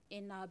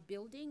in our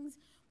buildings,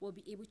 we'll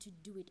be able to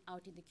do it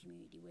out in the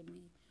community when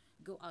we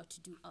go out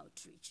to do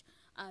outreach.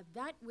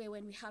 That way,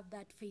 when we have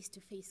that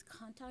face-to-face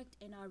contact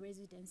and our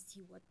residents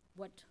see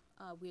what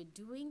we're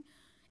doing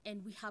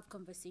and we have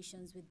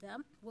conversations with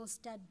them, we'll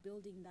start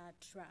building that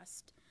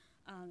trust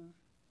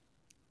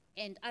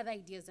and other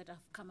ideas that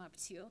have come up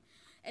too.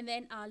 And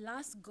then our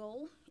last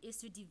goal is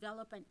to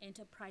develop an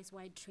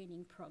enterprise-wide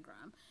training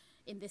program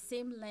in the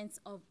same lens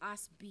of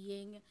us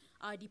being,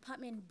 our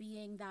department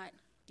being that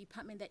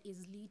department that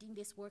is leading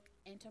this work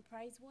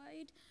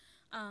enterprise-wide.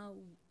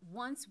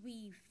 Once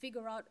we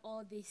figure out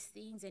all these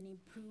things and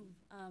improve,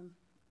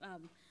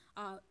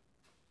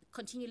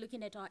 continue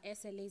looking at our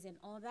SLAs and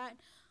all that,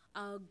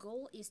 our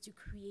goal is to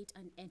create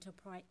an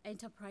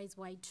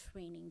enterprise-wide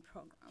training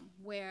program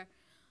where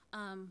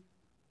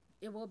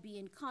It will be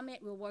in Comet.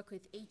 We'll work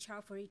with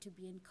HR for it to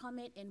be in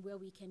Comet, and where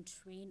we can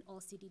train all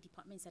city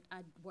departments that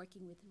are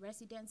working with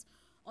residents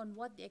on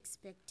what the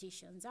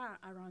expectations are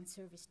around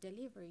service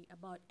delivery,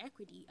 about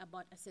equity,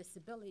 about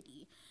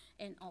accessibility,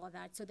 and all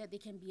that, so that there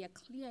can be a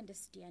clear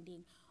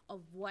understanding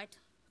of what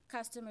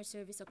customer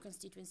service or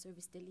constituent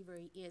service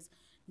delivery is,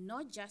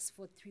 not just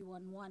for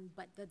 311,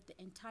 but that the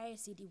entire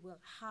city will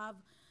have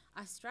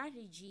a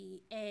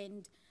strategy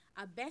and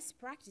best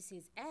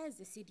practices as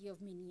the city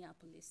of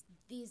Minneapolis.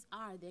 These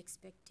are the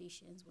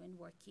expectations when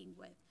working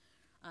with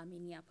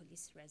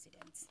Minneapolis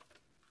residents.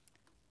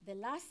 The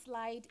last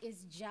slide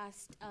is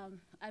just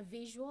a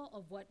visual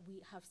of what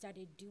we have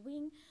started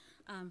doing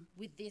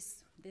with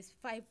these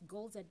 5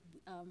 goals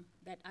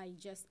that I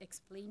just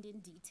explained in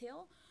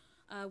detail.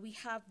 We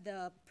have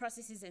the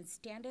processes and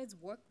standards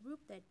work group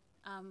that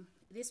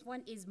this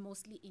one is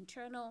mostly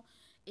internal.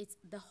 It's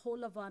the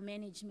whole of our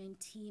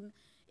management team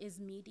is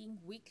meeting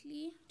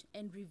weekly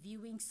and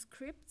reviewing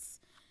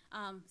scripts,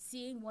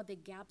 seeing what the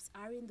gaps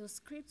are in those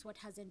scripts, what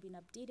hasn't been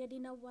updated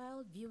in a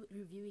while,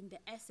 reviewing the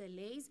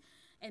SLAs,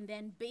 and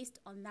then based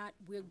on that,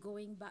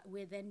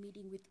 we're then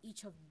meeting with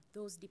each of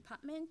those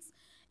departments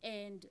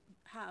and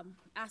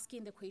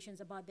asking the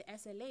questions about the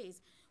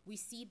SLAs. We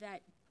see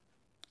that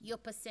your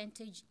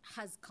percentage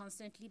has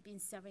constantly been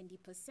 70%.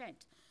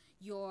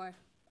 Your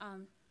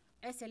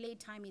SLA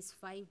time is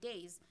 5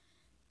 days.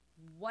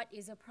 What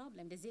is a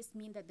problem? Does this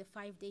mean that the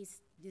 5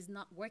 days is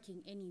not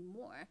working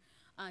anymore?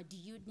 Do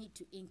you need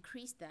to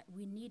increase that?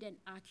 We need an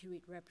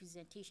accurate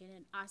representation,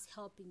 and us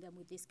helping them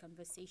with these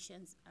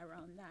conversations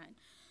around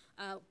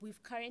that.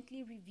 We've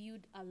currently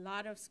reviewed a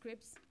lot of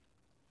scripts,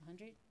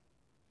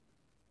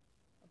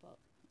 about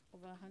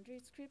over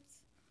 100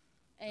 scripts,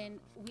 and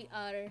we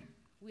are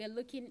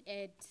looking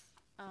at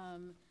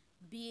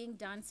being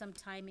done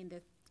sometime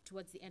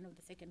towards the end of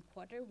the second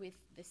quarter with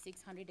the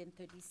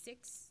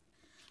 636.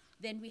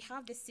 Then we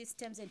have the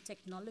systems and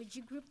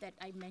technology group that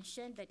I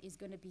mentioned that is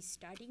going to be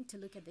starting to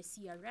look at the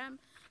CRM.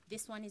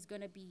 This one is going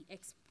to be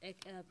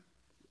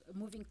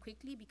moving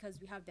quickly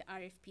because we have the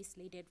RFP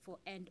slated for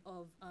end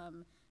of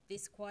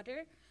this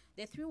quarter.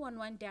 The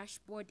 311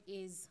 dashboard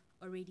is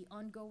already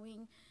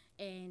ongoing,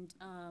 and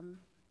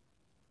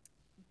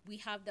we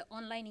have the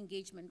online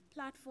engagement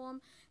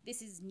platform.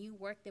 This is new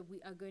work that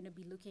we are going to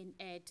be looking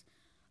at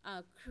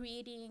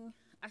creating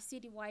a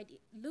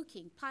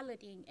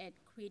piloting at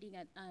creating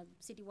a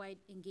citywide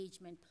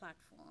engagement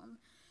platform.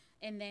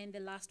 And then the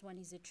last one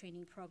is a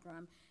training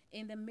program.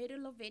 In the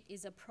middle of it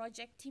is a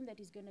project team that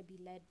is going to be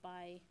led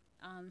by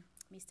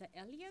Mr.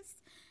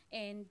 Elias.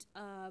 And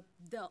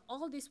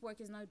all this work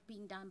is now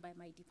being done by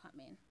my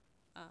department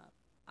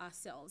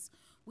ourselves.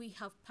 We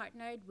have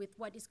partnered with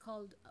what is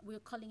called, we're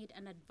calling it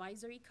an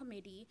advisory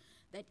committee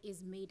that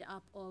is made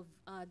up of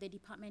the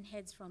department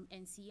heads from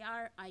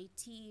NCR,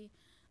 IT,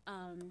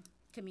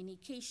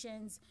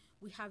 communications.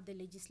 We have the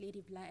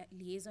legislative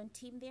liaison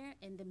team there,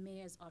 and the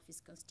mayor's office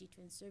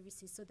constituent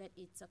services, so that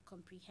it's a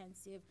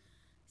comprehensive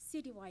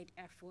citywide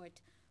effort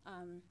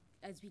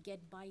as we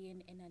get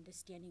buy-in and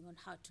understanding on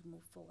how to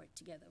move forward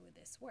together with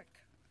this work.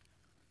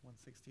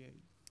 168.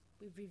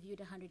 We've reviewed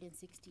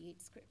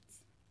 168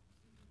 scripts.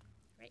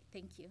 Right,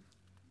 thank you.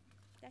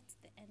 That's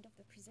the end of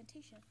the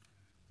presentation.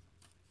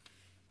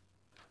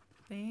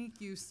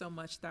 Thank you so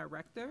much,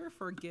 Director,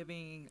 for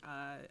giving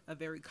a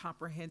very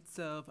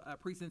comprehensive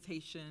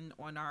presentation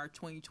on our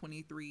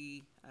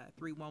 2023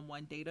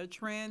 311 data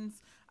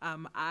trends.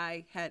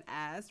 I had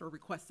asked or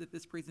requested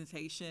this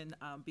presentation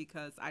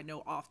because I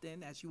know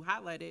often, as you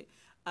highlighted,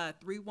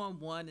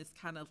 311 is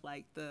kind of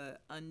like the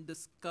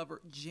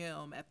undiscovered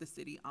gem at the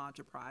city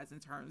enterprise in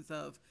terms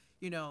of,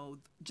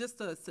 just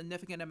a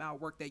significant amount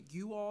of work that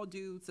you all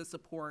do to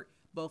support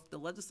both the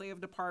legislative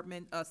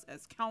department, us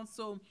as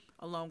council,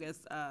 along as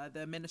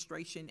the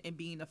administration, in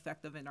being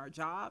effective in our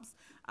jobs.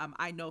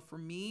 I know for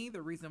me,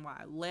 the reason why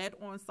I led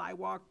on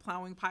sidewalk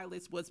plowing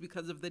pilots was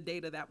because of the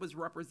data that was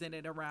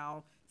represented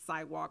around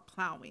sidewalk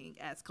plowing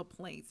as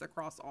complaints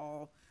across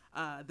all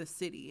the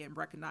city, and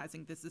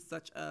recognizing this is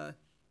such a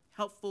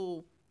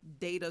helpful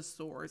data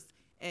source,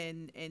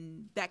 and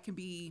that can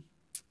be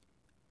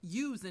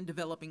used in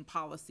developing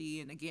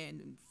policy and,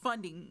 again,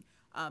 funding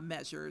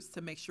measures to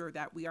make sure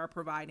that we are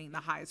providing the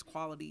highest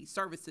quality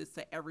services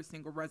to every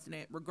single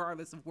resident,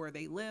 regardless of where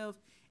they live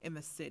in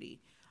the city.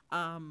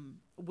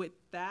 With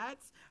that,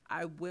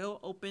 I will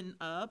open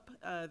up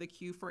the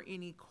queue for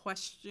any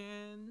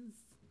questions.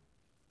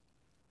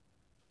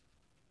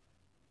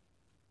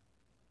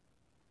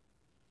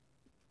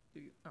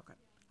 Okay.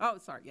 Oh,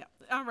 sorry. Yeah.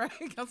 All right.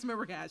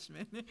 Councilmember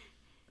Cashman.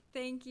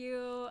 Thank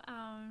you,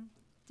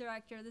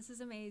 Director. This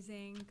is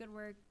amazing. Good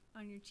work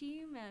on your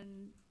team,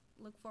 and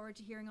look forward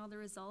to hearing all the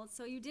results.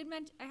 So you did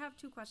mention, I have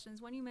 2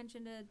 questions. One, you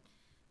mentioned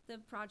the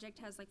project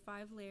has like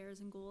 5 layers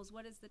and goals.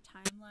 What is the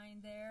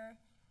timeline there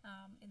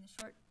in the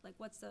short, like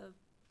what's the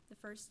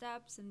first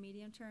steps and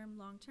medium term,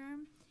 long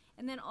term?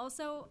 And then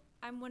also,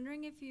 I'm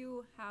wondering if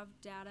you have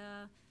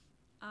data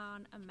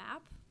on a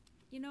map.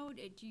 Do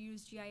you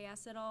use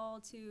GIS at all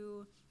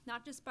to,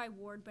 not just by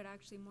ward, but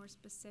actually more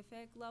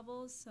specific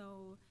levels?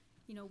 So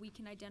we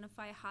can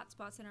identify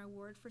hotspots in our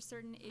ward for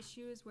certain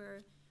issues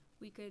where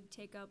we could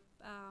take up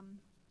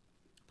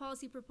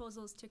policy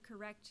proposals to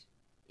correct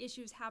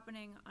issues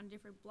happening on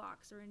different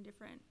blocks or in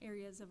different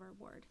areas of our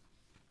ward.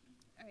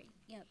 All right,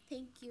 yeah,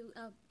 thank you,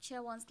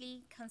 Chair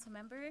Wansley, Council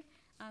Member.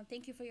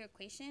 Thank you for your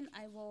question.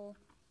 I will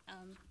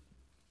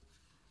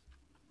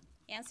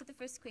answer the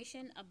first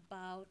question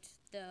about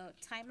the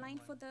timeline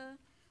for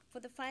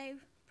the 5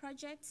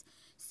 projects.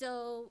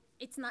 So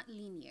it's not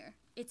linear.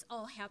 It's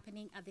all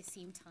happening at the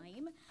same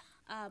time.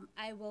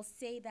 I will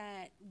say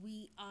that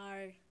we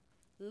are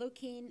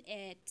looking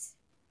at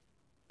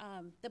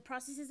the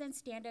processes and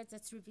standards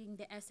that's reviewing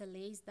the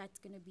SLAs that's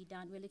going to be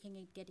done. We're looking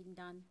at getting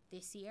done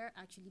this year,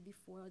 actually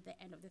before the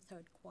end of the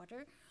 3rd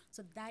quarter.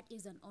 So that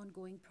is an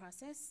ongoing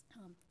process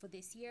for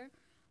this year.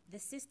 The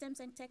systems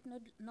and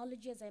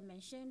technology, as I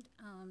mentioned,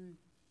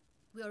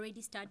 we're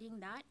already studying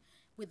that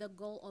with the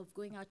goal of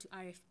going out to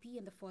RFP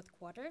in the 4th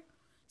quarter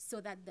so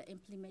that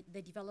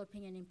the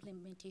developing and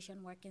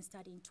implementation work can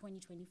start in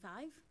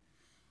 2025.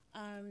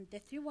 The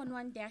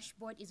 311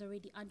 dashboard is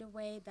already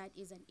underway. That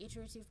is an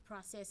iterative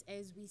process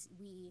as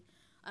we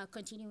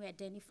continue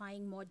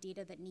identifying more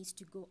data that needs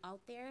to go out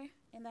there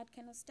and that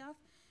kind of stuff.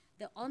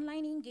 The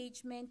online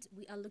engagement,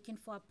 we are looking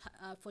for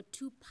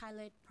 2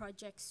 pilot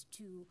projects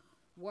to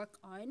work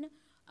on.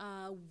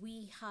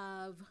 We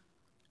have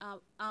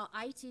our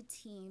IT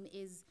team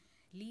is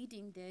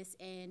leading this,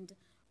 and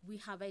we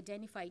have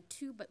identified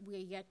 2, but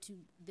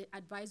the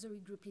advisory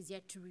group is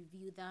yet to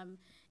review them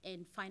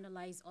and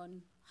finalize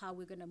on how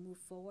we're going to move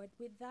forward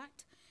with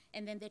that.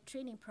 And then the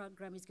training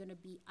program is going to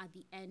be at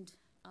the end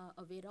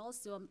of it all.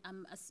 So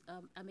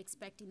I'm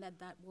expecting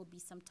that will be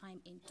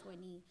sometime in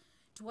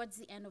towards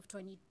the end of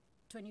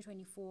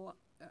 2024,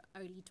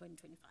 early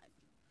 2025.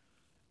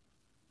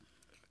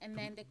 And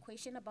then the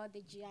question about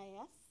the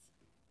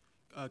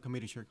GIS.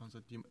 Committee Chair, Council,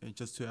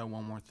 just to add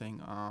one more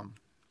thing.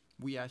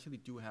 We actually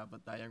do have a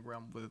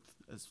diagram with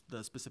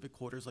the specific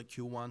quarters like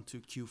Q1 to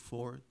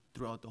Q4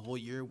 throughout the whole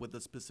year with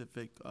the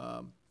specific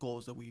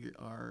goals that we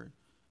are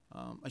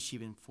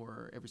achieving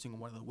for every single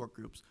one of the work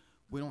groups.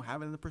 We don't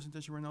have it in the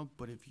presentation right now,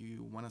 but if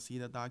you want to see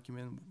that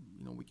document,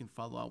 we can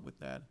follow up with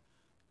that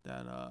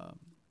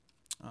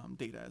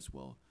data as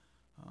well.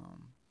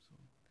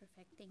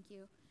 Perfect, thank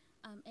you.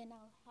 And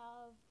I'll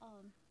have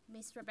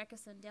Ms. Rebecca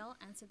Sundell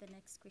answer the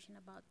next question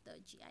about the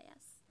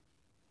GIS.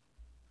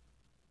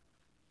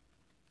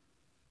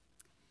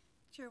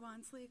 Chair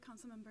Wansley,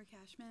 Councilmember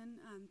Cashman,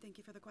 thank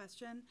you for the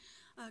question.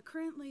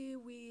 Currently,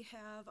 we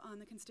have on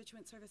the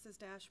Constituent Services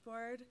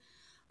dashboard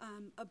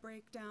a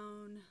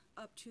breakdown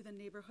up to the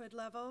neighborhood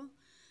level,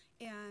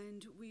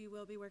 and we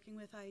will be working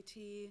with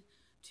IT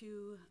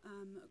to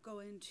go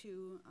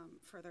into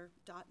further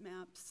dot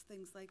maps,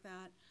 things like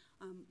that,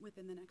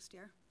 within the next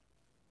year.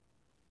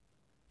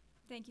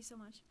 Thank you so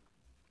much.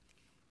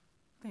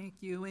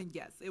 Thank you. And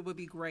yes, it would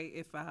be great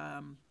if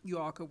you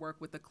all could work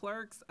with the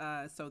clerks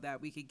so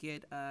that we could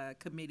get a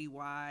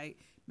committee-wide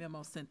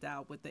memo sent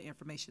out with the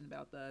information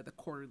about the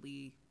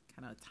quarterly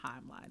kind of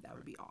timeline. That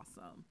would be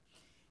awesome.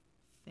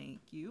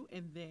 Thank you.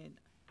 And then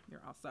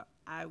you're also,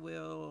 I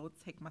will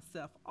take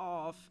myself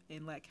off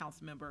and let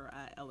Councilmember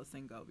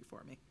Ellison go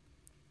before me.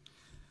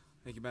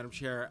 Thank you, Madam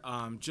Chair.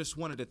 Just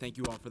wanted to thank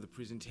you all for the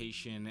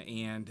presentation,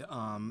 and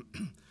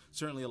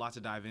certainly a lot to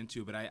dive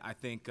into, but I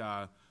think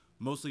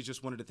mostly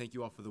just wanted to thank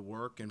you all for the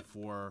work and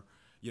for,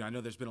 I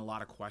know there's been a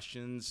lot of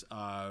questions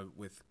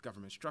with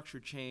government structure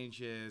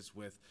changes,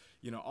 with,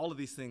 all of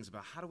these things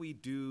about how do we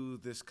do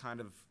this kind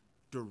of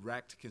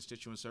direct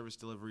constituent service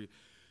delivery.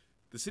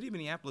 The city of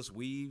Minneapolis,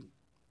 we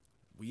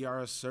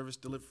are a service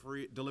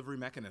delivery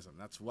mechanism.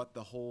 That's what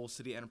the whole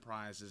city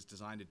enterprise is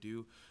designed to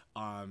do.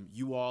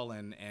 You all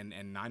and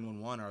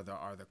 911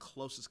 are the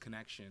closest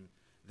connection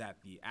that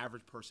the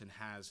average person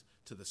has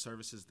to the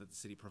services that the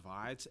city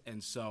provides.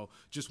 And so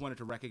just wanted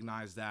to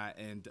recognize that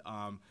and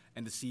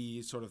to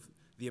see sort of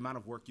the amount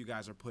of work you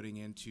guys are putting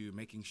into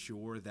making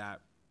sure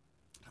that,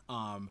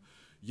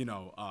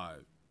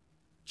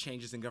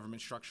 changes in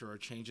government structure or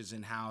changes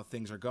in how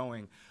things are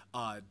going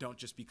don't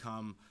just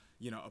become,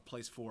 a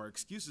place for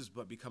excuses,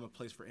 but become a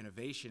place for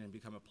innovation and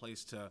become a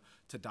place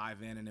to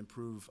dive in and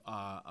improve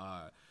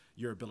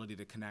your ability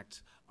to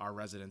connect our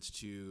residents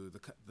to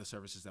the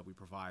services that we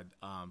provide.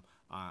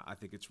 I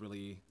think it's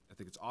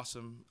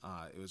awesome.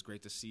 It was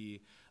great to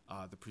see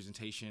the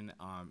presentation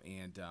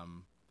and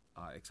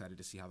excited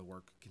to see how the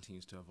work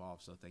continues to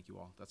evolve. So thank you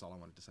all. That's all I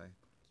wanted to say.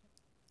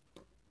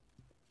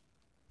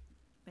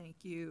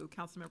 Thank you,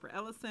 Councilmember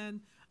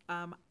Ellison.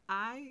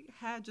 I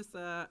had just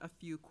a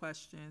few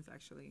questions,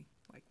 actually,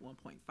 like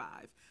 1.5.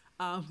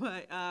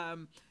 But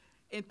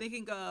in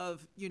thinking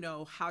of,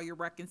 how you're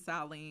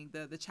reconciling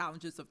the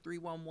challenges of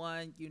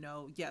 311,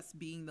 yes,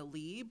 being the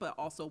lead, but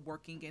also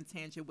working in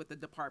tangent with the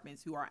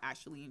departments who are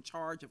actually in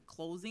charge of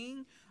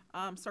closing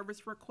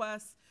service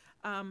requests.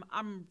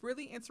 I'm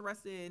really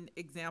interested in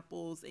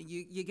examples, and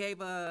you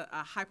gave a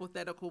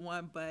hypothetical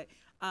one, but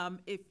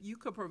if you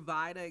could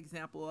provide an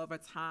example of a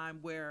time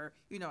where,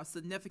 a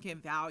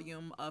significant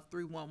volume of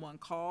 311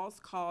 calls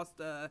caused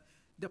the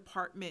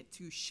department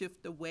to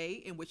shift the way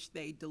in which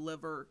they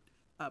deliver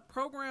a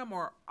program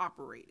or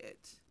operate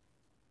it?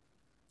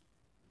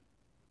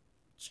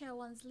 Chair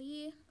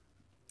Wansley,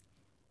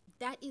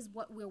 that is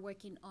what we're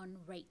working on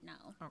right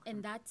now. Okay.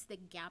 And that's the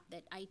gap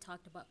that I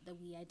talked about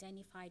that we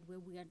identified where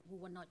we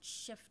were not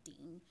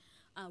shifting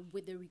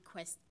with the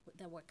requests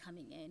that were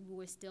coming in. We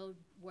were still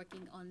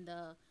working on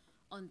the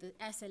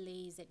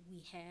SLAs that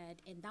we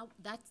had, and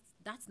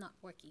that's not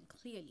working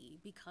clearly,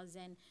 because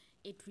then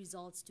it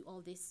results to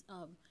all this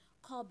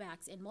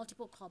callbacks and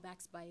multiple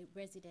callbacks by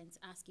residents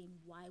asking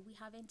why we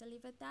haven't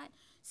delivered that.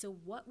 So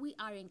what we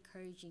are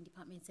encouraging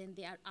departments, and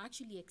they are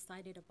actually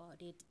excited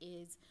about it,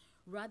 is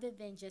rather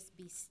than just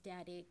be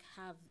static,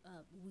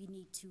 we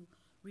need to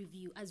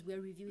review, as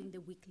we're reviewing the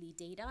weekly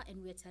data,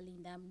 and we're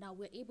telling them now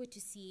we're able to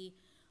see,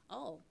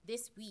 oh,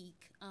 this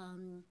week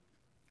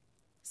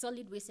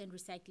solid waste and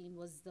recycling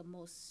was the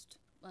most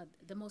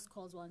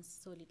calls on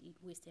solid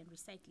waste and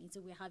recycling.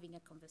 So we're having a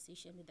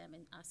conversation with them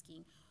and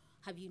asking,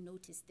 have you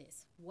noticed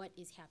this? What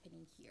is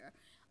happening here?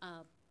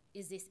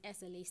 Is this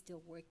SLA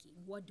still working?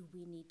 What do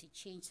we need to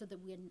change so that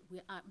we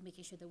are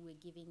making sure that we're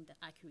giving the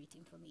accurate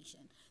information?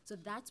 So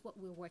that's what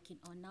we're working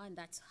on now, and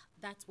that's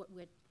what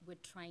we're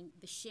trying,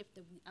 the shift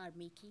that we are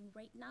making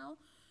right now.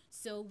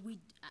 So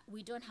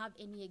we don't have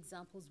any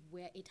examples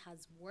where it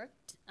has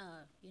worked,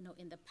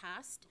 in the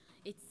past.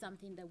 It's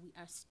something that we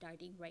are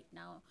starting right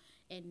now,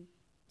 and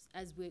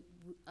as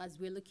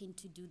we're looking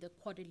to do the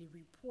quarterly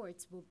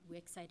reports, we're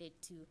excited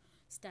to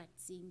start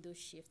seeing those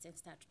shifts and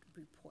start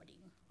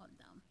reporting on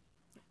them.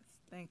 Yes,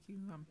 thank you.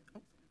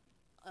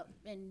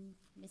 And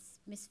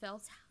Ms.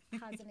 Phelps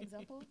has an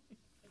example.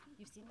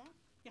 You've seen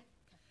that?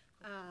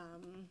 Yeah.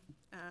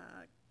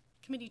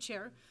 Committee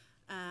chair,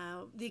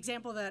 the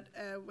example that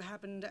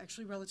happened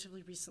actually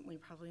relatively recently,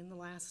 probably in the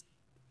last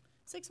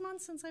 6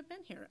 months since I've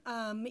been here,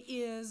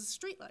 is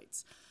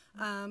streetlights.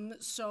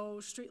 So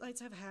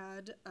streetlights have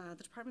had,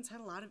 the department's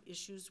had a lot of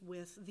issues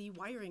with the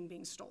wiring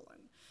being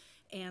stolen.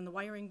 And the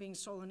wiring being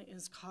stolen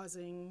is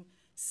causing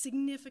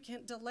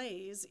significant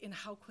delays in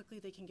how quickly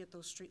they can get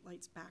those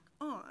streetlights back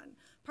on,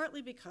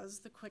 partly because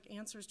the quick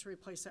answer is to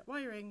replace that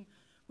wiring,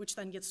 which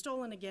then gets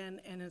stolen again,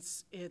 and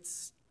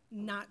it's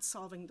not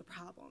solving the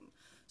problem.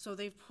 So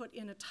they've put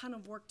in a ton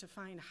of work to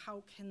find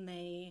how can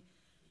they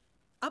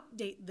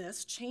update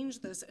this,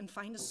 change this, and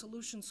find a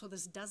solution so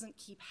this doesn't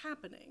keep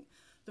happening.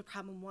 The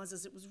problem was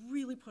it was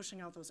really pushing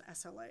out those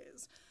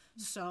SLAs.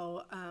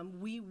 So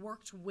we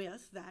worked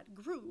with that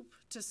group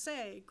to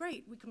say,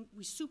 great,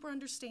 we super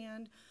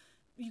understand.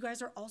 You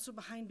guys are also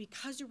behind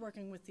because you're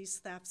working with these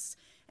thefts,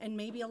 and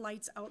maybe a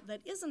light's out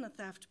that isn't a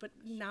theft, but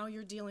now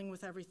you're dealing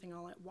with everything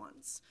all at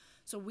once.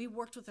 So we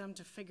worked with them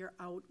to figure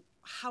out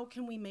how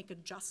can we make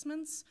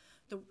adjustments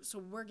so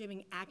we're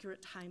giving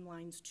accurate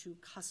timelines to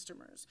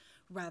customers,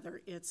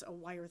 whether it's a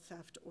wire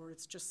theft or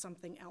it's just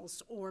something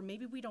else, or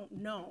maybe we don't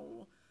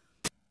know,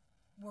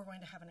 we're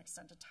going to have an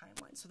extended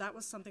timeline. So that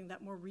was something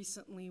that more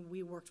recently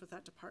we worked with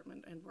that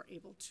department and were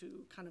able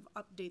to kind of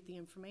update the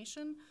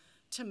information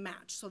to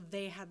match, so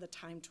they had the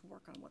time to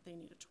work on what they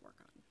needed to work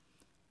on.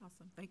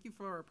 Awesome. Thank you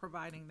for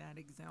providing that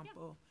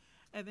example.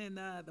 Yeah. And then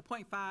the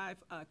point 5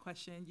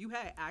 question, you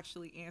had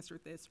actually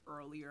answered this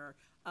earlier,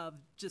 of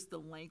just the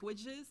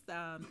languages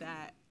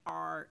that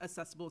are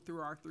accessible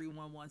through our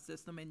 311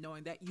 system, and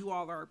knowing that you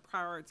all are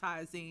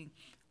prioritizing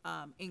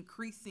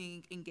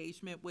increasing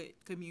engagement with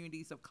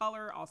communities of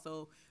color,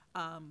 also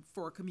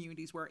for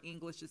communities where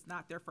English is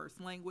not their first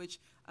language.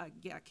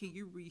 Can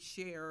you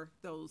reshare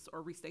those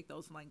or restate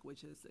those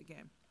languages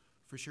again?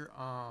 For sure.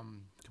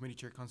 Committee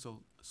Chair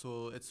Council,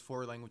 so it's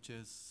 4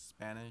 languages: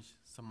 Spanish,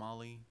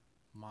 Somali,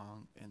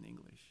 Hmong, and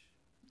English.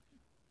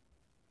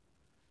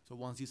 So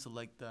once you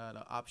select that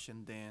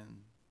option,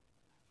 then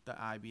the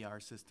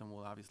IBR system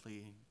will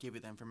obviously give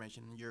you the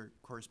information in your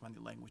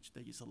corresponding language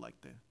that you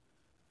selected.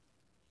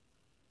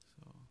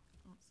 So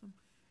awesome.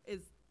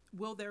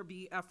 Will there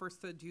be efforts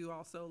to do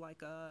also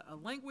like a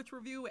language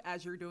review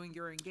as you're doing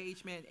your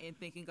engagement and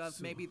thinking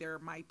of maybe there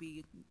might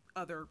be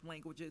other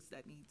languages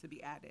that need to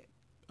be added?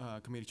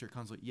 Committee Chair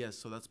Council, yes,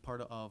 so that's part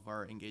of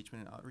our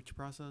engagement and outreach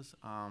process.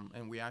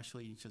 And we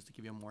actually, just to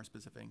give you a more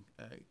specific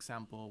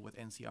example with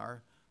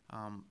NCR,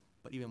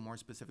 but even more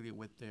specifically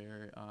with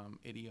their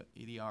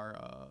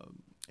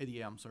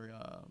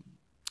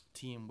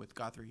team with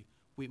Guthrie,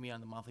 we meet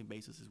on a monthly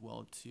basis as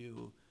well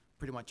to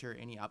pretty much share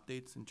any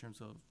updates in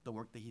terms of the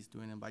work that he's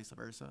doing and vice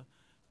versa,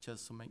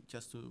 just to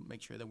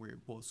make sure that we're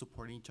both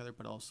supporting each other,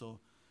 but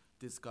also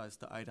discuss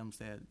the items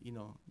that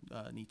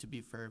need to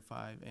be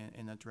verified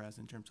and addressed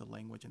in terms of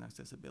language and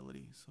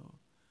accessibility. So,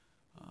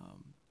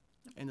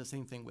 and the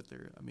same thing with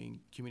their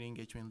community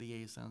engagement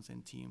liaisons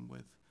and team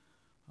with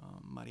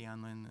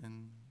Mariano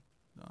and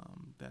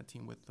that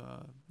team with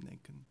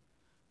Nick and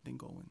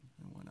Dingo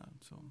and whatnot.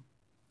 So,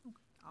 okay.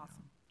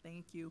 Awesome. Yeah.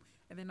 Thank you.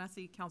 And then I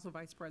see Council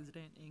Vice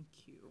President in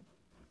queue.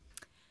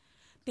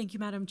 Thank you,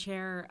 Madam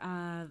Chair.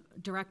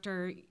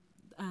 Director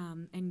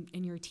and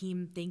your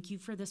team, thank you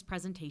for this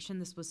presentation.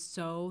 This was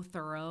so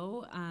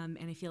thorough, and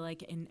I feel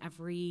like in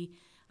every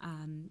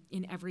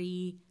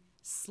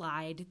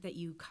slide that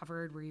you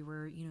covered where you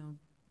were,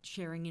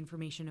 sharing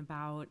information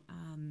about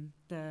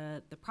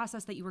the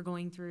process that you were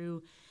going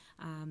through.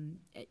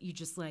 You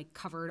just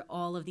covered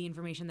all of the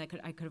information that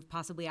I could have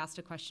possibly asked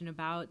a question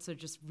about. So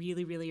just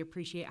really, really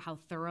appreciate how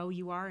thorough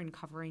you are in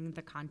covering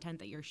the content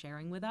that you're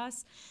sharing with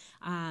us.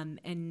 And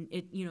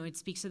it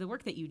speaks to the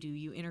work that you do.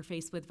 You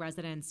interface with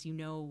residents. You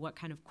know what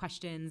kind of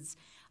questions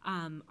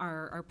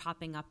are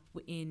popping up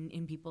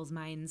in people's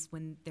minds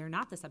when they're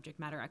not the subject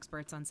matter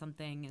experts on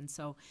something. And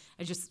so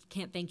I just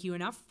can't thank you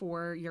enough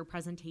for your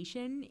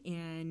presentation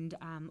and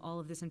all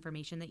of this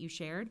information that you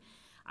shared.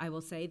 I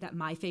will say that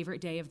my favorite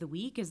day of the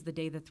week is the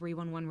day the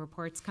 311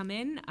 reports come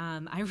in.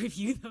 I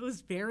review those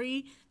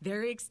very,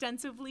 very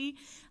extensively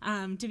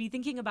to be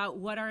thinking about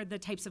what are the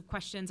types of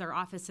questions our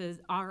office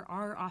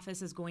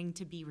is going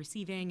to be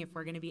receiving if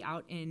we're going to be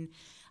out in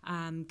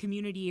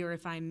community, or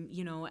if I'm,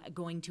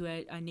 going to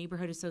a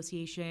neighborhood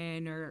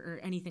association or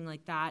anything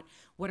like that.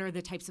 What are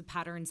the types of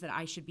patterns that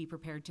I should be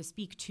prepared to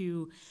speak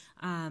to?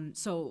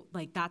 So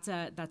that's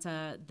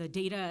the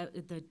data,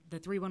 the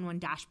 311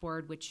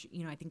 dashboard, which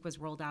I think was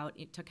rolled out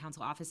to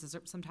council offices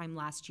sometime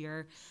last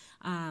year,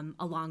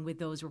 along with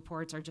those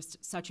reports, are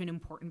just such an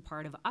important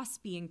part of us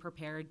being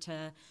prepared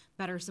to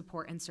better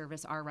support and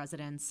service our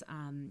residents.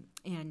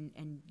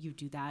 And you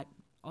do that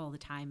all the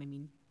time. I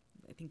mean,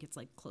 I think it's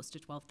close to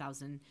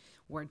 12,000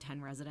 Ward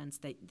 10 residents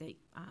that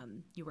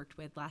you worked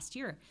with last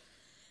year.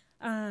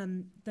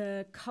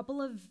 The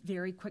couple of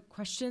very quick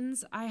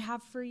questions I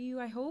have for you,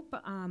 I hope,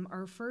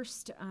 are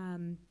first,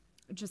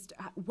 just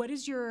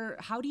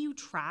how do you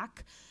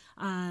track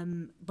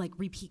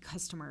repeat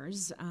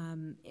customers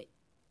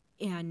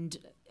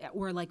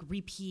or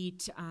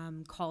repeat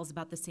calls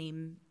about the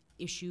same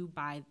issue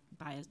by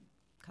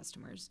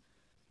customers?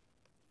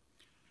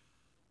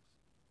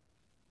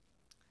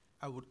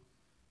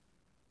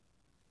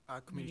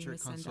 Committee Chair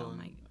Council.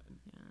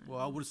 Well,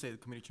 I would say the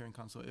Committee Chair and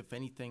Council, if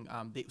anything,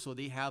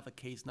 they have a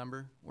case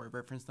number or a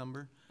reference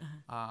number,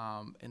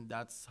 and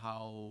that's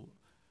how.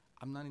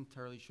 I'm not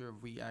entirely sure if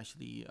we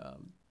actually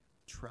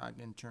track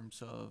in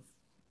terms of,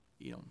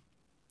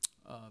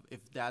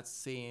 if that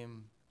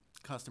same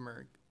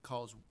customer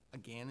calls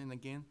again and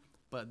again.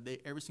 But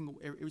every single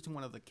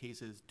one of the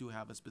cases do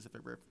have a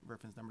specific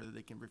reference number that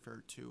they can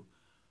refer to.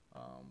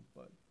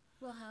 But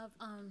we'll have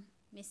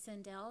Ms.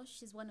 Sandell.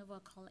 She's one of our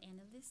call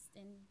analysts,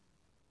 and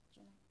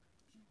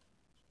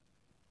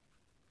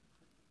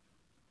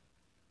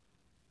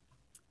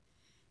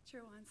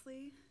Chair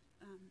Wansley,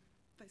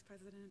 Vice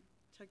President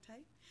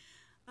Chugtai.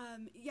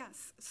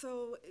 Yes,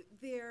 so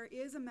there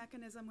is a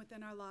mechanism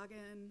within our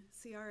login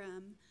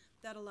CRM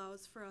that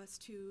allows for us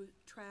to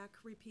track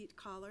repeat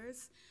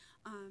callers.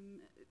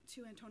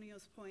 To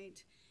Antonio's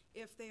point,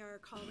 if they are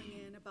calling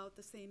in about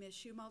the same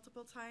issue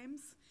multiple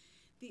times.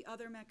 The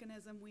other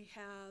mechanism we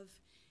have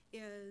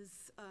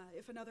is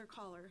if another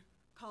caller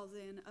calls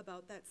in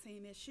about that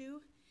same issue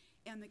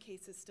and the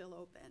case is still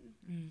open.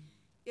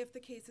 If the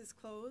case is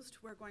closed,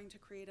 we're going to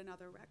create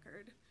another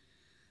record.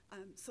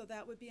 So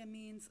that would be a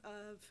means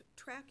of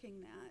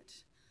tracking that.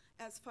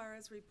 As far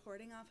as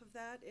reporting off of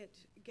that, it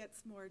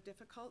gets more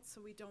difficult,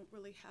 so we don't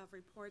really have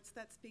reports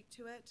that speak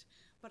to it.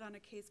 But on a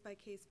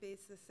case-by-case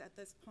basis at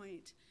this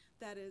point,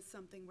 that is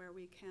something where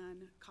we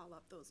can call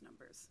up those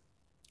numbers.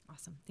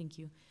 Awesome, thank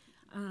you.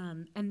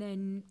 And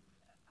then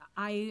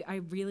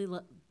I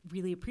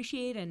really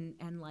appreciate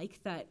and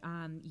like that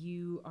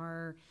you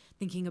are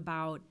thinking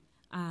about,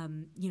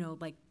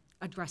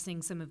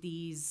 addressing some of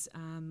these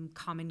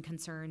common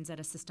concerns at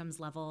a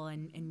systems level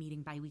and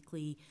meeting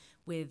biweekly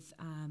with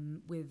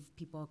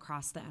people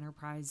across the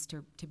enterprise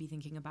to be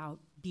thinking about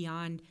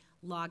beyond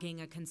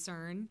logging a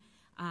concern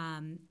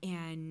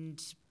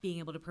and being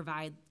able to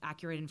provide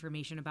accurate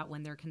information about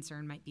when their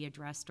concern might be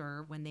addressed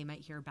or when they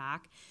might hear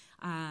back.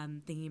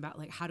 Thinking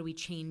about how do we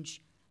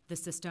change the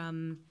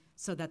system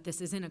so that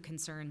this isn't a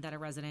concern that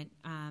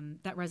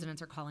that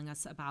residents are calling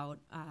us about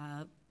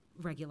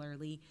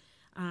regularly.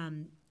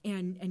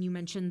 And you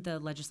mentioned the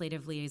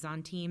legislative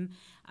liaison team.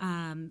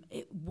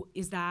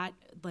 Is that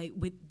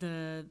with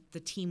the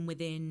team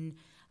within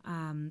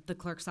the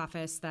clerk's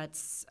office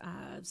that's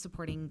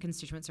supporting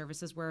constituent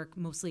services work?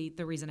 Mostly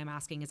the reason I'm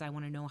asking is I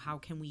want to know how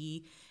can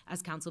we,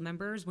 as council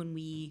members,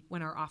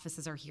 when our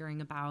offices are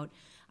hearing about,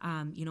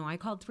 I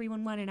called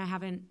 311 and I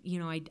haven't,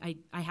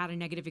 I had a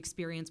negative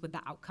experience with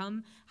the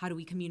outcome. How do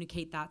we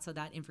communicate that so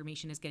that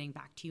information is getting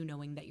back to you,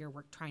 knowing that you're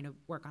trying to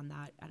work on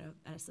that at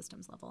a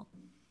systems level?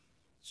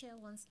 Chair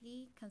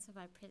Wansley, Council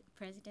Vice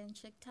President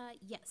Chugtai.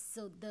 Yes,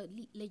 so the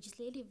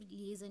legislative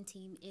liaison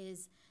team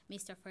is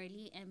Mr.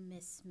 Farley and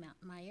Ms.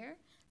 Meyer.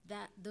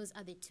 Those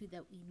are the two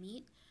that we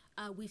meet.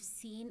 We've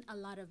seen a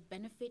lot of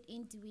benefit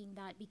in doing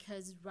that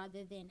because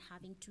rather than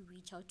having to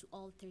reach out to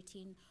all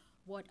 13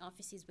 ward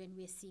offices when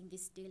we're seeing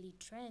these daily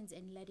trends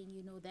and letting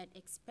you know that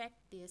expect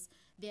this.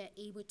 They're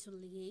able to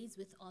liaise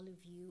with all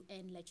of you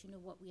and let you know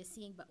what we're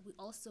seeing, but we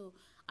also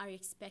are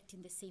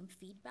expecting the same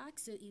feedback.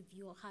 So if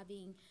you're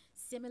having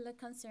similar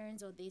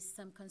concerns or there's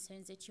some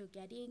concerns that you're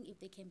getting, if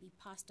they can be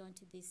passed on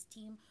to this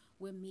team,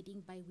 we're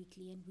meeting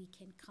bi-weekly and we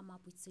can come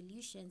up with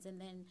solutions, and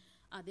then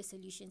the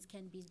solutions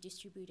can be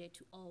distributed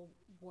to all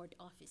ward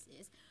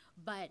offices.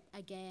 But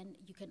again,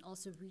 you can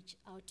also reach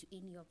out to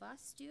any of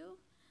us too.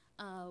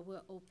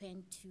 We're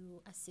open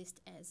to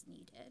assist as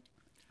needed.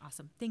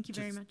 Awesome. Thank you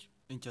very much.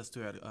 And just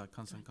to add,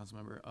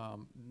 Councilmember,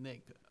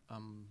 Nick,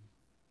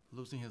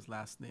 losing his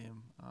last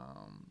name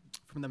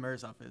from the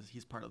mayor's office,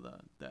 he's part of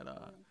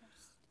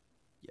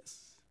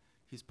yes,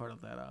 he's part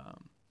of that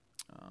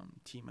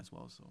team as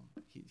well. So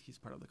he's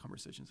part of the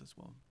conversations as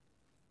well.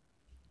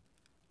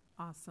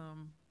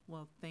 Awesome.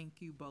 Well,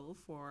 thank you both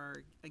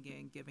for,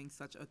 again, giving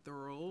such a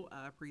thorough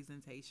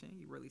presentation.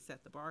 You really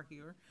set the bar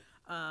here.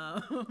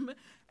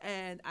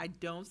 And I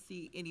don't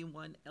see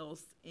anyone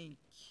else in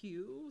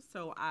queue,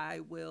 so I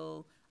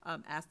will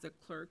ask the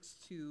clerks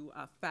to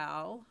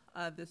file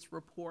this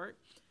report.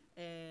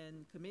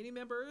 And committee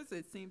members,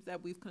 it seems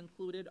that we've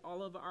concluded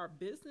all of our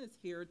business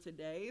here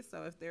today.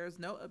 So if there's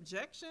no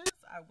objections,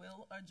 I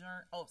will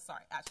adjourn. Oh,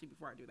 sorry. Actually,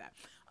 before I do that,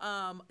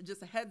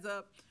 just a heads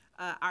up.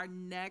 Our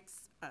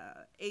next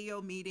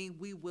AO meeting,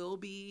 we will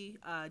be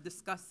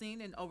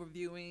discussing and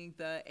overviewing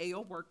the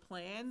AO work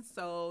plan.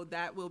 So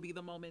that will be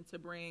the moment to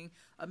bring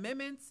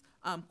amendments,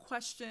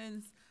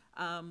 questions.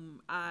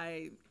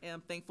 I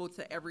am thankful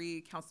to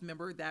every council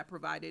member that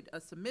provided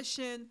a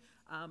submission,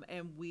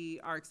 and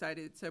we are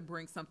excited to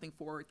bring something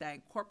forward that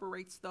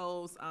incorporates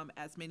those.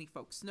 As many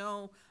folks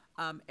know,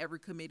 every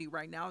committee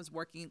right now is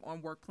working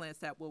on work plans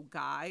that will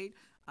guide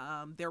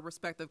their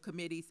respective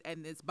committees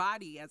and this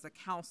body as a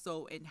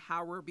council, and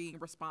how we're being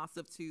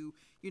responsive to,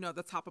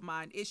 the top of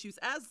mind issues,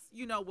 as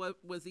what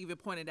was even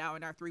pointed out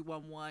in our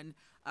 311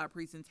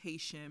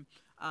 presentation.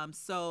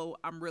 So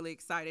I'm really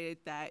excited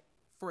that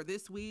for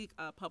this week,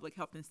 public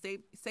health and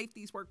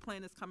safety's work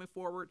plan is coming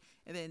forward,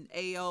 and then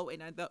AO,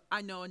 and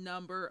I know a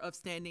number of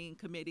standing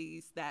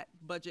committees that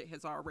budget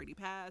has already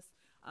passed.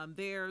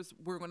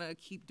 We're going to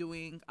keep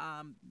doing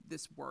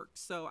this work.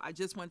 So I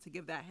just wanted to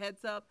give that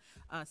heads up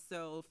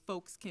so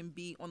folks can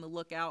be on the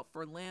lookout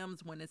for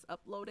limbs when it's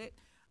uploaded.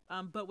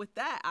 But with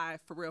that, I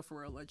for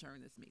real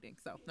adjourn this meeting.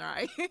 So, all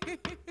right.